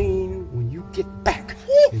clean when you get back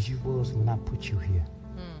as you was when I put you here.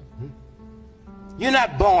 You're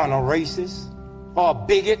not born a racist, or a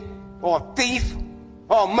bigot, or a thief,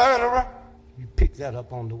 or a murderer. You pick that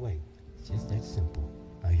up on the way. It's just that simple.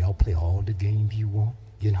 Now y'all play all the games you want,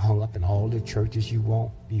 get hung up in all the churches you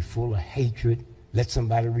want, be full of hatred, let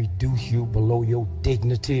somebody reduce you below your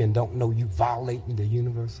dignity and don't know you violating the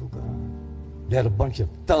universal God. Let a bunch of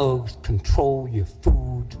thugs control your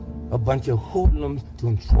food, a bunch of hoodlums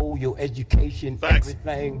control your education,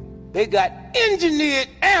 everything. They got engineered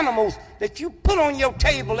animals that you put on your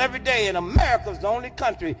table every day, and America's the only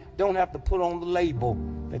country don't have to put on the label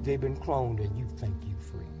that they've been cloned and you think you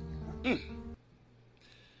free.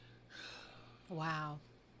 Wow.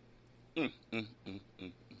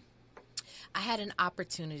 I had an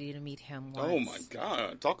opportunity to meet him once. Oh, my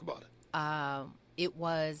God. Talk about it. It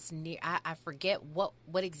was near, I forget what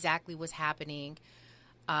exactly was happening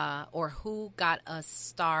or who got a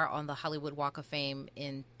star on the Hollywood Walk of Fame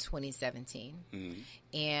in 2017.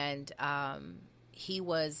 And he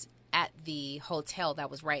was at the hotel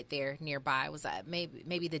that was right there nearby. It was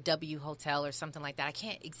maybe the W Hotel or something like that. I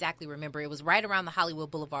can't exactly remember. It was right around the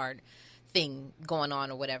Hollywood Boulevard thing going on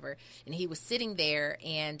or whatever, and he was sitting there,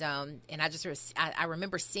 and I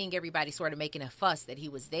remember seeing everybody sort of making a fuss that he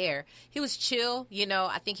was there. He was chill,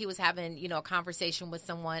 I think he was having a conversation with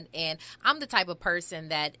someone, and I'm the type of person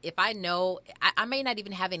that if I know, I may not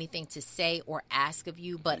even have anything to say or ask of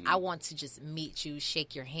you, but I want to just meet you,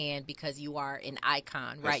 shake your hand, because you are an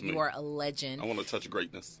icon, right? You are a legend. I want to touch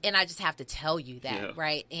greatness, and I just have to tell you that,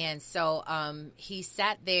 right? And so he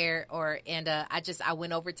sat there, I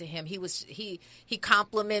went over to him. He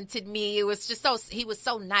complimented me. It was just he was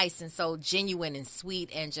so nice and so genuine and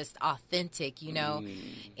sweet and just authentic,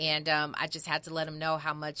 and I just had to let him know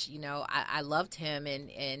how much, I loved him,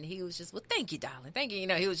 and he was just, well, thank you, darling. Thank you.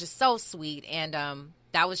 He was just so sweet. And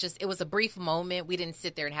that was it was a brief moment. We didn't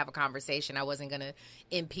sit there and have a conversation. I wasn't going to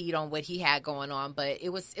impede on what he had going on, but it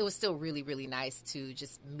was still really, really nice to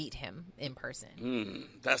just meet him in person.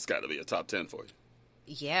 That's got to be a top 10 for you.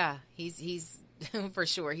 Yeah, he's for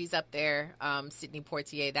sure. He's up there. Sidney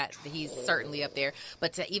Poitier, that he's certainly up there.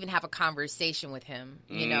 But to even have a conversation with him,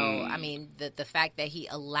 I mean, the fact that he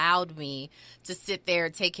allowed me to sit there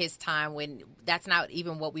and take his time when that's not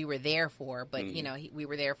even what we were there for. But, we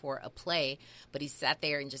were there for a play. But he sat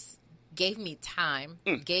there and just gave me time,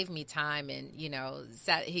 and,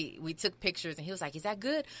 we took pictures, and he was like, is that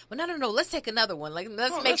good? Well, no, let's take another one. Like,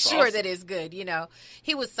 let's make sure awesome. That it's good,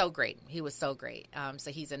 He was so great. So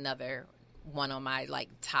he's another one on my,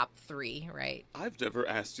 top 3, right? I've never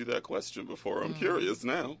asked you that question before. I'm curious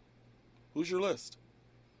now. Who's your list?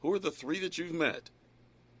 Who are the 3 that you've met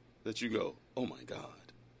that you go, oh, my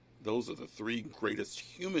God, those are the 3 greatest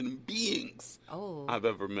human beings I've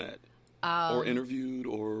ever met or interviewed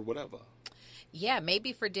or whatever? Yeah,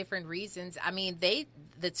 maybe for different reasons. I mean,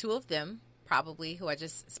 the 2 of them, probably, who I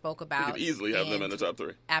just spoke about. You could easily have them in the top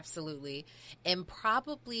 3. Absolutely. And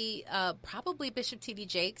probably Bishop T.D.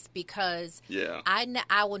 Jakes, because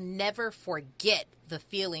I will never forget the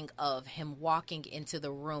feeling of him walking into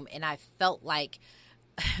the room, and I felt like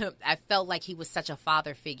he was such a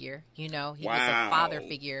father figure, He was a father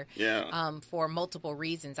figure for multiple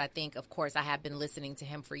reasons. I think, of course, I have been listening to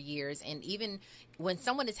him for years, and even when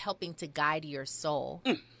someone is helping to guide your soul,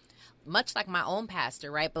 much like my own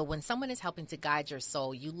pastor, right? But when someone is helping to guide your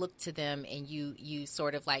soul, you look to them and you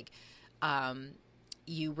sort of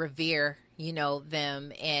you revere,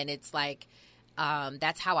 them. And it's like,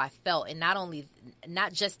 that's how I felt. And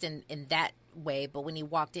not just in that way, but when he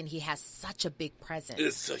walked in, he has such a big presence.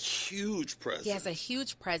 It's a huge presence. He has a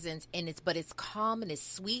huge presence, and it's calm and it's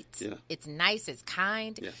sweet. Yeah. It's nice. It's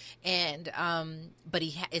kind. Yeah. And, but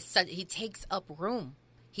he takes up room.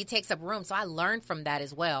 He takes up room. So I learned from that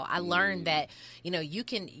as well. I learned that, you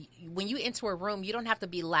can, when you enter a room, you don't have to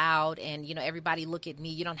be loud and, everybody look at me.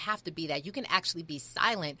 You don't have to be that. You can actually be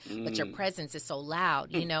silent, but your presence is so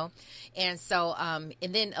loud, And so, and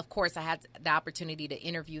then, of course, I had the opportunity to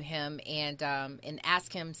interview him and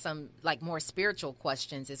ask him some, like, more spiritual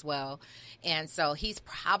questions as well. And so he's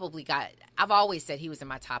probably I've always said he was in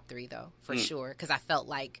my top 3, though, for sure, because I felt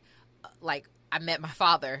like I met my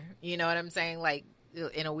father. You know what I'm saying? Like,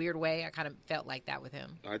 in a weird way, I kind of felt like that with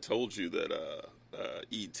him. I told you that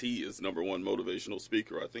E.T. is #1 motivational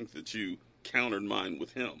speaker. I think that you countered mine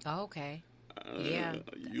with him. Oh, okay. Yeah.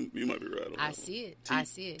 You might be right on that. I see it. I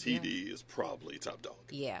see it. TD is probably top dog.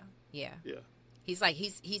 Yeah. Yeah.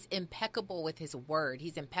 He's impeccable with his word.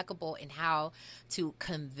 He's impeccable in how to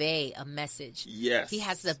convey a message. Yes. He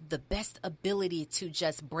has the best ability to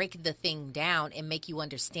just break the thing down and make you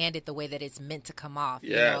understand it the way that it's meant to come off.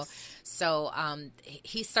 Yes. So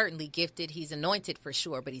he's certainly gifted. He's anointed for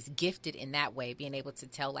sure, but he's gifted in that way, being able to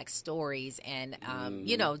tell like stories and,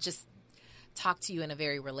 just talk to you in a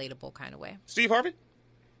very relatable kind of way. Steve Harvey?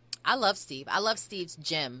 I love Steve. I love Steve's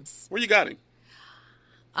gems. Where you got him?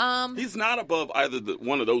 He's not above either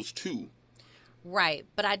one of those two. Right,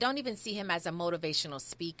 but I don't even see him as a motivational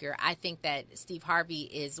speaker. I think that Steve Harvey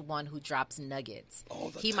is one who drops nuggets. All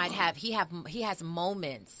the he time. might have he has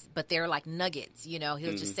moments, but they're like nuggets. He'll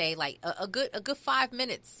just say like a good 5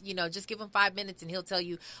 minutes. Just give him 5 minutes and he'll tell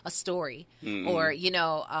you a story, or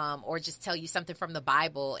or just tell you something from the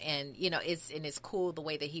Bible, and it's cool the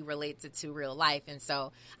way that he relates it to real life. And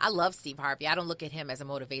so I love Steve Harvey. I don't look at him as a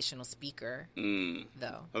motivational speaker,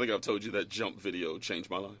 though. I think I've told you that jump video changed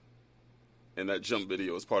my life. And that jump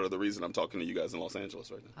video is part of the reason I'm talking to you guys in Los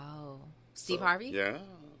Angeles right now. Oh, Steve Harvey? Yeah,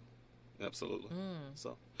 absolutely.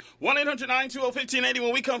 So, 1-800-920-1580.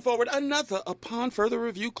 When we come forward, another Upon Further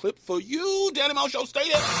Review clip for you. Danny Mo Show, stay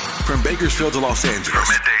there. From Bakersfield to Los Angeles. From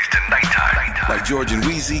middays to nighttime. Like George and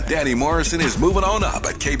Wheezy, Danny Morrison is moving on up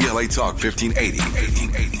at KBLA Talk 1580.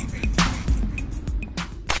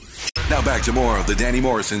 Now back to more of the Danny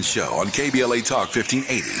Morrison Show on KBLA Talk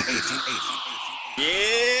 1580.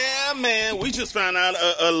 Yeah, man, we just found out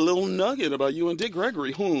a little nugget about you and Dick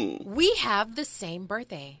Gregory. We have the same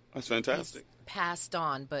birthday. That's fantastic. He's passed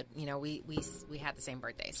on, but we had the same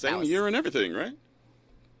birthday. So same year and everything, right?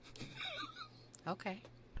 Okay.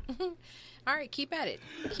 All right, keep at it.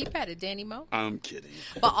 Keep at it, Danny Mo. I'm kidding.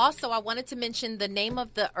 But also, I wanted to mention the name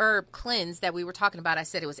of the herb cleanse that we were talking about. I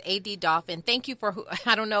said it was A.D. Dolphin. Thank you for,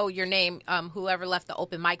 I don't know your name, whoever left the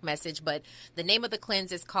open mic message, but the name of the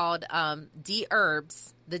cleanse is called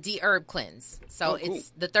D-Herbs, the D-Herb Cleanse. So cool.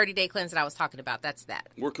 It's the 30-day cleanse that I was talking about. That's that.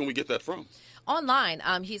 Where can we get that from? Online.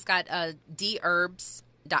 He's got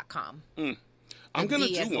dherbs.com. I'm going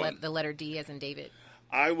to do one. The letter D as in David.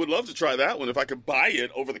 I would love to try that one if I could buy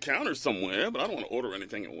it over the counter somewhere, but I don't want to order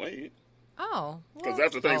anything and wait. Oh. Because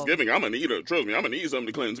after Thanksgiving, I'm going to need trust me, I'm going to need something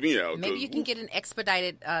to cleanse me out. Maybe you can get an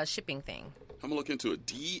expedited shipping thing. I'm going to look into a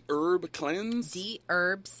D-Herb cleanse?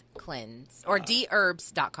 D-Herbs cleanse. Or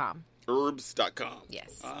dherbs.com. Herbs.com.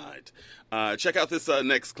 Yes. All right. Check out this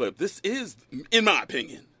next clip. This is, in my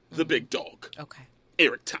opinion, the big dog. Okay.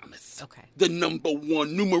 Eric Thomas. Okay. The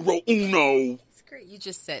 #1, numero uno. It's great. You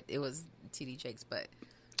just said it was T.D. Jakes, but...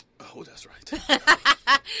 Oh, that's right.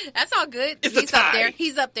 That's all good. He's up there.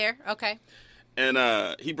 He's up there. Okay. And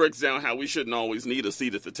he breaks down how we shouldn't always need a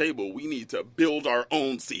seat at the table. We need to build our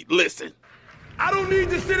own seat. Listen. I don't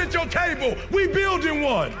need to sit at your table. We building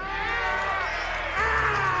one.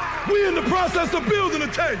 We in the process of building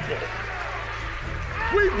a table.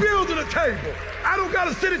 We building a table. I don't got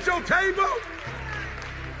to sit at your table.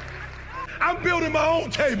 I'm building my own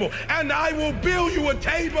table, and I will build you a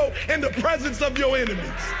table in the presence of your enemies.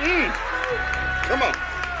 Come on.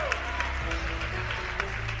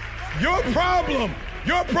 Your problem,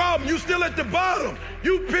 you still at the bottom.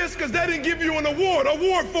 You pissed because they didn't give you an award.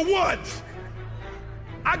 Award for what?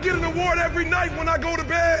 I get an award every night when I go to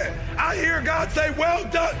bed. I hear God say, well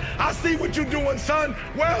done. I see what you're doing, son.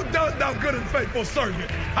 Well done, thou good and faithful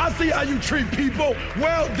servant. I see how you treat people.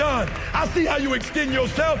 Well done. I see how you extend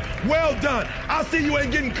yourself. Well done. I see you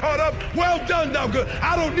ain't getting caught up. Well done, thou good.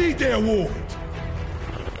 I don't need the award.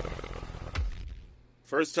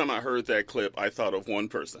 First time I heard that clip, I thought of one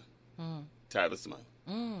person. Tavis Smiley.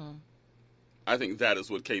 I think that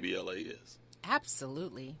is what KBLA is.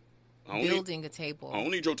 Absolutely. Building a table. I don't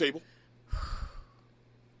need your table.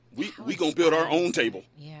 We gonna build our own table.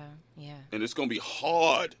 Yeah. And it's gonna be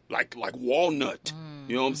hard, like walnut.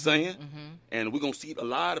 You know what I'm saying? And we're going to seat a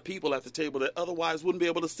lot of people at the table that otherwise wouldn't be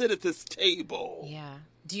able to sit at this table. Yeah.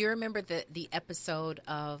 Do you remember the episode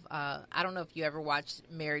of, I don't know if you ever watched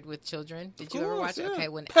Married with Children. Did you ever watch it? Yeah. Okay,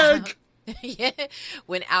 when Peg.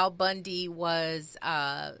 when Al Bundy was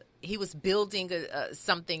he was building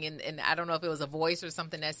something, and I don't know if it was a voice or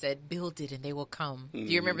something that said, "Build it and they will come." Do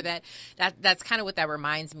you remember that? That's kind of what that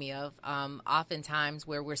reminds me of. Oftentimes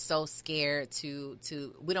where we're so scared to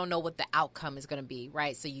we don't know what the outcome is going to be,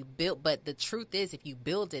 right? So you build, but the truth is, if you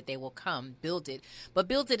build it, they will come. Build it, but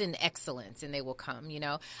build it in excellence, and they will come. You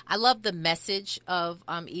know, I love the message of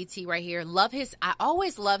E.T. right here. I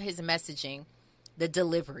always love his messaging. The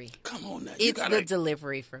delivery. Come on now. It's the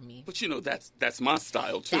delivery for me. But, you know, that's my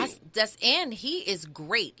style, too. And he is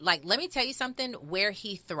great. Like, let me tell you something. Where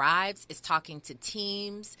he thrives is talking to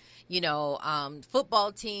teams, you know,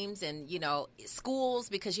 football teams and, you know, schools,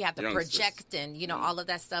 because you have to project and, you know, all of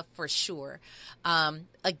that stuff for sure.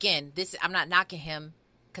 Again, I'm not knocking him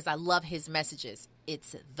because I love his messages.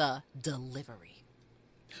 It's the delivery.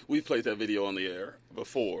 We played that video on the air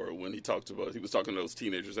before when he was talking to those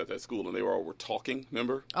teenagers at that school, and they were talking,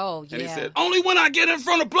 remember? Oh, yeah. And he said, only when I get in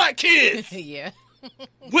front of black kids. Yeah.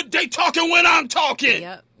 They talking when I'm talking.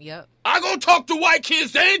 Yep. I go talk to white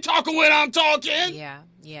kids. They ain't talking when I'm talking.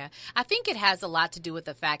 Yeah. I think it has a lot to do with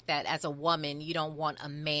the fact that as a woman, you don't want a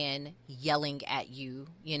man yelling at you,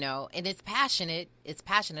 you know, and it's passionate,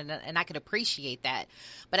 and I could appreciate that.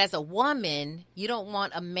 But as a woman, you don't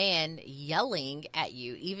want a man yelling at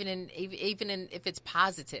you, even if it's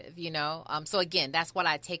positive, you know. So again, that's what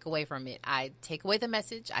I take away from it. I take away the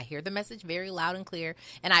message. I hear the message very loud and clear,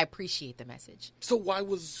 and I appreciate the message. So why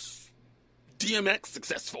was DMX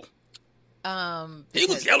successful? He was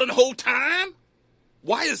Because yelling the whole time.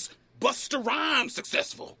 Why is Busta Rhymes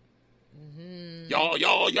successful? Y'all.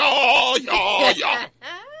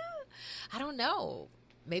 I don't know.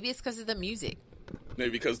 Maybe it's because of the music. Maybe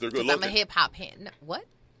because they're good Because looking. I'm a hip hop fan. No, what?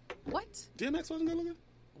 DMX wasn't good looking?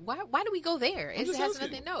 Why do we go there? It just has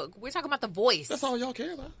asking. nothing. No, we're talking about the voice. That's all y'all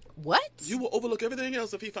care about. What? You will overlook everything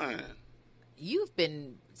else if he fine.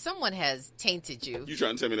 Someone has tainted you. You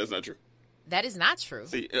trying to tell me that's not true? That is not true.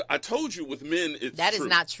 See, I told you with men, it's That true. is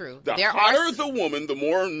not true. The higher the woman, the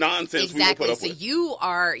more nonsense we will put up so with. you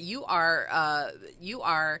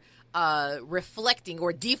are reflecting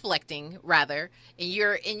or deflecting rather,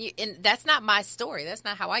 and that's not my story. That's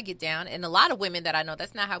not how I get down. And a lot of women that I know,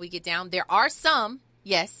 that's not how we get down. There are some,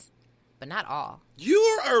 yes, but not all. You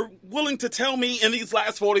are willing to tell me in these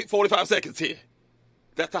last 45 seconds here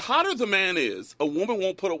that the hotter the man is, a woman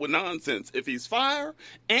won't put up with nonsense if he's fire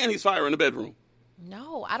and he's fire in the bedroom.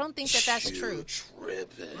 No, I don't think that's true.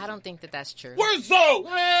 Tripping. I don't think that's true. Where's Zoe?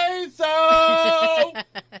 Hey, Zoe! I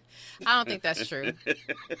don't think that's true.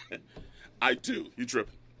 I do. You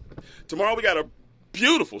tripping. Tomorrow we got a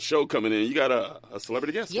beautiful show coming in. You got a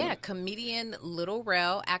celebrity guest. Yeah, comedian Little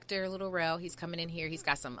Rel, actor Little Rel. He's coming in here. He's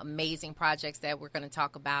got some amazing projects that we're going to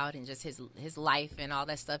talk about, and just his life and all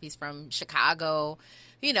that stuff. He's from Chicago,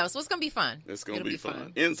 you know, so it's going to be fun. It's going to be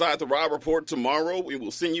fun. Inside the Rob Report tomorrow. We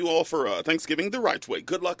will send you all for Thanksgiving the right way.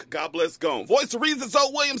 Good luck. God bless. Gone. Voice of Reason,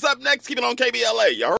 Zoe Williams up next. Keep it on KBLA. Y'all heard?